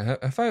thinking,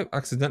 have I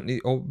accidentally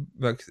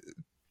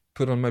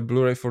put on my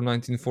Blu-ray for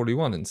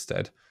 1941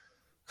 instead?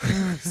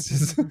 It's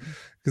just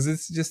because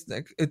it's just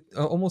like it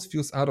almost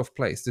feels out of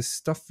place. This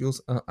stuff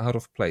feels out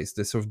of place.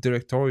 The sort of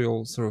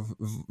directorial sort of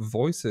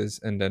voices,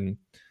 and then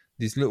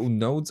these little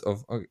nodes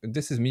of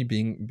this is me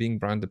being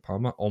Brian De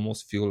Palma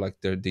almost feel like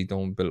they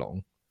don't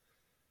belong.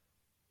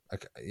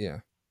 Like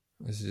yeah,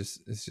 it's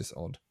just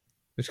odd.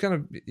 Which kind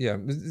of yeah,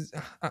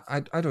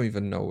 I don't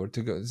even know where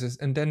to go. It's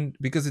just, and then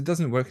because it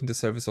doesn't work in the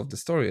service of the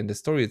story, and the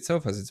story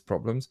itself has its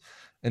problems,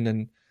 and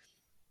then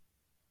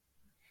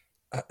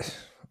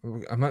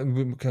we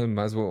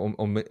might as well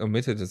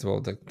omit it as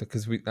well,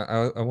 because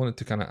I wanted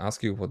to kind of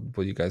ask you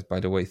what you guys, by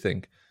the way,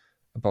 think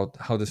about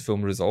how this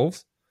film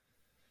resolves.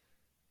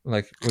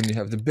 Like when you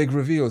have the big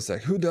reveal, it's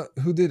like who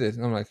did it,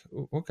 and I'm like,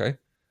 okay.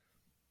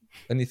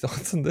 Any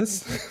thoughts on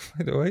this?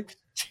 By the way,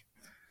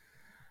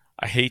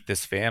 I hate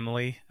this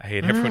family. I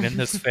hate everyone in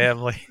this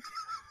family.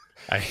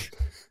 I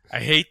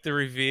hate the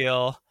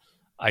reveal.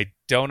 I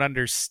don't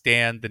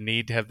understand the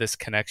need to have this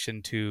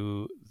connection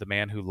to the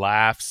man who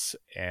laughs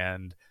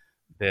and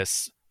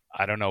this,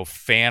 I don't know,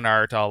 fan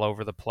art all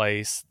over the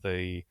place.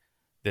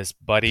 This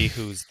buddy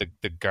who's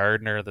the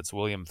gardener, that's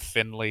William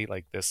Finley,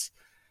 like this,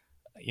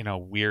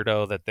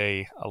 weirdo that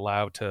they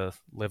allow to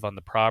live on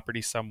the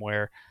property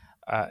somewhere.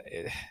 Uh,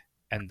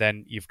 and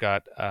then you've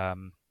got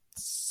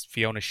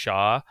Fiona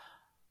Shaw.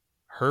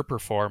 Her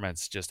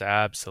performance just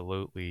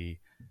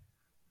absolutely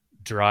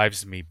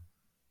drives me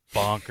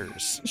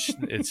bonkers.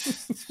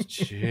 It's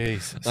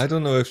Jesus. I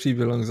don't know if she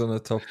belongs on a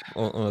top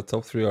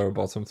 3 or a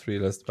bottom 3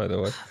 list. By the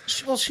way,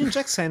 She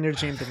injects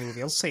energy in the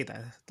movie. I'll say that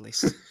at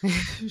least.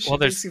 Well,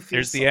 there's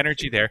the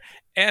energy there,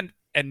 and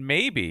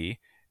maybe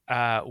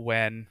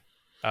when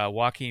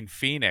Joaquin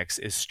Phoenix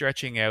is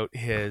stretching out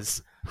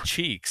his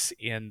cheeks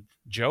in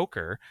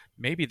Joker,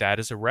 maybe that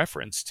is a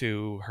reference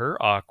to her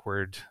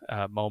awkward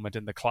moment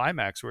in the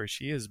climax where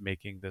she is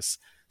making this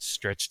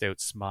stretched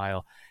out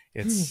smile.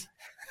 It's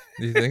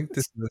do you think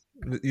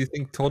you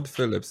think Todd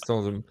Phillips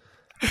told him,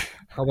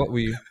 how about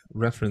we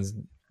reference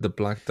the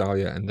Black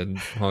Dahlia, and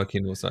then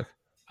Joaquin was like,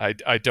 I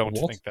don't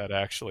what? think that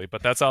actually,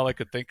 but that's all I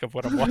could think of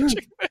when I'm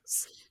watching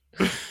this.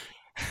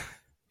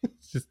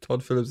 Just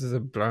Todd Phillips is a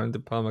Brian De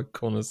Palma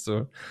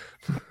connoisseur.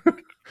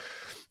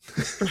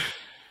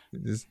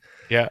 Just,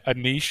 Yeah, a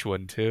niche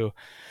one too.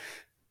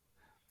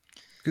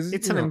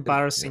 It's an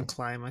embarrassing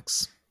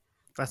climax.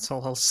 That's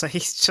all I'll say.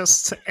 It's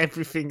just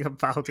everything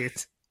about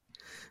it.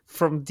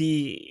 From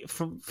the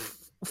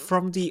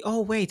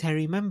oh wait, I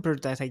remember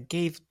that I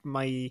gave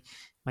my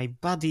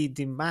buddy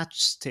the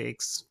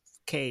matchsticks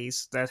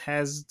case that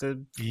has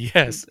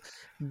Yes.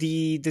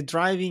 the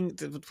driving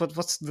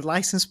what's the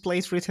license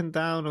plate written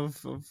down of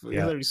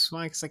Yeah. Hilary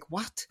Swank. It's like,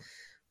 what?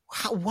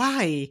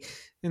 Why?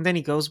 And then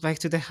he goes back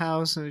to the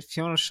house, and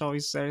Fiona Shaw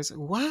is there. It's like,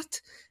 what?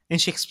 And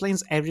she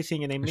explains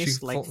everything, and I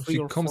missed like three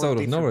or comes four out of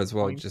different nowhere as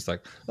well, points. just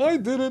like, I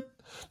did it.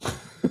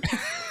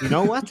 You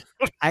know what?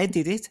 I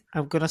did it.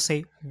 I'm gonna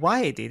say why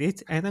I did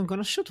it, and I'm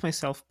gonna shoot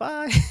myself.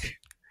 Bye.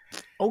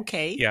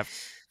 Okay. Yeah.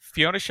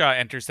 Fiona Shaw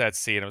enters that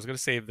scene. I was going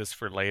to save this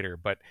for later,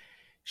 but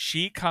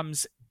she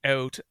comes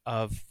out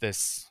of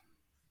this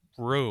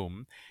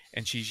room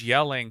and she's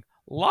yelling,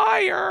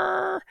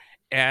 "Liar!"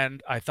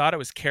 And I thought it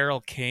was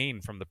Carol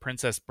Kane from The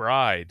Princess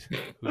Bride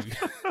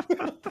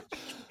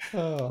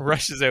who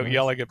rushes out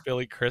yelling at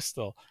Billy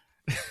Crystal.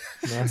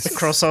 It's the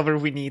crossover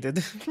we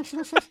needed.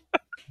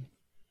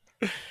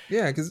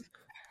 Yeah, because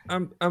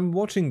I'm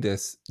watching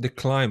this, the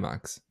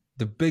climax,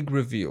 the big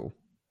reveal,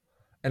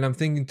 and I'm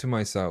thinking to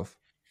myself,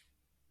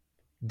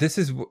 this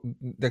is what,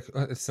 like,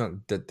 it's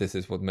not that this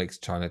is what makes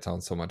Chinatown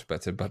so much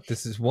better, but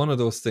this is one of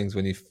those things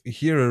when you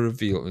hear a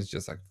reveal, it's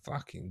just like,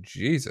 fucking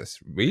Jesus,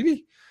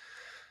 really?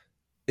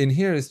 In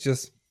here, it's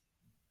just,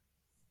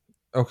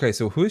 okay,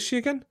 so who is she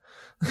again?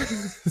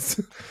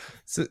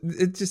 so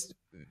it just,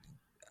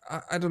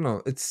 I don't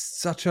know. It's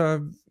such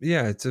a,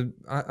 yeah, it's a,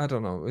 I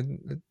don't know.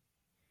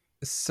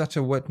 It's such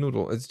a wet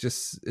noodle. It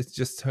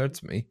just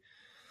hurts me.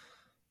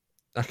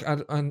 Like, I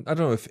don't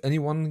know if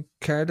anyone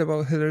cared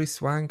about Hilary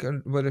Swank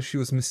and whether she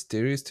was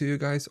mysterious to you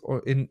guys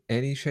or in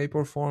any shape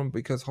or form,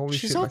 because holy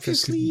She's shit, like,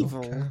 obviously I could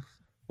not evil. care.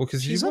 Well,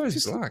 because she She's wears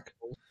obviously black.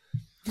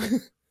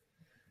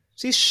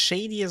 She's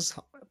shady as,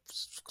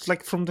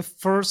 like, from the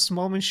first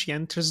moment she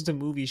enters the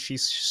movie,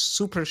 she's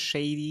super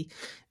shady.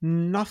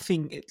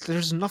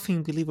 There's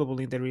nothing believable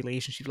in the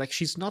relationship. Like,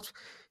 she's not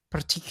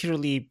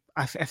particularly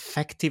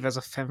effective as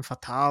a femme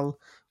fatale,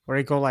 where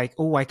I go like,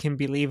 oh, I can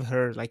believe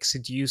her, like,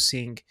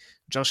 seducing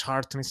Josh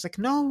Hart. And it's like,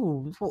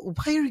 no, why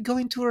are you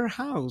going to her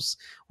house?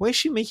 Why is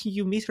she making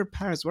you meet her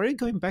parents? Why are you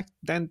going back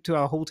then to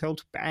a hotel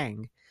to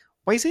bang?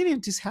 Why is any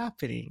of this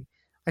happening?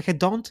 Like, I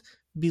don't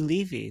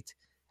believe it.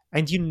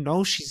 And you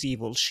know she's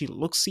evil. She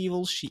looks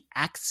evil. She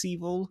acts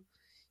evil.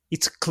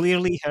 It's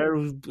clearly her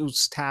who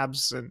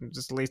stabs and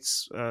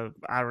slits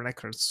Aaron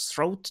Eckhart's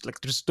throat.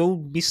 Like, there's no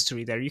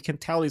mystery there. You can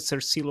tell it's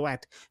her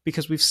silhouette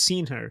because we've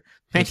seen her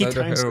many It's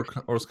either times. her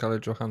or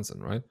Scarlett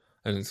Johansson, right?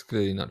 And it's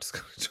clearly not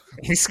Scarlett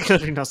Johansson. It's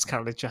clearly not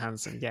Scarlett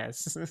Johansson,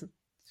 yes.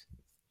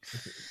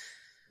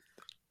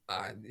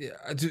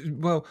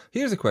 Well,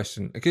 here's a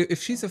question. Okay,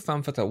 if she's a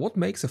femme fatale, what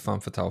makes a femme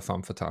fatale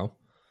femme fatale?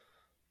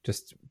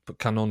 just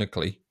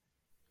canonically.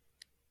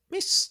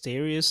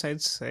 Mysterious,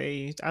 I'd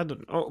say. I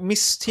don't know.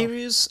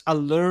 Mysterious,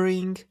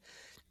 alluring,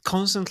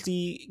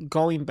 constantly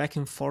going back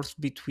and forth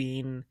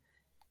between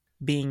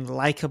being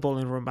likable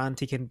and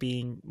romantic and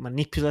being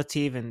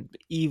manipulative and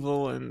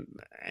evil and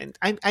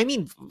I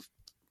mean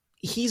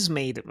he's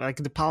made like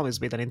De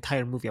Palma's made an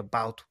entire movie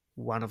about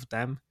one of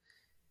them,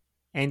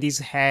 and he's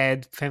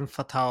had femme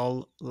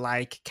fatale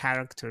like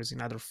characters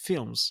in other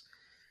films,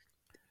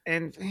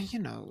 and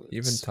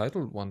Even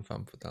titled one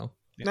femme fatale.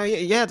 no,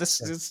 yeah,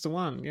 that's the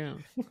one, yeah.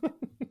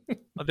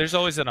 Well, there's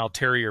always an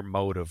ulterior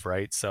motive,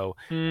 right? So,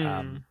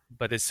 Mm.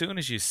 but as soon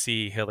as you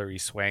see Hilary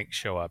Swank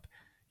show up,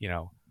 you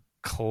know,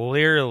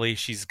 clearly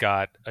she's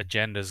got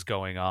agendas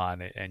going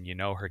on, and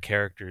her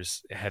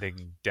character's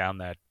heading down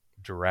that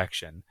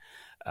direction.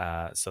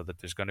 So that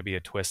there's going to be a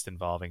twist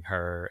involving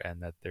her,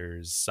 and that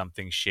there's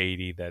something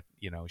shady that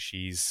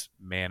she's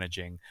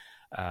managing.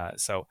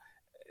 So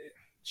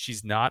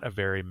she's not a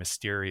very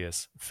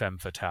mysterious femme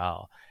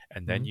fatale.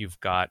 And then you've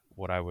got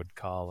what I would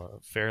call a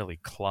fairly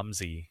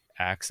clumsy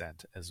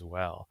accent as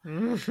well.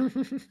 That's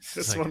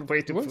like, one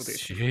way to put it.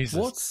 Jesus.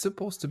 What's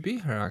supposed to be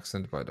her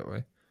accent, by the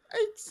way?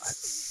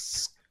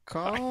 It's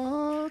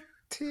Scottish.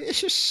 Is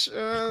she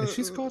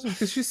Scottish?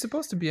 Because she's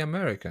supposed to be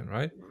American,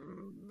 right?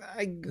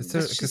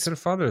 Because her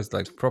father is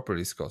like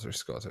properly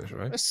Scottish,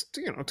 right? That's,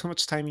 too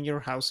much time in your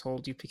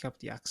household, you pick up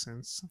the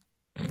accents.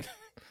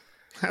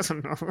 I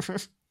don't know.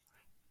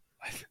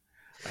 I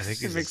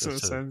think it makes no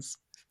sense.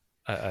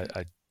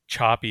 A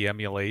choppy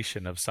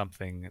emulation of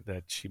something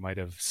that she might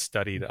have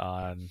studied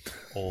on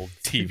old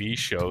TV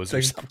shows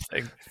or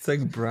something. It's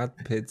like Brad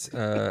Pitt's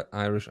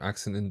Irish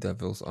accent in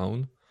Devil's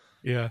Own.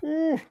 Yeah.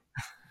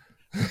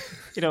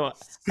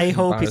 I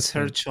hope it's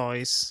her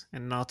choice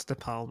and not De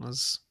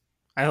Palma's.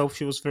 I hope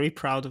she was very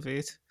proud of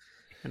it,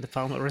 and De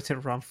Palma written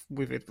around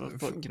with it.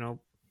 But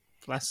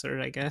bless her,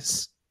 I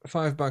guess.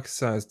 Five Back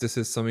says this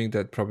is something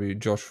that probably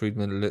Josh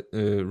Friedman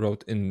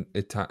wrote in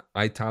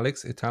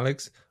italics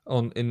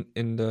on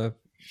in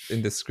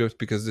the script,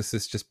 because this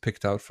is just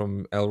picked out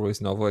from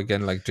Elroy's novel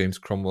again, like James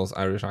Cromwell's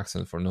Irish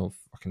accent for no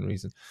fucking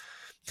reason.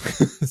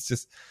 It's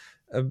just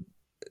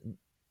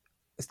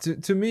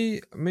to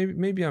me,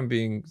 maybe I'm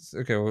being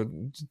okay. Well,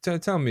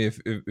 tell me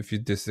if you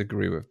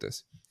disagree with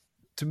this.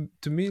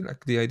 To me,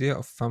 like the idea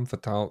of femme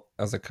fatale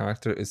as a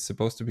character is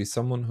supposed to be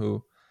someone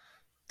who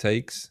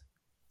takes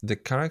the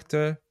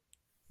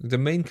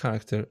main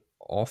character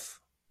off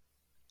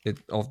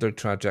their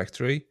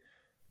trajectory.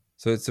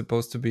 So it's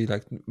supposed to be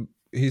like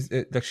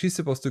she's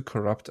supposed to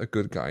corrupt a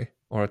good guy,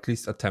 or at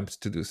least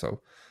attempt to do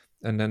so.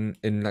 And then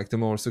in like the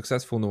more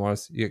successful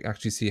noirs, you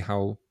actually see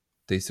how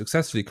they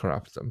successfully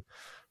corrupt them,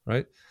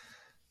 right?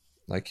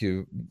 Like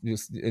you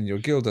in your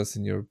Gildas,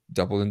 in your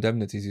Double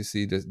Indemnities, you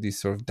see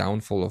these sort of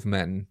downfall of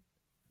men,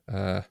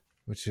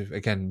 which is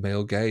again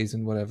male gaze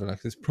and whatever.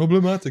 Like it's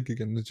problematic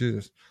again.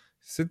 Jesus,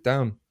 sit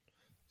down.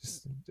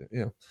 Just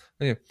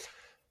anyway.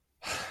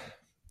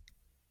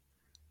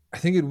 I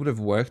think it would have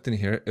worked in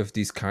here if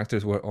these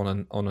characters were on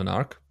an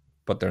arc,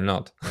 but they're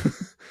not.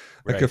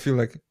 Right. I feel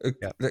like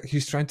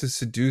he's trying to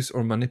seduce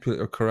or manipulate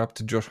or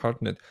corrupt Josh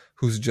Hartnett,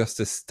 who's just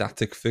a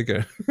static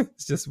figure.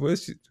 It's just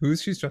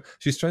she's trying.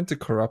 She's trying to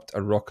corrupt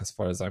a rock, as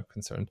far as I'm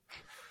concerned.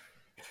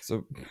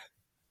 So,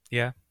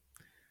 yeah,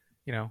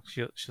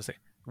 she'll say,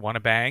 "Want to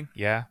bang?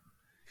 Yeah.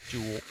 Do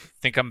you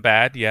think I'm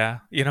bad? Yeah."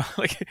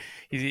 Like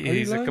he's are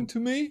you lying to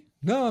me?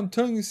 No, I'm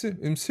telling you,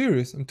 I'm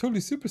serious. I'm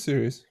totally super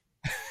serious.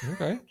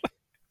 Okay.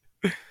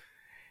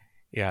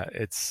 Yeah,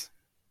 it's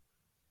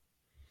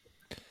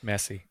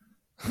messy.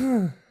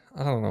 I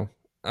don't know.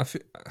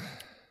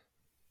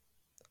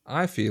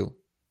 I feel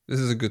this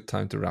is a good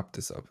time to wrap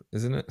this up,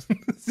 isn't it?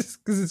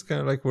 Because it's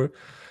kind of like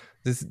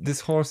this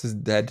horse is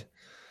dead.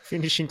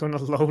 Finishing on a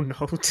low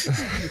note.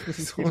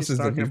 This horse is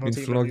that we've been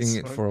flogging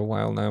it for a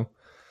while now.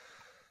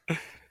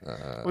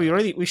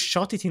 We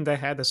shot it in the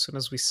head as soon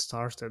as we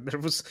started. There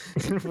was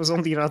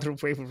only another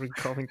way we were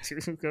going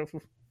to go.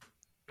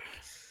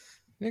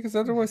 Yeah, because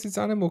otherwise it's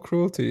animal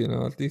cruelty,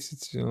 At least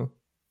it's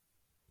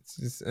it's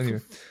just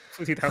anyway.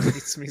 Put it out of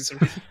its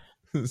misery.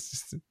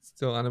 It's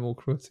still animal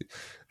cruelty.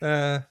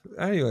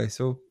 Anyway,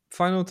 so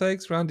final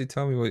takes, Randy.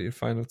 Tell me what your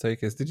final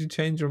take is. Did you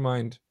change your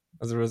mind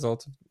as a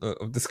result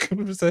of this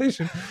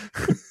conversation?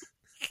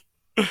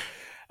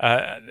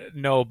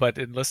 No, but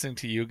in listening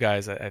to you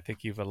guys, I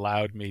think you've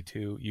allowed me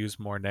to use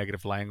more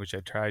negative language. I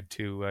tried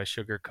to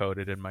sugarcoat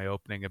it in my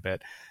opening a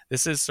bit.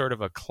 This is sort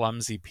of a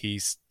clumsy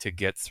piece to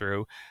get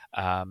through.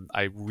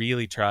 I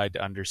really tried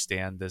to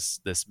understand this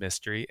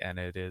mystery, and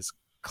it is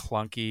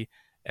clunky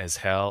as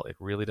hell. It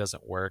really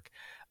doesn't work.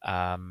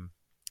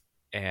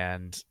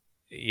 And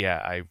yeah,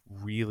 I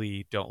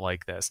really don't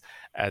like this.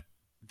 At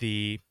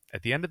the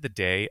end of the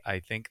day, I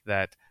think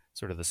that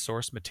sort of the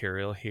source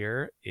material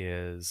here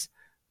is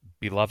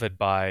beloved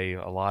by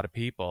a lot of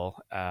people,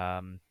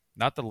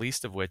 not the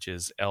least of which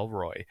is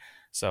Elroy.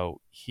 So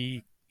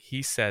he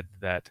said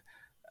that,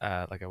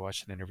 like I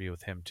watched an interview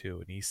with him too,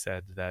 and he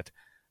said that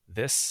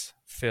this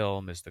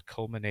film is the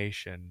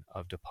culmination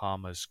of De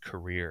Palma's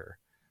career.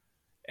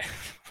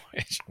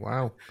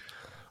 Wow.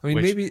 I mean,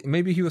 which,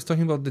 maybe he was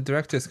talking about the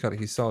director's cut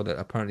he saw that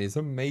apparently is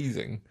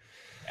amazing.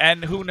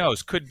 and who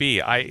knows, could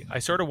be. I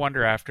sort of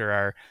wonder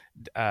after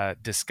our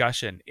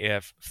discussion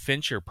if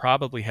Fincher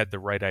probably had the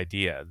right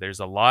idea. There's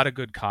a lot of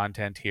good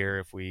content here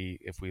if we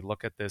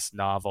look at this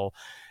novel,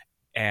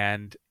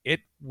 and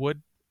it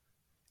would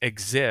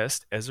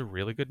exist as a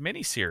really good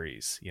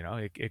miniseries.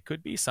 It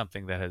could be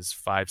something that has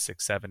 5,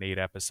 6, 7, 8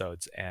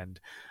 episodes and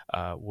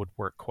would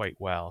work quite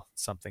well.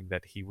 Something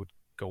that he would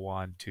go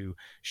on to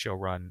show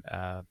run.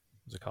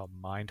 What's it called?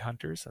 Mind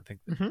Hunters, I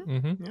think.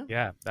 Mm-hmm. Yeah.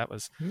 Yeah, that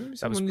was Maybe that was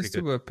someone needs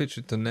pretty good. to pitch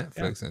it to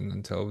Netflix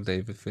and tell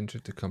David Fincher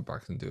to come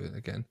back and do it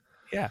again.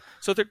 Yeah,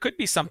 so there could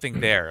be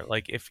something there.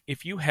 Like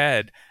if you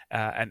had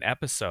an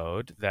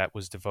episode that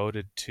was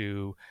devoted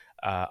to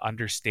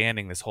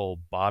understanding this whole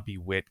Bobby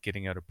Witt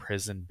getting out of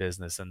prison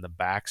business and the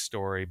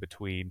backstory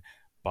between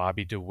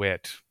Bobby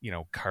DeWitt,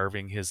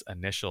 carving his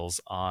initials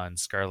on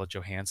Scarlett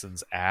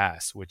Johansson's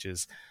ass, which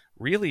is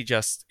really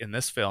just in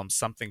this film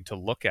something to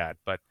look at.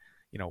 But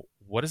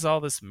what does all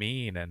this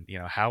mean? And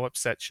how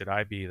upset should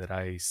I be that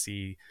I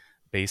see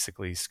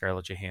basically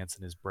Scarlett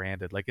Johansson is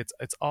branded? Like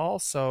it's all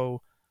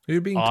so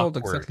You're being told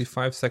awkward. exactly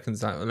 5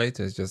 seconds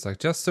later. It's just like,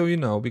 just so you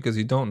know, because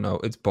you don't know,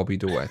 it's Bobby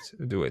DeWitt.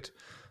 Do it.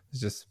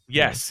 It's just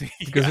Yes,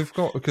 because yeah. we've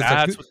got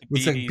That's what the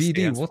it's like BD BD.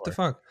 stands What the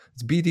for. fuck?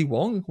 It's BD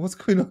Wong. What's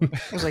going on?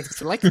 I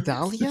was like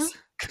Dahlia?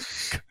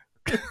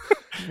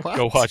 What?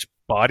 Go watch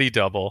Body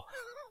Double.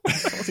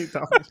 Body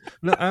Dahlia.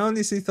 No, I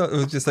honestly thought it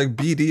was just like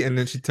BD, and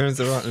then she turns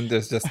around and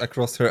there's just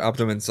across her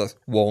abdomen says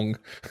Wong.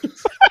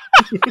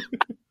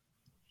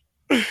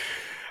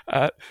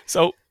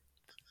 So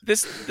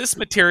this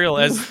material,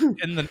 as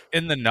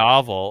in the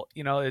novel,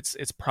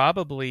 it's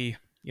probably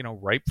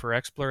ripe for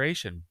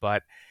exploration,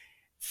 but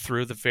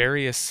through the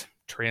various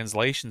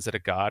translations that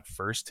it got,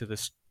 first to the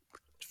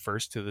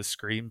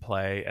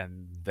screenplay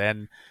and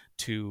then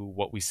to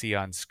what we see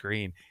on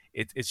screen,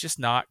 it's just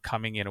not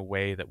coming in a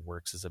way that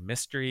works as a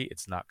mystery.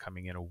 It's not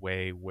coming in a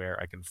way where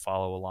I can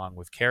follow along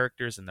with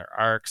characters and their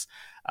arcs.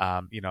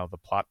 The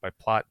plot by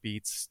plot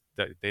beats,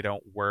 that they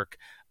don't work.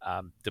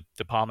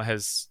 De Palma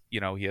has, he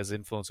has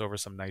influence over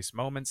some nice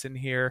moments in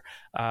here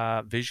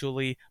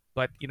visually,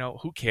 but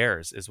who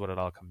cares is what it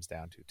all comes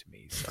down to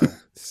me. So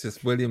It's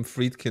just William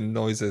Friedkin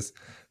noises.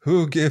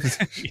 Who gives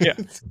a Yeah.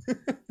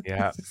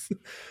 shit?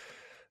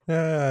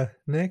 Yeah.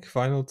 Nick,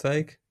 final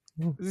take.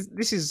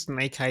 This is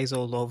Snake Eyes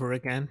all over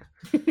again,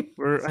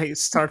 where I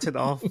started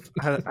off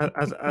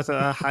at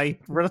a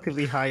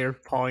relatively higher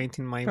point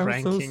in my I'm so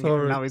ranking, sorry.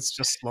 and now it's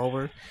just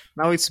lower.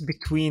 Now it's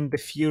between The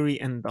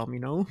Fury and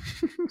Domino.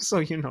 So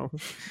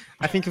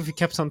I think if we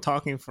kept on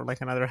talking for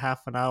like another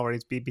half an hour,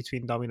 it'd be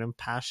between Domino and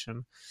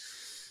Passion.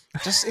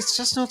 It's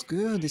just not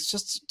good. It's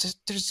just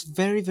there's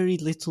very, very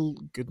little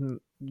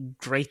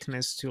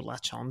greatness to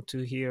latch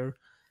onto here.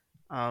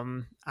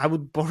 I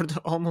would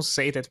almost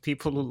say that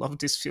people who love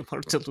this film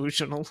are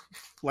delusional,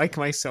 like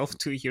myself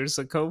 2 years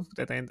ago,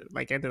 that I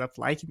ended up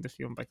liking the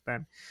film back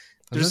then.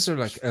 Unless they're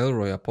like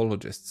Elroy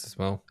apologists as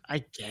well.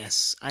 I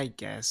guess,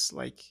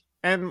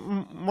 and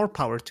more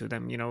power to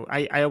them.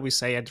 I always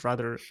say I'd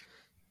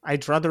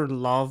rather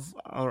love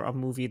a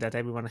movie that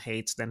everyone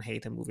hates than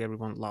hate a movie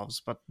everyone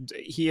loves. But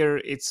here,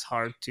 it's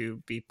hard to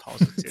be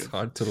positive. It's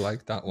hard to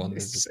like that one.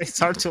 It's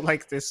hard to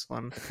like this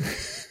one.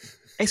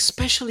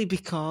 Especially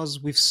because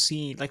we've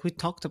seen, like we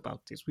talked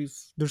about this,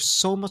 there's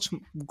so much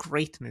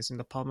greatness in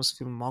De Palma's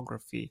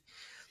filmography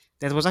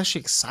that I was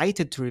actually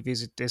excited to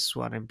revisit this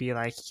one and be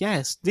like,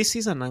 yes, this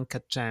is an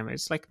uncut gem.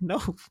 It's like,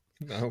 no,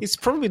 it's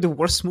probably the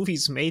worst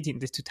movies made in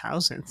the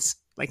 2000s,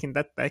 like in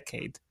that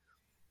decade.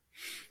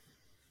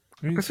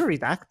 I prefer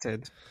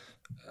Redacted.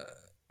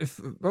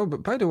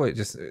 But by the way,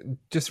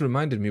 just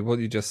reminded me what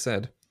you just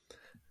said.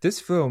 This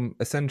film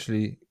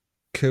essentially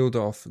killed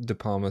off De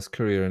Palma's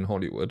career in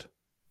Hollywood.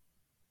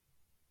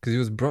 Because he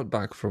was brought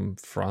back from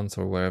France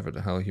or wherever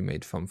the hell he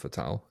made Femme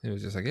Fatale. He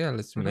was just like, yeah,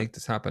 let's make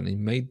this happen. He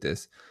made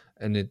this.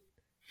 And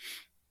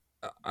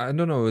I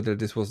don't know whether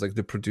this was like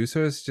the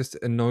producers just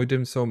annoyed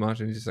him so much.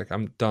 And he's just like,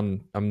 I'm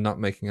done. I'm not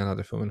making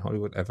another film in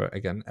Hollywood ever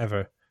again.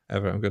 Ever.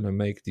 I'm going to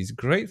make these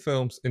great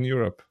films in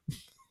Europe.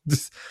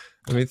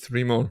 I made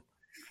 3 more.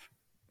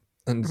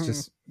 And it's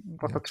just...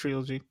 What a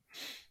trilogy.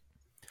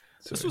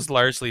 This was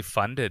largely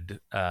funded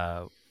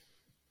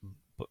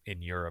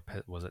in Europe,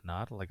 was it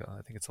not? Like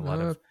I think it's a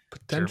lot of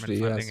potentially,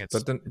 German funding. yes,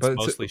 It's but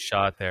mostly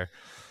shot there.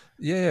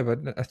 Yeah, but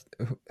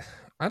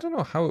I don't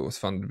know how it was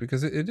funded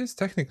because it is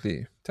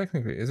technically,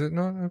 is it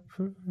not a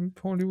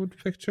Hollywood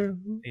picture?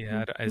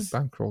 Yeah, who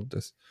bankrolled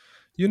this?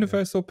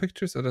 Universal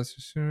Pictures, or that's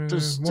just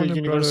Just the Warner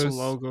Universal Brothers.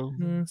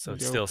 logo. So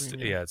it's still so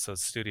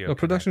it's studio. No,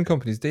 production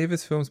companies: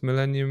 Davis Films,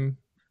 Millennium.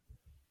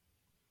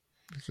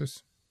 It's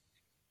just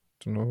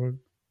don't know.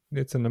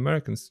 It's an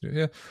American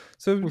studio, yeah.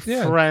 So With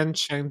yeah,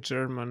 French and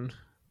German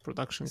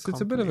production. so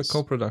it's a bit of a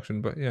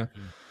co-production, but yeah,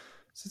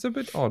 so it's a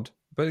bit odd.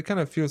 But it kind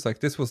of feels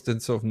like this was the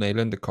sort of nail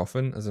in the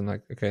coffin, as in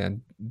like, okay,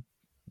 and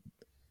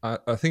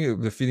I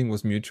think the feeling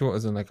was mutual,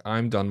 as in like,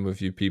 I'm done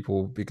with you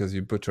people because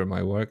you butcher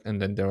my work,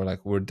 and then they were like,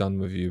 we're done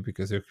with you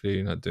because you're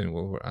clearly not doing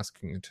what we're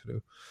asking you to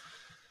do.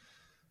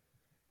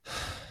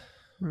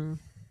 Mm.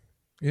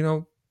 You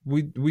know,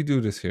 we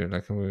do this here.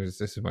 Like,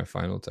 this is my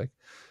final take.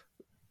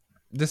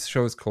 This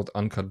show is called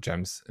Uncut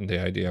Gems, and the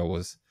idea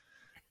was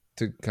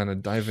to kind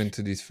of dive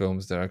into these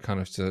films that are kind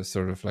of just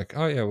sort of like,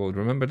 oh yeah, well,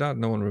 remember that?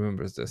 No one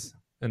remembers this.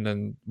 And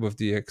then with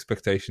the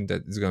expectation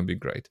that it's going to be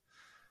great.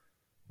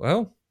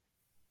 Well,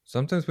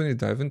 sometimes when you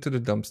dive into the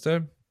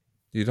dumpster,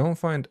 you don't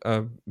find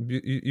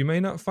you may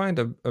not find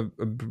a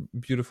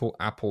beautiful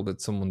apple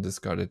that someone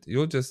discarded.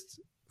 You'll just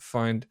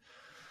find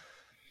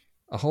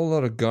a whole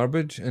lot of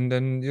garbage, and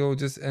then you'll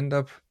just end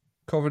up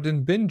covered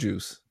in bin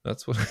juice.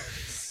 That's what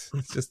it's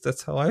just,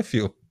 that's how I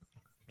feel.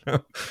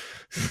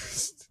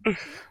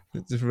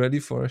 It's just ready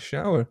for a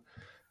shower.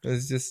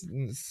 It's just,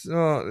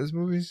 this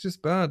movie is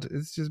just bad.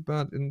 It's just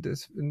bad, and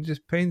it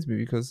just pains me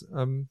because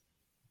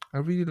I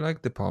really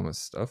like De Palma's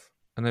stuff,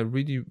 and I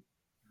really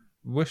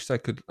wished I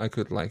could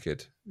like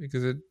it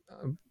because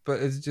but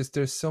it's just,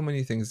 there's so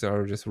many things that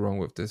are just wrong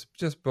with this,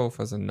 just both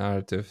as a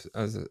narrative,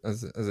 as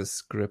a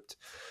script,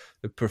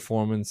 the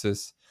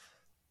performances.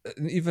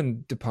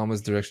 Even De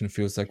Palma's direction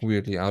feels like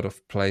weirdly out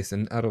of place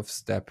and out of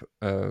step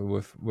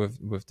with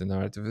the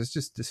narrative. It's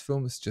just, this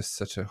film is just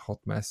such a hot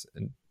mess,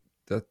 and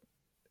that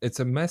it's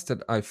a mess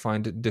that I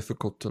find it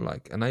difficult to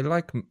like. And I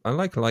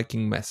like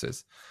liking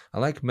messes. I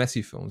like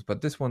messy films,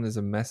 but this one is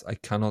a mess I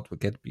cannot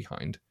get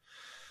behind.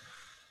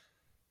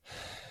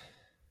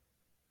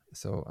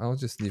 So I'll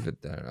just leave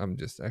it there. I'm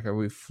just like,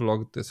 we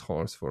flogged this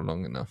horse for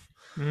long enough.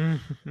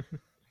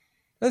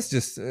 Let's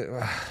just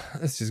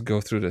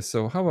go through this.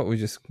 So how about we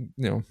just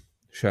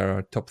share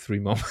our top three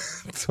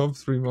moments, top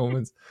three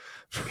moments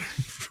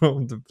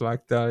from the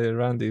Black Dahlia.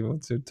 Randy,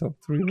 what's your top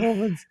three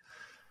moments?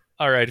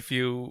 All right, a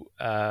few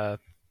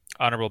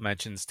honorable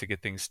mentions to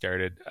get things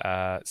started.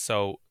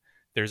 So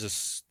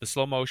there's the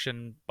slow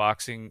motion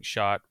boxing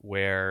shot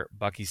where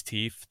Bucky's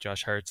teeth,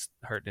 Josh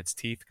Hartnett's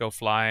teeth, go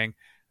flying,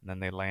 and then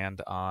they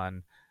land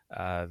on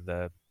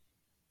the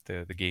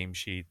game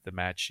sheet, the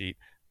match sheet.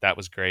 That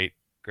was great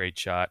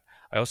shot.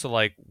 I also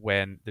like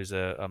when there's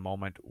a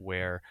moment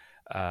where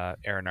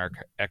Aaron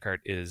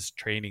Eckhart is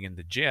training in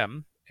the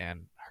gym,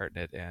 and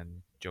Hartnett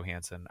and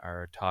Johansson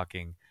are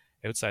talking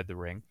outside the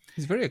ring.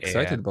 He's very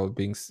excited And about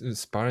being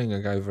sparring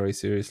a guy very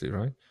seriously,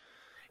 right?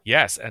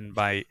 yes, and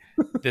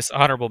this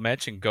honorable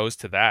mention goes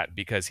to that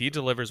because he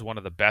delivers one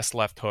of the best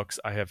left hooks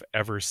I have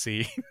ever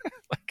seen.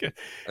 I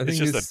It's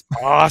think just an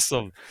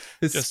awesome.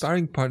 his Just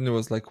sparring partner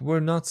was like, "We're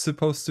not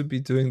supposed to be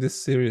doing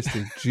this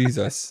seriously,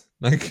 Jesus!"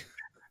 Like,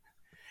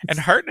 and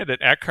Hartnett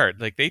and Eckhart,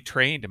 like they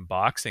trained in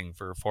boxing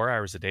for 4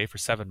 hours a day for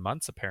 7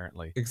 months,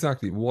 apparently.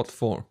 exactly what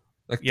for?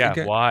 Like, Yeah,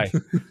 again, why?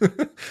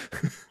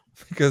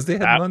 because they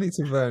had That money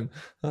to burn.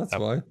 That's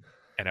why.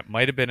 and it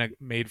might have been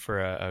made for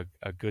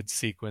a good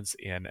sequence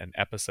in an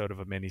episode of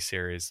a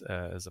miniseries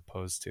as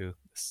opposed to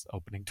this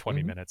opening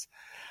 20 minutes.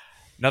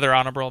 Another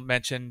honorable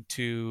mention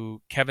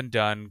to Kevin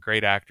Dunn,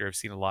 great actor. I've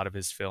seen a lot of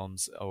his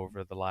films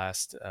over the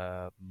last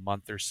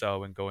month or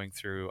so and going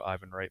through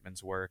Ivan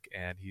Reitman's work,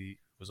 and he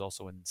was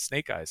also in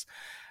Snake Eyes.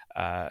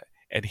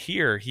 And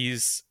here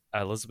he's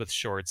Elizabeth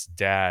Short's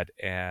dad,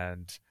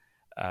 and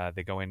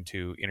they go in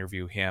to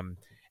interview him,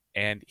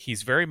 and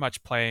he's very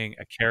much playing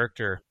a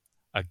character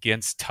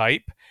against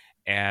type,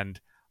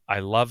 and I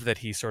love that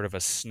he's sort of a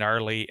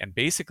snarly, and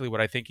basically what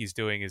I think he's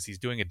doing is he's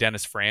doing a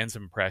Dennis Franz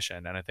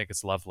impression, and I think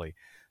it's lovely.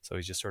 So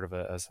he's just sort of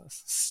a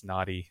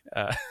snotty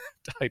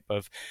type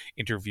of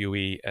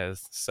interviewee.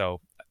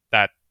 So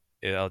that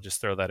I'll just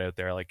throw that out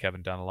there. I like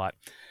Kevin Dunn a lot.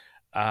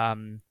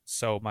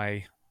 So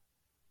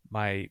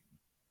my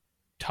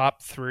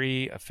top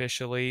three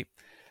officially,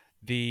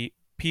 the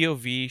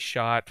POV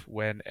shot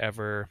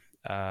whenever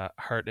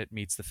Hartnett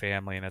meets the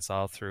family, and it's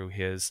all through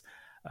his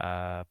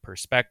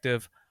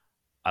perspective.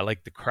 I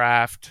like the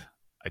craft.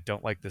 I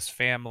don't like this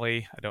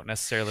family. I don't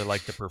necessarily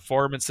like the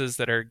performances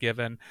that are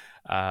given,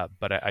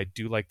 but I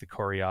do like the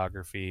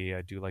choreography.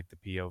 I do like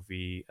the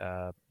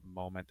POV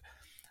moment.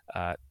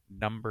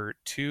 Number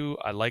two,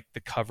 I like the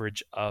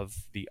coverage of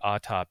the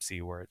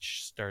autopsy, where it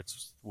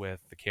starts with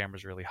the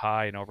camera's really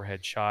high, an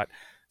overhead shot.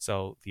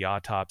 So the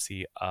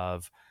autopsy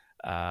of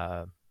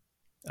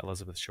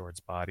Elizabeth Short's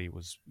body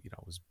was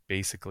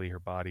basically, her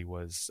body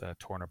was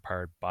torn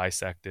apart,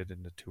 bisected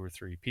into 2 or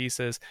 3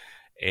 pieces,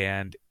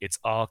 and it's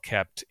all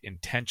kept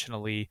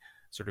intentionally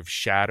sort of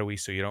shadowy,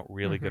 so you don't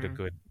really get a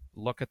good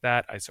look at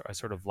that. I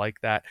sort of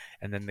like that.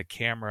 And then the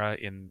camera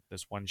in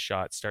this one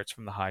shot starts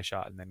from the high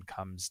shot and then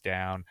comes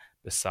down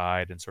the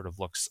side and sort of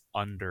looks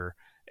under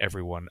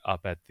everyone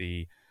up at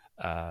the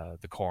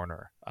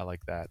corner. I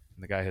like that.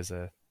 And the guy has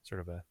a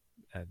sort of a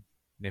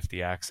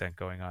nifty accent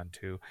going on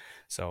too,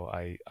 so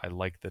I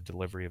like the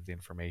delivery of the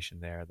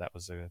information there. That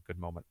was a good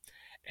moment.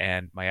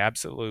 And my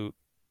absolute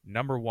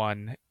number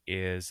one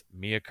is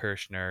Mia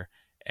Kirshner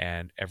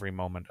and every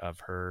moment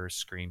of her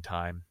screen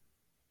time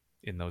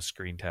in those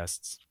screen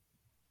tests.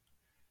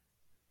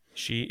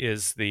 She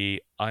is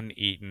the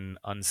uneaten,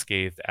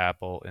 unscathed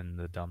apple in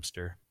the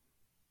dumpster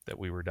that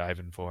we were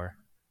diving for.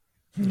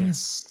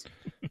 Yes.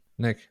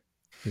 Nick,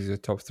 these are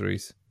top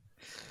threes.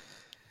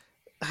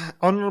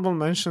 honorable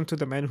mention to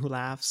The Man Who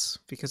Laughs,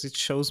 because it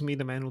shows me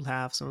The Man Who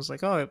Laughs. I was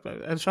like, oh,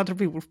 I'd rather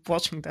be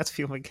watching that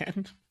film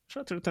again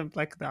rather than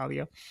Black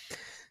Dahlia.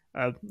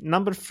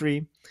 Number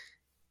 3,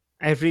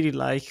 I really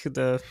like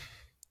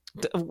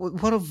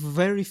one of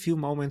very few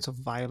moments of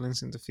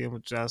violence in the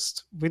film,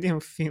 just William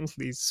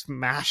Finley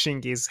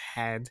smashing his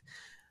head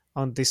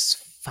on this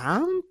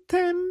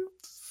fountain.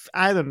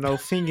 I don't know,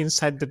 thing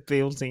inside the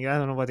building. I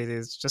don't know what it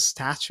is, just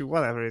statue,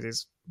 whatever it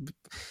is.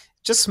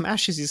 Just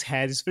smashes his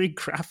head. It's very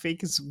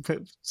graphic. It's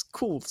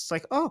cool. It's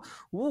like, oh,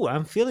 ooh,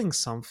 I'm feeling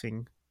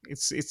something.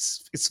 It's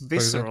For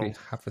visceral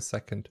exactly half a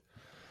second.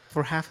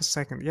 for half a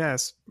second.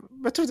 Yes,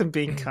 better than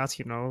being cut.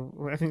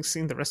 Having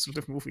seen the rest of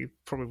the movie,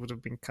 probably would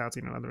have been cut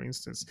in another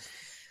instance.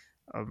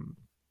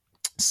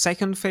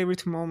 Second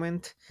favorite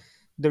moment.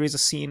 There is a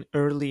scene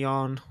early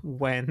on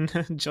when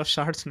Josh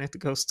Hartnett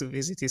goes to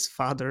visit his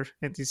father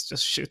and he's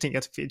just shooting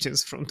at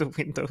pigeons from the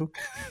window.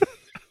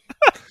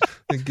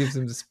 It gives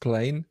him this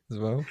plane as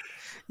well.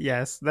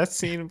 Yes, that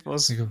scene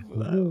was. You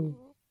go, "Ooh."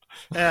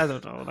 I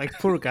don't know. Like,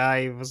 poor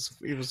guy, he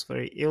was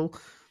very ill,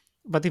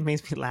 but it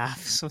made me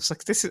laugh. So I was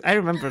like, this is. I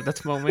remember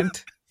that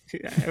moment.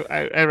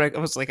 I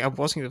was like, I'm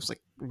watching it. I was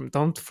like,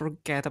 don't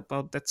forget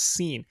about that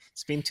scene.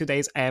 It's been 2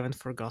 days. I haven't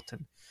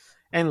forgotten.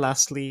 And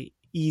lastly,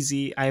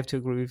 easy. I have to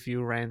agree with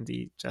you,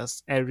 Randy.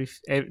 Just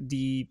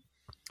the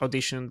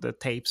audition, the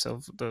tapes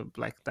of the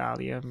Black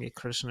Dahlia, Mia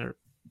Kirshner,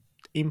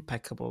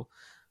 impeccable.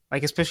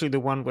 Like, especially the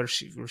one where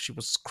she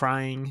was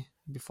crying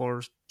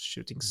before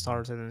shooting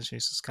started, and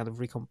she's just kind of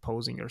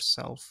recomposing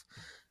herself.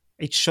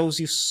 It shows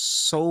you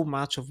so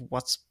much of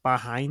what's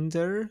behind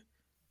her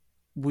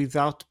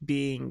without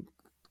being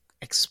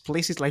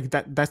explicit. Like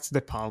that. That's De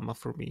Palma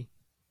for me.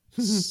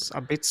 It's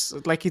a bit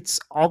like it's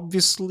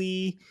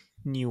obviously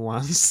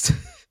nuanced.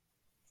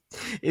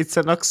 It's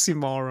an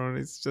oxymoron.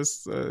 It's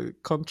just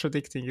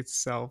contradicting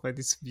itself, and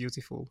it's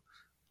beautiful.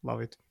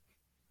 Love it.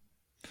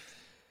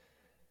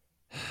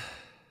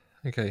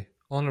 Okay,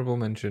 honorable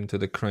mention to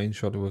the crane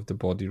shot with the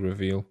body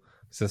reveal.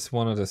 It's just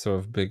one of the sort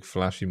of big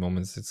flashy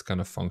moments. It's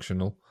kind of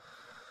functional.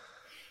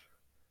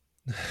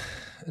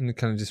 And it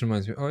kind of just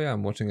reminds me, oh yeah,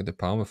 I'm watching a De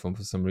Palma film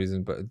for some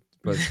reason, but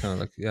it's kind of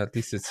like, yeah, at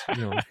least it's,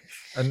 and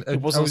It I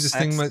wasn't was just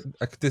sex. thinking,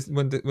 like this,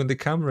 when the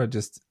camera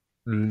just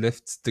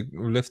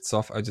lifts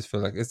off, I just feel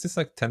like, is this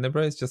like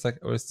Tenebrae? It's just like,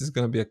 or is this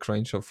gonna be a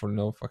crane shot for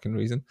no fucking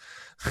reason?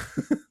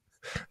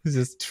 It's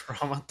just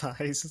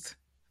Traumatized.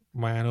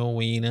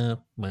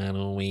 Manowina.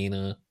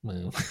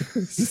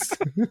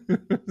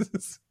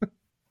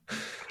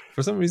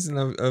 For some reason,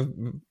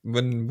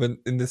 when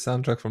in the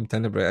soundtrack from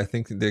Tenebrae, I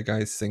think the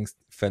guy sings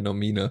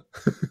Phenomena.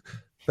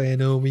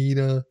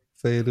 Phenomena.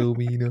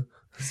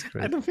 That's I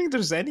great. don't think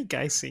there's any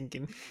guy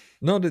singing.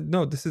 No,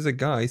 this is a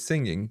guy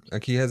singing.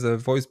 Like, he has a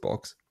voice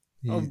box.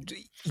 In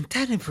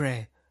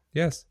Tenebrae.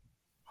 Yes.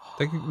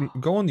 Like,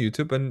 go on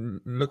YouTube and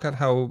look at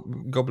how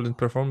Goblin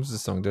performs the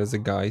song. There's a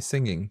guy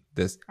singing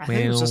this. I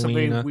think it's just a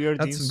very Phenomena. weird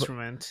That's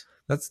instrument.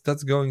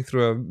 That's going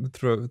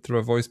through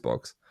a voice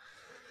box.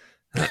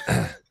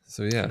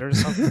 So yeah.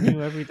 There's something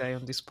new every day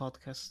on this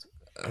podcast.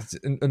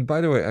 And by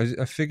the way,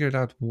 I figured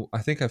out. I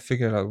think I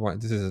figured out why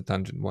this is a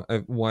tangent.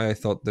 Why I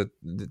thought that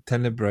the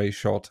Tenebrae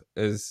shot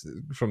is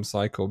from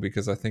Psycho,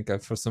 because I think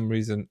for some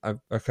reason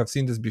I've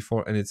seen this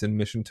before, and it's in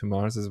Mission to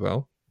Mars as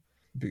well.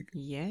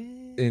 Yeah.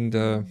 In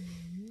the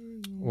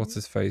what's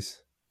his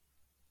face?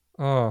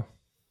 Oh,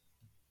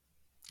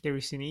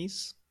 Gary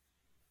Sinise.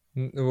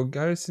 well,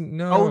 Garrison.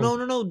 No. Oh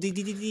no. The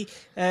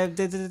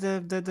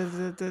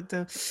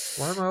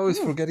Why am I always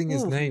forgetting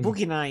his name?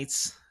 Boogie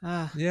Nights.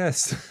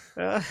 Yes.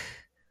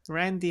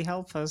 Randy,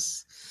 help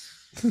us.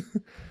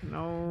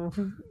 No.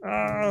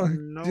 Oh,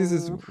 No.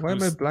 Jesus! Why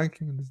am I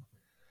blanking on this?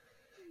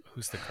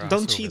 Who's the crossover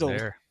Don Cheadle.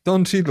 there?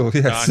 Don Cheadle,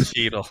 yes. Don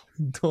Cheadle.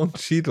 Don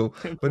Cheadle.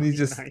 When he Boogie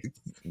just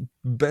Nights.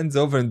 bends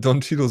over and Don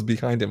Cheadle's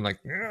behind him, like,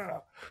 "Yeah."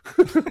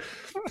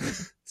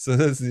 So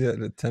that's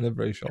the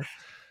Tenebrae shot.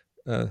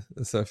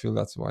 So I feel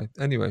that's why.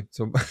 Anyway,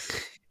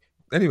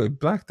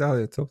 Black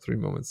Dahlia top 3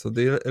 moments. So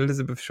the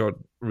Elizabeth Short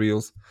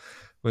reels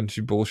when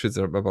she bullshits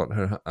about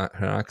her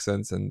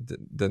accents, and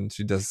then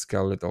she does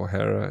Scarlett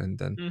O'Hara, and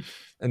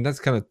that's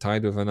kind of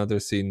tied with another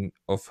scene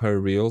of her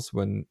reels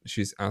when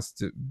she's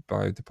asked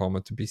by De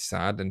Palma to be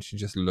sad, and she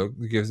just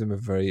gives him a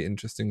very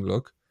interesting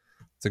look.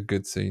 It's a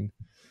good scene.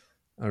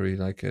 I really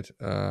like it.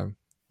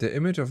 The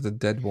image of the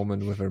dead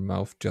woman with her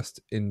mouth just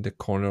in the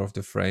corner of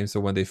the frame. So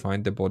when they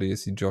find the body, you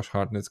see Josh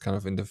Hartnett's kind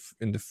of in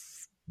the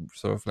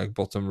sort of like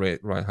bottom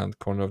right hand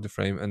corner of the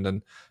frame, and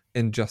then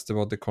in just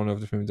about the corner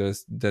of the frame,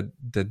 there's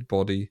dead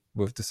body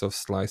with the sort of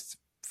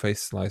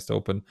face sliced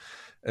open,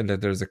 and then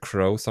there's a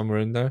crow somewhere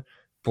in there,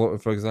 but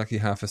for exactly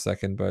half a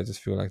second. But I just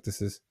feel like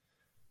this is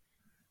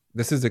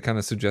the kind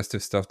of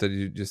suggestive stuff that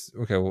you just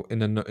well,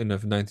 in a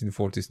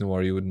 1940s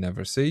noir you would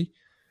never see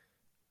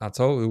at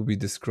all. It will be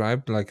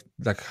described like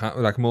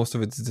most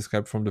of it is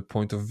described from the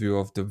point of view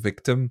of the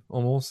victim,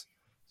 almost.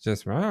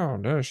 Just, wow,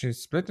 there she's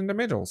split in the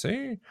middle.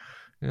 See,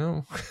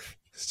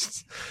 it's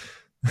just,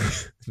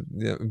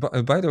 Yeah.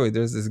 But by the way,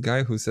 there's this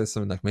guy who says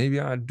something like, "Maybe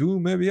I do,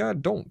 maybe I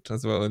don't,"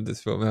 as well in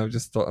this film. And I've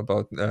just thought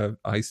about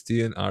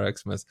Ice-T and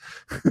RX Mess.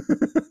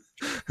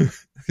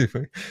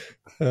 Anyway,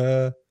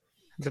 uh,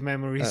 The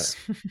memories.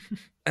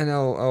 and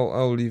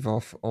I'll leave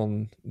off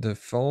on the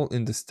fall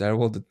in the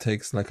stairwell that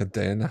takes like a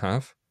day and a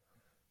half.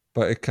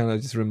 But it kind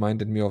of just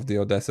reminded me of the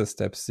Odessa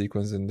steps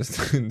sequence in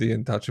the, in the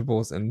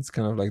Untouchables, and it's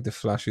kind of like the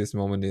flashiest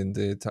moment in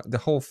the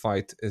whole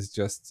fight is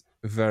just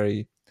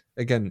very.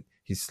 Again,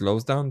 he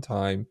slows down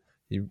time.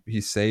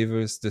 He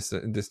savors this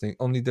thing.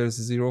 Only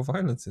there's zero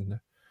violence in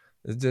there.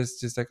 It's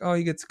just like, oh,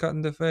 he gets cut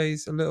in the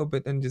face a little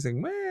bit, and just like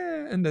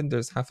meh, and then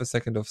there's half a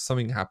second of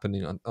something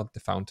happening on the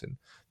fountain.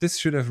 This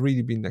should have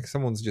really been like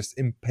someone's just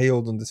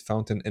impaled on this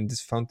fountain, and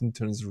this fountain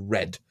turns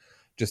red,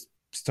 just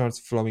starts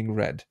flowing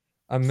red.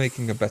 I'm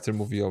making a better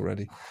movie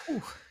already.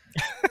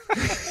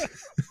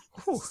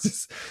 It's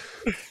just,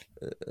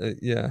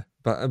 yeah,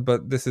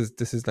 but this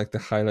is like the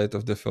highlight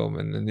of the film,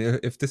 and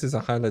if this is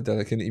a highlight that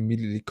I can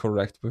immediately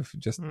correct with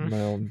just my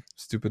own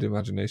stupid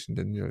imagination,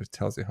 then it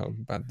tells you how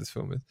bad this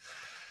film is.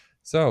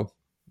 So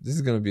this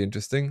is going to be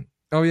interesting.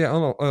 Oh yeah,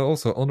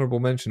 also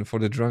honorable mention for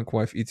the drunk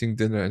wife eating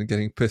dinner and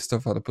getting pissed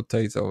off at a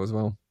potato as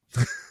well.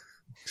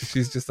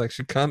 She's just like,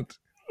 she can't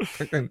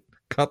fucking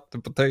cut the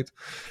potato.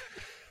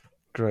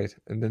 Great.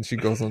 And then she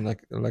goes on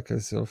like a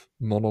sort of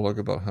monologue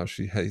about how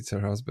she hates her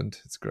husband.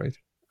 It's great.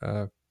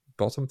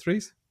 Bottom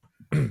threes?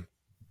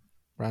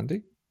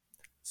 Randy?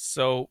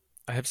 So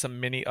I have some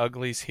mini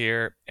uglies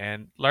here,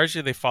 and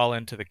largely they fall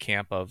into the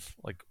camp of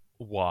like,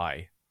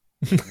 why?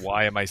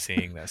 Why am I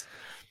seeing this?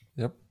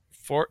 Yep.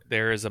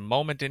 There is a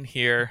moment in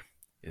here,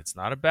 it's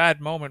not a bad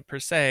moment per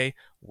se,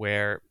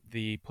 where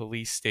the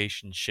police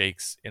station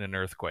shakes in an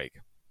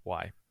earthquake.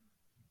 Why?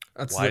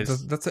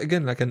 That's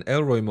again like an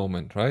Elroy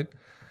moment, right?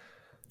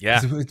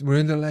 Yeah. We're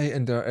in LA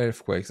and there are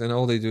earthquakes, and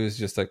all they do is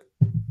just like,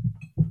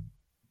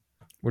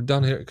 we're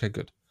done here. Okay,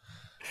 good.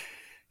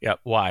 Yeah.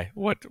 Why?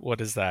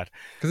 What is that?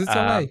 Because it's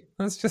LA.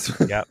 That's just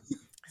yeah.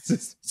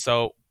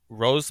 So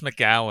Rose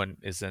McGowan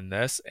is in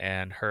this,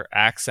 and her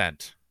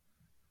accent.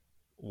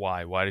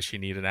 Why? Why does she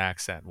need an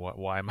accent?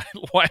 Why am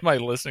I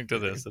listening to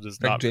this? It is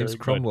like not James very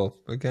Cromwell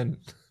again.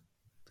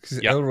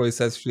 Because Yep. Elroy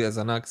says she has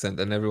an accent,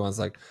 and everyone's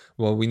like,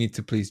 "Well, we need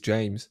to please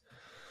James."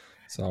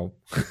 So,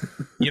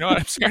 you know what?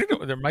 I'm scared.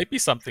 There might be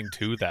something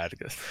to that.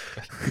 It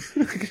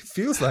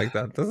feels like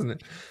that, doesn't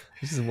it?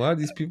 Which is why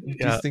these people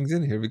these things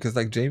in here, because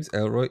like James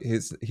Elroy,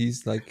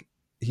 he's like,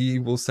 he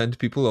will send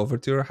people over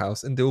to your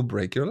house and they will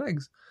break your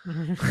legs.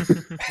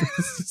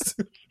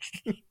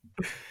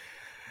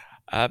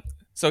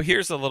 So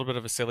here's a little bit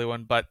of a silly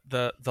one, but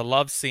the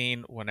love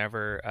scene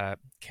whenever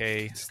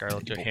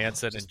Scarlett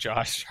Johansson and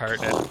Josh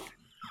Hartnett,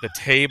 the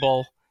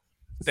table.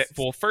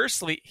 Well,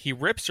 firstly, he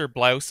rips her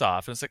blouse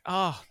off, and it's like,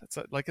 oh,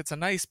 it's a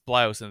nice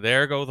blouse, and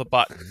there go the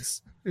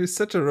buttons. It's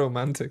such a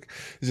romantic.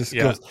 It just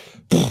goes,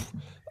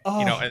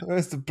 oh,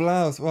 where's the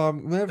blouse? Well,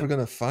 I'm never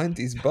gonna find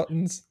these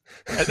buttons.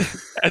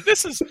 And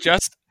this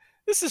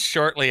is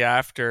shortly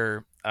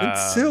after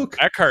silk.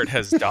 Eckhart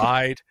has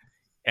died,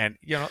 and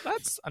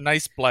that's a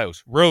nice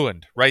blouse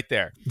ruined right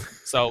there.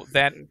 So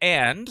then,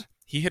 and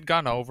he had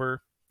gone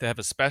over to have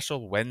a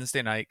special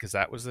Wednesday night because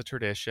that was the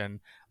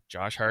tradition.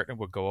 Josh Hartnett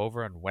would go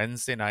over on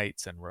Wednesday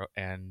nights,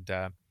 and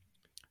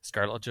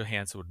Scarlett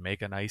Johansson would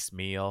make a nice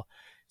meal.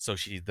 So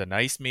the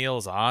nice meal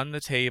is on the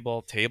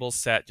table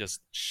set,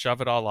 just shove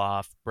it all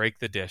off, break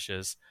the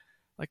dishes.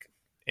 Like,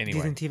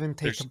 anyway. Didn't even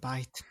take a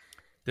bite.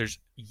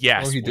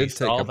 Yes. Oh, he did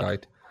take a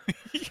bite.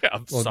 Yeah,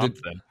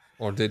 something.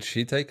 Or did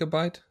she take a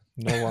bite?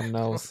 No one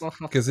knows.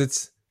 Because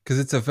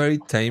it's a very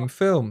tame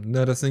film.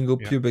 Not a single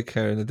pubic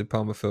hair in a De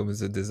Palma film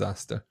is a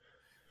disaster.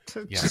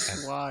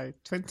 Why?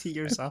 20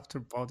 years after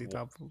Body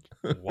Double.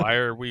 Why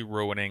are we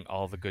ruining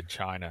all the good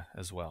China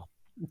as well?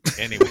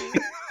 Anyway.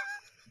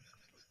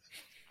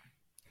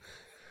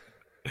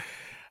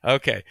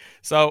 Okay,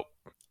 so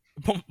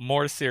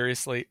more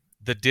seriously,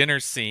 the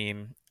dinner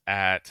scene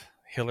at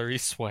Hilary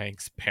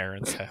Swank's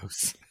parents'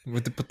 house.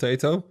 With the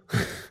potato?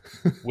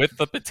 With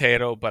the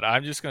potato, but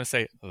I'm just going to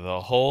say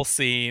the whole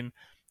scene,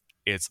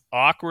 it's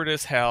awkward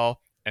as hell,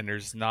 and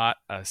there's not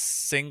a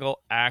single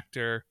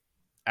actor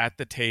at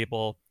the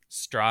table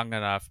strong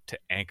enough to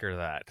anchor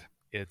that.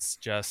 It's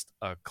just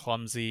a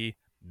clumsy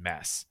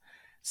mess.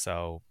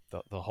 So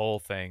the whole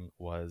thing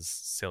was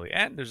silly.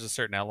 And there's a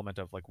certain element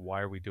of like,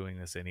 why are we doing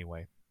this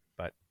anyway?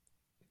 But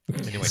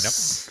anyway,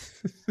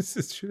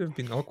 this should have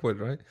been awkward,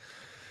 right?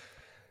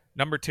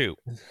 Number 2,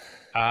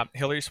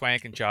 Hilary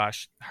Swank and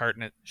Josh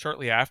Hartnett,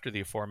 shortly after the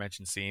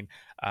aforementioned scene,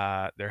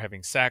 they're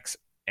having sex,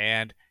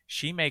 and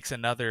she makes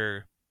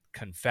another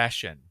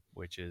confession,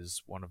 which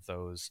is one of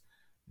those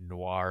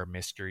noir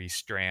mystery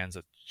strands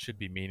that should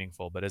be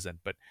meaningful but isn't.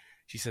 But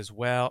she says,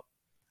 well,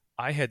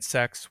 I had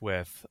sex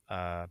with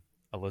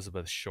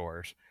Elizabeth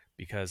Short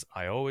because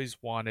I always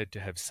wanted to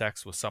have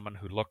sex with someone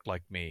who looked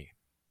like me.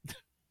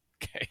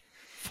 Okay,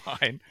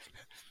 fine,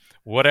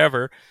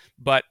 whatever.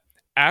 But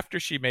after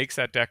she makes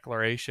that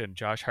declaration,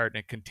 Josh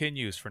Hartnett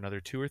continues for another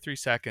 2 or 3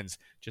 seconds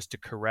just to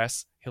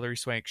caress Hilary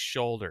Swank's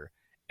shoulder,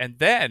 and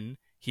then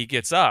he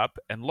gets up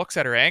and looks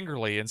at her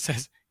angrily and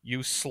says, "You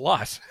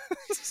slut."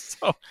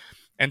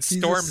 And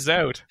storms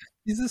out.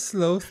 He's a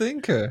slow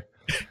thinker.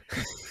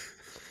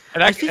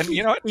 I think And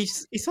you know what?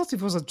 he thought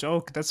it was a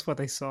joke. That's what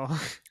I saw.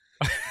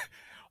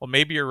 Well,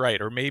 maybe you're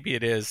right, or maybe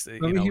it is. I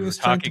mean, he we was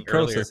were trying to talking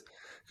earlier. process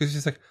because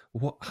she's like,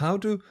 "What? How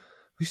do?"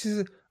 She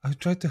said, "I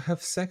tried to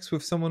have sex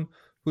with someone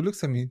who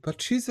looks at me,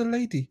 but she's a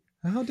lady.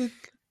 How did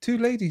two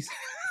ladies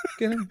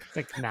get in?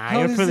 Like, nah, How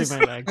you're is pulling this? my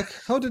leg. Like,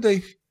 how did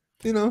they?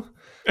 You know,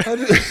 how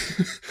did?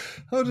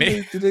 How did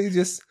they? Did they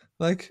just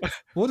like?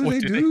 What do What they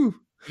did they- do?"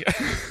 Yeah.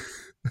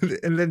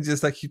 And then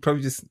just like he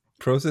probably just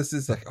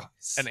processes like, "Oh,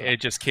 And it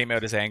just came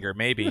out as anger,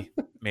 maybe,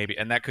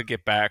 and that could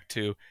get back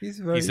to he's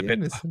very he's a bit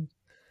innocent."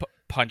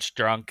 punch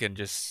drunk and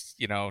just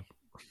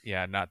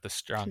not the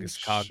strongest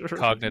Sure.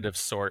 cognitive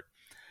sort.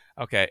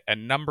 Okay,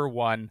 and number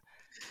one,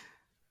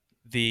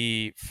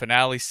 the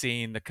finale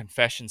scene, the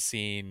confession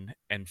scene,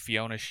 and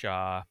Fiona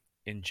Shaw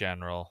in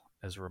general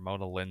as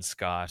Ramona Lynn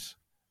Scott,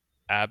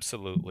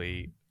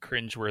 absolutely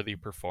cringeworthy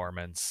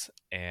performance.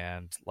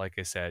 And like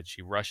I said,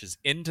 she rushes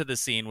into the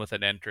scene with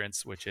an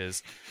entrance, which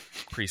is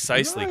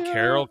precisely Liar!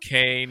 Carol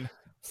Kane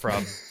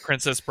from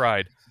Princess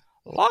Bride.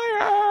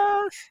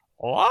 Liar!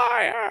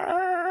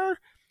 Liar!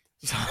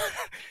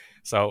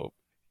 So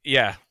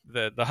yeah,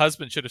 the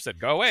husband should have said,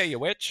 "Go away, you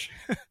witch."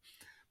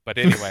 But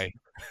anyway,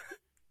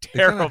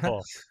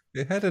 terrible.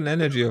 They had an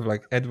energy of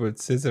like Edward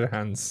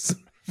Scissorhands.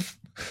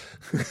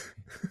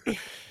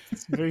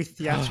 It's a very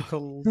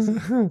theatrical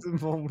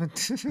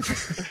moment.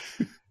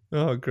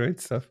 Oh,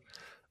 great stuff!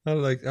 I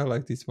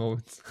like these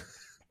moments.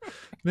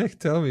 Nick,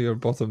 tell me your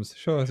bottoms.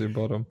 Show us your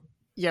bottom.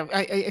 Yeah,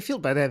 I feel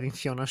bad having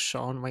Fiona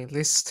Shaw on my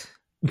list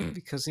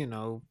because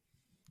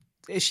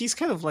she's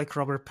kind of like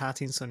Robert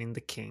Pattinson in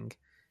The King.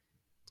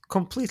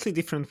 Completely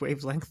different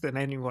wavelength than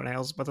anyone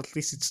else, but at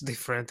least it's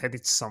different and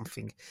it's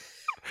something.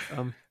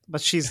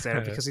 But she's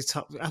there because it's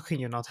how can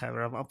you not have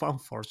her?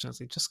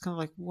 Unfortunately, just kind of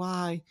like,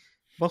 why?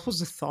 What was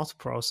the thought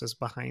process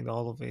behind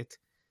all of it?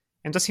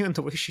 And just even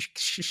the way she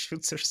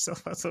shoots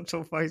herself, I don't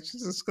know why.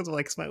 She's just kind of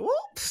like smile.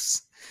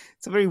 Whoops!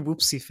 It's a very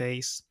whoopsie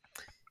face.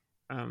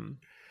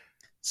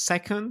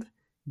 Second,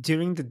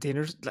 during the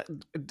dinner,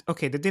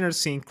 okay, the dinner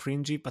scene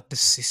cringy, but the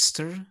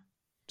sister,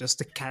 just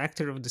the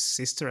character of the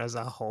sister as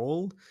a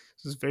whole,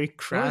 was very Oh,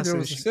 crass. there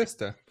and was a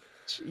sister.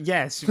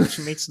 yes,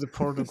 she makes the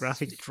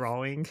pornographic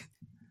drawing.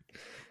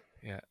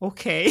 Yeah.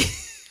 Okay.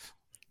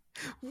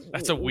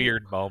 That's a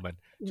weird moment.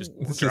 Just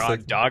It's just drawing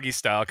like- doggy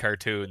style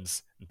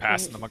cartoons and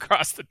passing them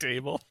across the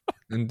table.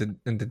 And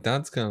the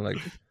dad's kind of like,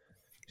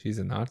 she's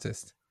an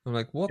artist. I'm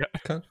like, what?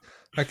 Yeah.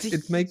 Like,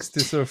 it makes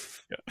this sort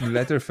of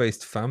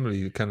letter-faced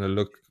family kind of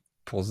look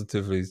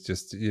positively,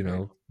 just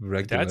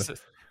regular.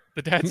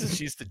 The dad says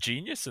she's the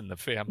genius in the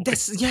family.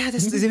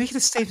 They make the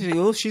statement.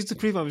 Oh, she's the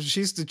prima,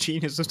 she's the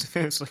genius of the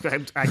family. It's like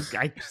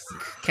I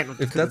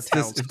cannot. If that's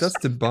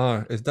the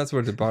bar, if that's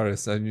where the bar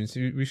is, I mean,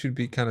 we should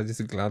be kind of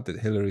just glad that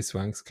Hilary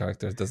Swank's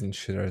character doesn't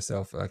shit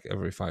herself like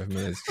every 5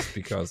 minutes just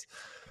because.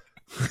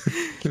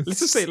 Let's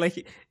just say,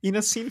 like, in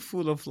a scene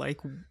full of like,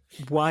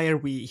 why are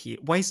we here?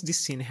 Why is this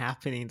scene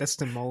happening? That's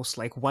the most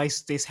like, why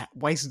is this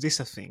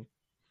a thing?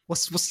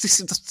 What's this?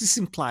 Does this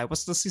imply?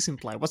 What does this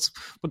imply? What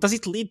does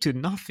it lead to?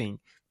 Nothing.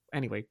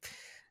 Anyway,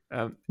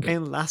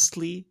 and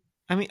lastly,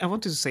 I mean, I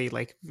wanted to say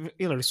like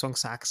Hilary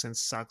Swank's accent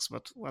sucks,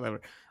 but whatever.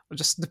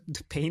 Just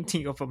the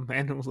painting of a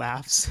man who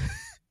laughs,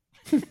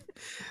 who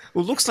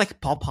looks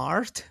like pop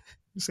art.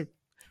 It's like,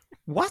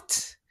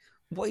 what?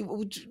 Why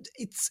would you,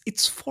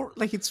 it's for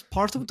like it's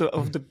part of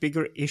the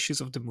bigger issues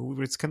of the movie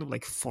where it's kind of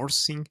like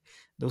forcing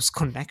those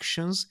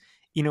connections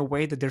in a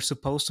way that they're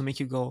supposed to make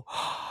you go,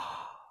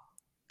 oh,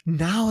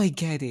 now I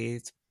get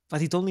it,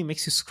 but it only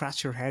makes you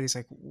scratch your head. It's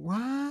like,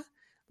 what?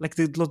 Like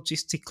the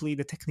logistically,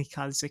 the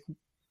technicality, it's like,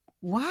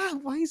 why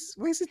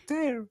is it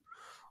there?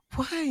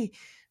 Why?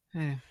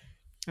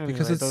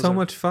 Because it's so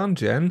much fun,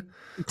 Jen.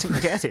 To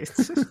get it.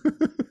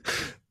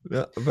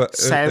 Yeah, but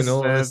Says in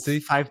all honesty,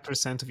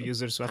 5% of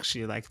users who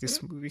actually like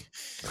this movie.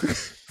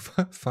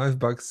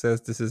 $5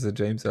 says this is a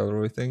James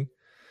Ellroy thing.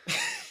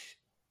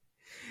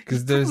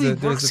 Because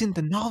It works in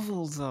the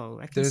novel, though.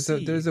 I can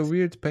see there's it. a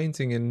weird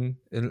painting in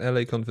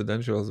LA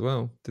Confidential as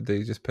well that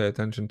they just pay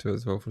attention to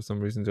as well for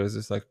some reason. There's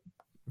this like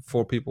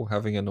 4 people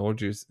having an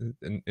orgies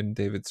in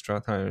David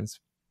Strathairn's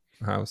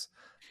house,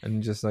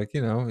 and just like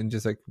and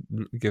just like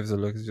gives a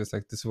look. It's just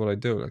like, this is what I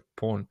do, like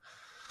porn,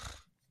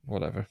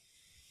 whatever.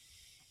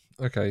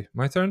 Okay,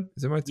 my turn.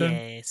 Is it my turn?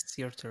 Yes, it's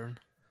your turn.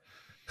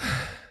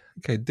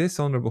 Okay, this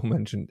honorable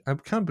mention. I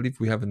can't believe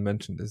we haven't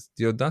mentioned this.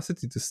 The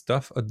audacity to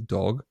stuff a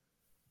dog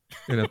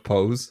in a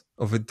pose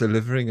of it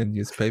delivering a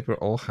newspaper,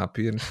 all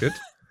happy and shit.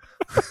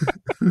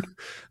 I'm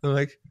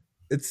like,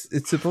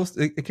 it's supposed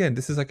to, again,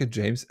 this is like a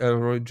James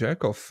Ellroy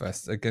jerk-off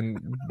fest.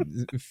 Again,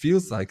 it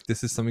feels like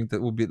this is something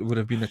that would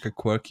have been like a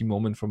quirky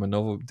moment from a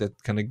novel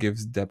that kind of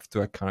gives depth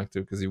to a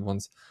character, because he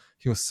was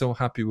so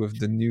happy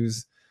with the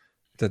news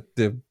that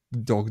the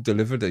dog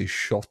delivered that he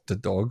shot the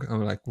dog.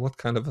 I'm like, what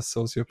kind of a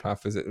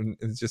sociopath is it? And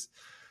it's just,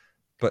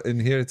 but in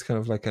here it's kind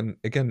of like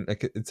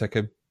it's like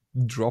a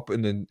drop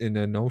in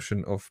an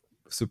ocean of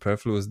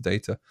superfluous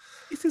data.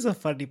 It is a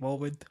funny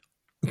moment.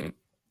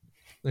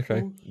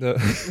 Okay, Oh.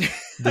 the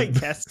I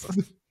guess.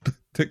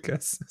 the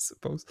guess, I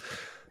suppose.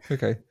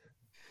 Okay,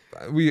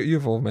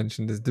 you've all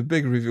mentioned this. The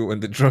big review when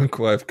the drunk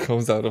wife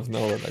comes out of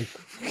nowhere, like,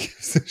 who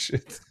gives a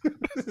shit?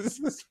 Is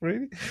this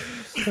really?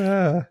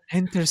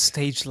 Enter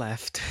stage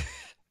left.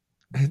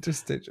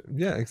 Interstage.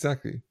 Yeah,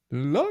 exactly.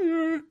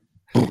 Liar.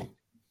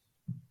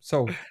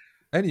 So,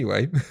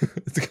 anyway,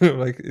 it's kind of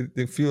like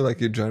they feel like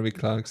you're Jeremy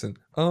Clarkson.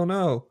 Oh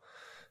no.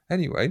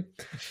 Anyway,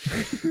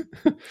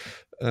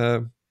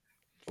 um,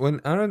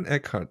 when Aaron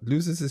Eckhart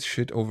loses his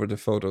shit over the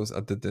photos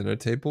at the dinner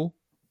table,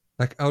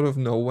 like out of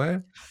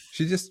nowhere,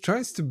 she just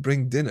tries to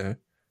bring dinner,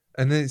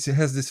 and then she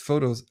has these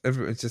photos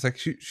everywhere. It's just like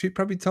she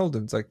probably told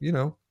him, it's like,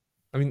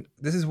 I mean,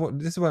 this is what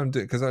I'm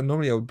doing, because I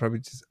would probably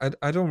just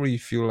I don't really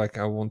feel like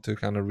I want to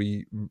kind of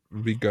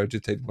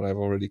regurgitate what I've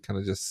already kind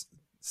of just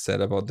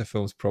said about the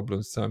film's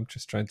problems. So I'm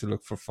just trying to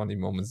look for funny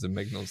moments that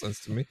make no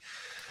sense to me.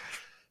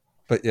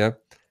 But yeah,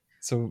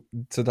 so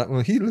that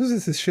when he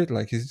loses his shit,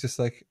 like he's just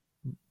like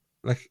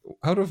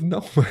out of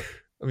nowhere.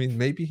 I mean,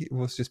 maybe it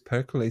was just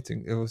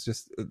percolating. It was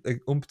just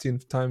like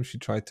umpteenth time she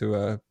tried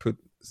to put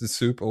the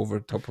soup over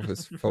top of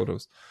his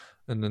photos,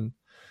 and then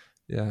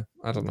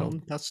I don't know.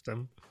 Don't touch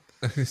them.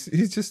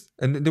 He's just,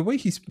 and the way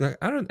he's like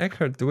Aaron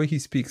Eckhart, the way he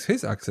speaks,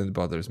 his accent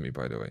bothers me.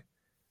 By the way,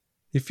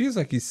 he feels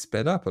like he's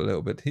sped up a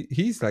little bit.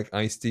 He's like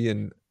Ice-T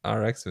and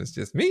RX, it's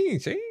just me.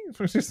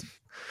 Just,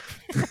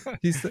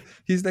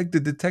 he's like the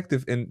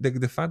detective in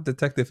the fat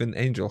detective in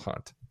Angel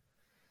Heart.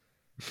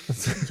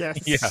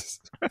 Yes. Yeah.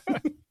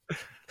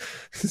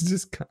 It's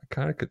just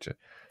caricature.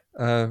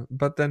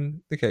 But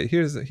then, okay,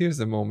 here's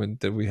a moment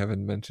that we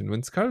haven't mentioned.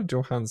 When Scarlett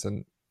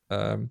Johansson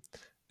and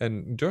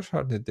Josh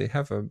Hartnett, they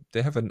have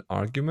an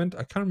argument.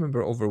 I can't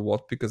remember over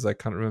what, because I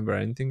can't remember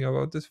anything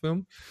about this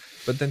film.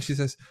 But then she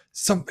says,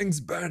 something's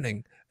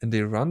burning, and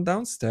they run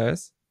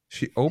downstairs.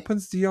 She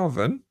opens the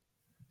oven.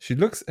 She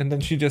looks, and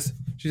then she just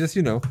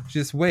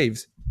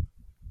waves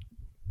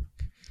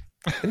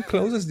and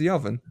closes the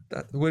oven.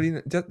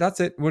 That's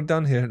it. We're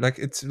done here. Like,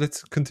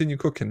 let's continue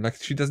cooking. Like,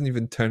 she doesn't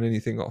even turn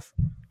anything off.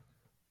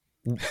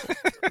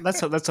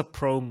 That's a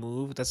pro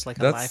move. That's like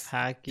a life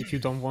hack. If you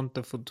don't want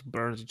the food to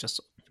burn, you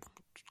just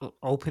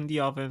open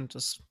the oven,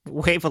 just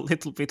wave a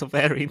little bit of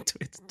air into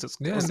it. Just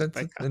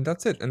and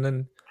that's it. And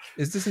then,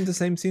 is this in the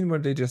same scene where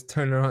they just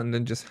turn around and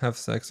then just have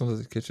sex on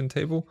the kitchen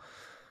table?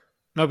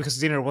 No, because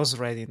dinner was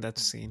ready in that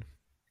scene.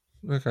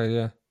 Okay,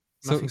 yeah.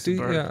 So see,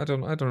 yeah, I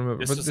don't remember.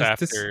 This but was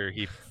after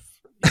he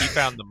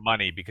found the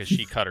money because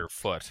she cut her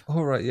foot.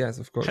 Oh right, yes,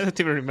 of course. I don't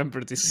even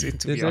remember this scene.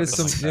 To be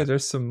honest,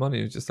 there's some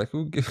money. It's just like,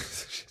 who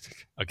gives a shit?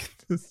 Okay.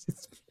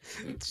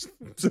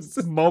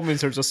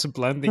 Moments are just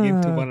blending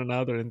into one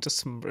another and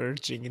just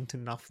merging into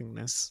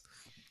nothingness.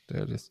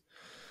 There it is.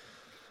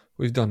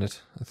 We've done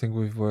it. I think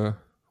we've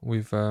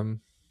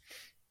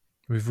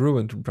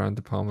ruined Brian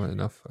De Palma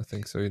enough. I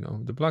think so.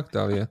 The Black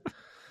Dahlia.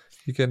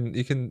 You can,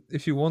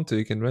 if you want to,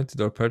 you can rent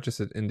it or purchase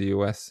it in the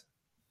US,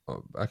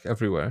 like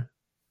everywhere.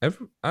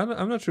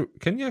 I'm not sure.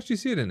 Can you actually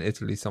see it in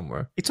Italy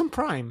somewhere? It's on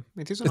Prime.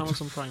 It is on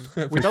Amazon Prime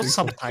without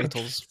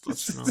subtitles.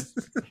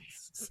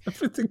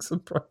 Everything's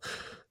on Prime.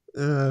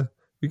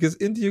 Because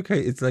in the UK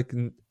it's like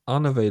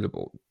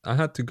unavailable. I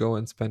had to go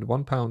and spend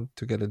 £1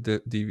 to get a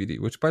DVD,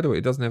 which, by the way,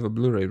 it doesn't have a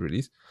Blu-ray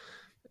release,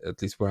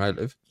 at least where I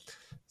live.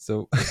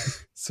 So,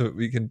 so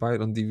we can buy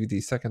it on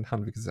DVD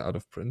secondhand because it's out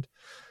of print.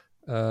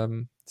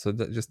 So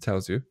that just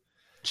tells you.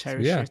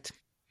 Cherish it.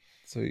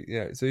 So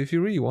so if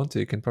you really want to,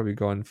 you can probably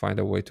go and find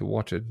a way to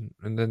watch it,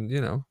 and then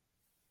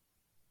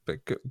but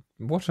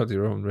watch at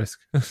your own risk.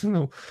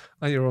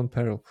 At your own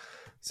peril.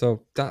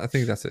 So I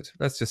think that's it.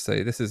 Let's just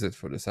say this is it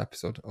for this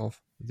episode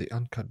of the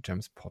Uncut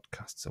Gems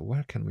podcast. So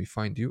where can we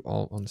find you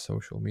all on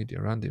social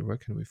media, Randy? Where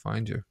can we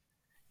find you?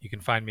 You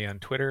can find me on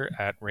Twitter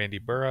at Randy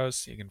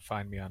Burrows. You can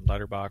find me on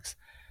Letterboxd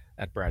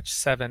at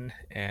Bratch7,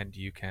 and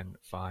you can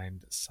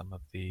find some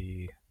of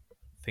the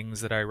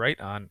things that I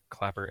write on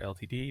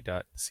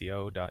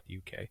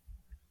clapperltd.co.uk.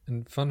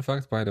 And fun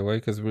fact, by the way,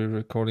 because we're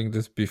recording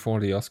this before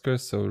the Oscars,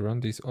 so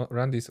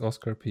Randy's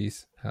Oscar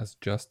piece has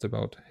just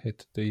about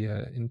hit the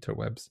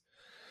interwebs,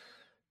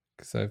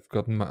 because I've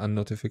gotten a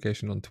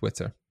notification on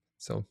Twitter.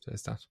 So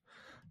there's that.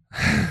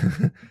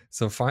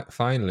 So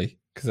finally,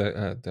 because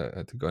I had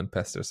to go and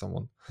pester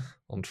someone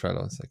on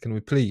Trello, it's like, can we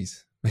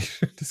please make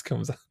sure this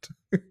comes out?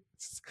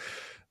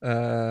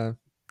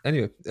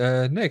 Anyway,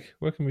 Nick,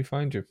 where can we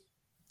find you?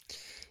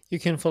 You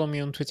can follow me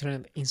on Twitter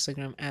and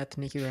Instagram at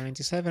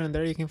NickyGuy97, and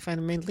there you can find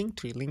the main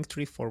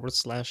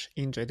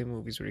linktree/enjoy the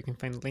movies, where you can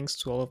find links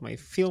to all of my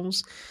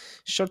films,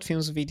 short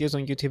films, videos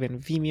on YouTube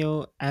and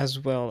Vimeo,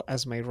 as well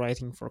as my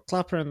writing for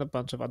Clapper and a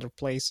bunch of other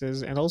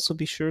places. And also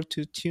be sure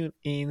to tune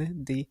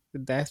in the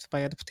Death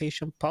by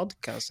Adaptation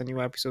podcast. A new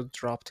episode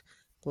dropped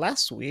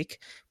last week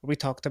where we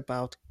talked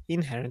about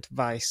Inherent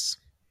Vice.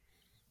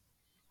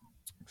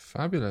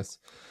 Fabulous.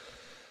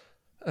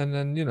 And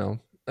then,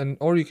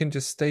 or you can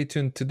just stay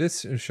tuned to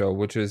this show,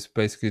 which is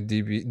basically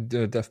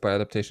the Death by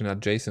Adaptation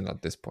adjacent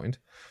at this point.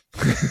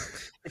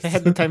 If I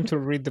had the time to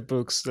read the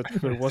books that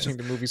we're watching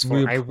the movies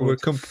for, I would.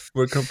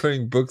 We're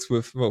comparing books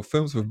with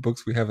films with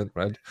books we haven't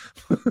read.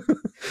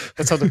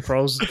 That's how the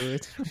pros do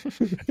it.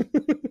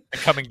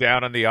 And coming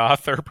down on the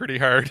author pretty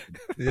hard.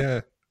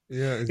 Yeah.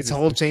 It's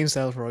all James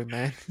Ellroy,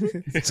 man.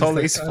 It's all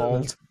his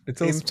fault.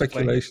 It's all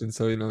speculation,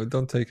 so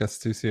don't take us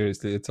too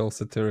seriously. It's all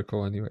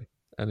satirical anyway.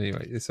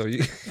 So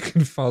you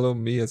can follow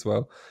me as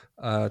well.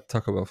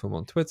 Talk about film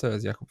on Twitter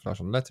as Jakob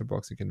Flash on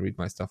Letterboxd. You can read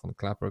my stuff on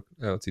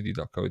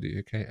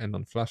clapperltd.co.uk and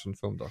on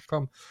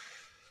flashandfilm.com.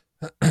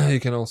 You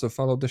can also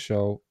follow the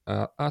show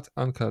at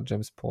Uncut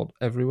Gems Pod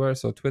everywhere.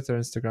 So Twitter,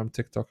 Instagram,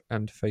 TikTok,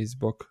 and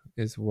Facebook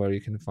is where you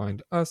can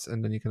find us.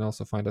 And then you can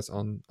also find us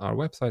on our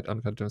website,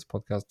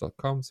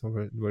 uncutgemspodcast.com, so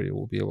where you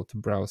will be able to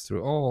browse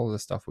through all the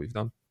stuff we've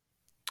done.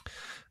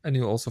 And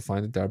you'll also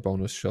find that there are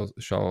bonus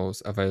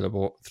shows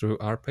available through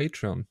our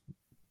Patreon.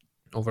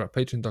 Over at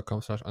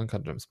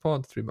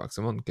patreon.com/uncutgemspod, $3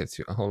 a month gets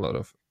you a whole lot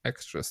of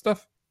extra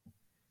stuff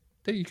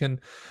that you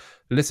can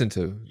listen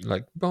to,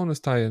 like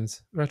bonus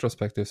tie-ins,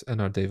 retrospectives, and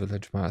our David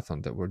Lynch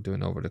marathon that we're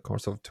doing over the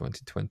course of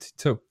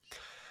 2022.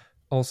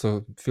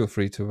 Also, feel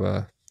free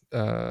to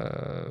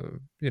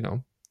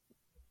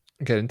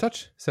get in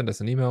touch. Send us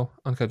an email.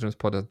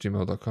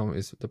 uncutgemspod@gmail.com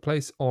is the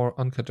place, or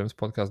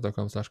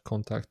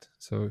uncutgemspodcast.com/contact.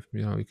 So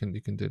you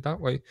can do it that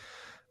way.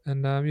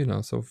 And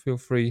so feel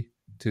free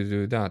to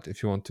do that.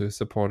 If you want to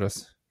support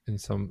us in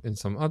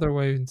some other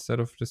way instead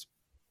of just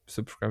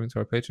subscribing to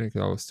our Patreon, you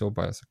can always still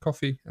buy us a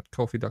coffee at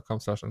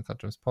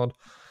ko-fi.com/uncutgemspod.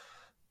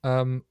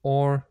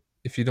 Or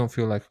if you don't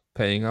feel like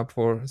paying up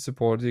for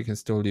support, you can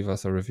still leave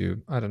us a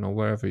review. I don't know,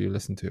 wherever you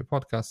listen to your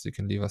podcasts, you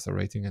can leave us a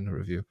rating and a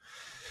review,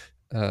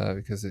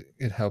 because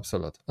it helps a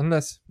lot.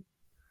 As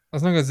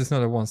long as it's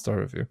not a 1-star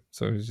review.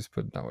 So you just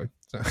put it that way.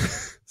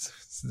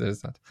 So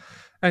there's that.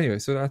 Anyway,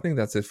 so I think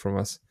that's it from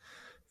us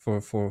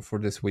for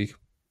this week.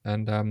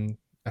 And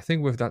I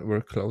think with that,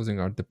 we're closing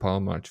our De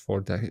Palma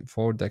 4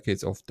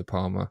 decades of De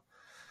Palma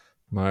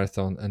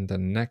marathon. And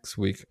then next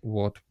week,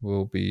 what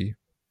we'll be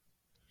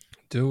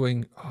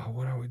doing...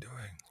 what are we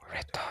doing?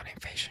 Red Dawn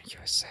Invasion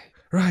USA.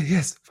 Right,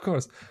 yes, of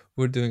course.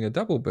 We're doing a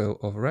double bill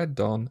of Red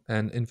Dawn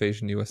and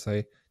Invasion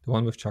USA, the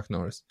one with Chuck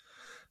Norris,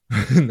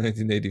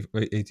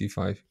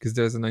 1985, because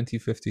there's a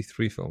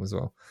 1953 film as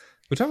well,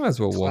 which I might as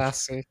well watch.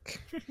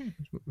 Classic.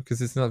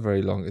 Because it's not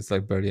very long. It's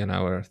like barely an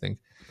hour, I think.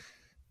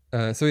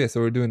 So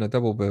we're doing a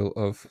double bill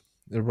of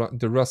the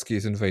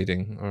Ruskies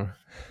invading, or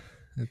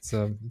it's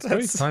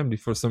very timely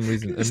for some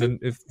reason. And then,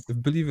 if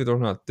believe it or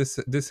not,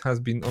 this has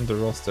been on the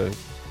roster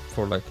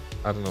for like,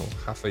 I don't know,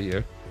 half a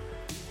year.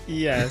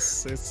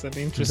 Yes, it's an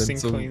interesting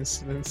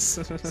coincidence.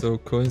 So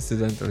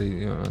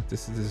coincidentally,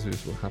 this is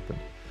what happened.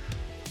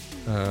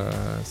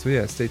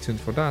 So stay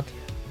tuned for that.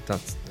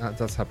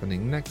 That's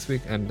happening next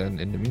week. And then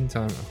in the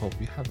meantime, I hope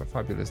you have a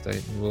fabulous day,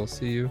 and we'll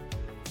see you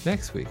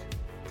next week.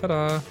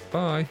 Ta-da!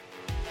 Bye!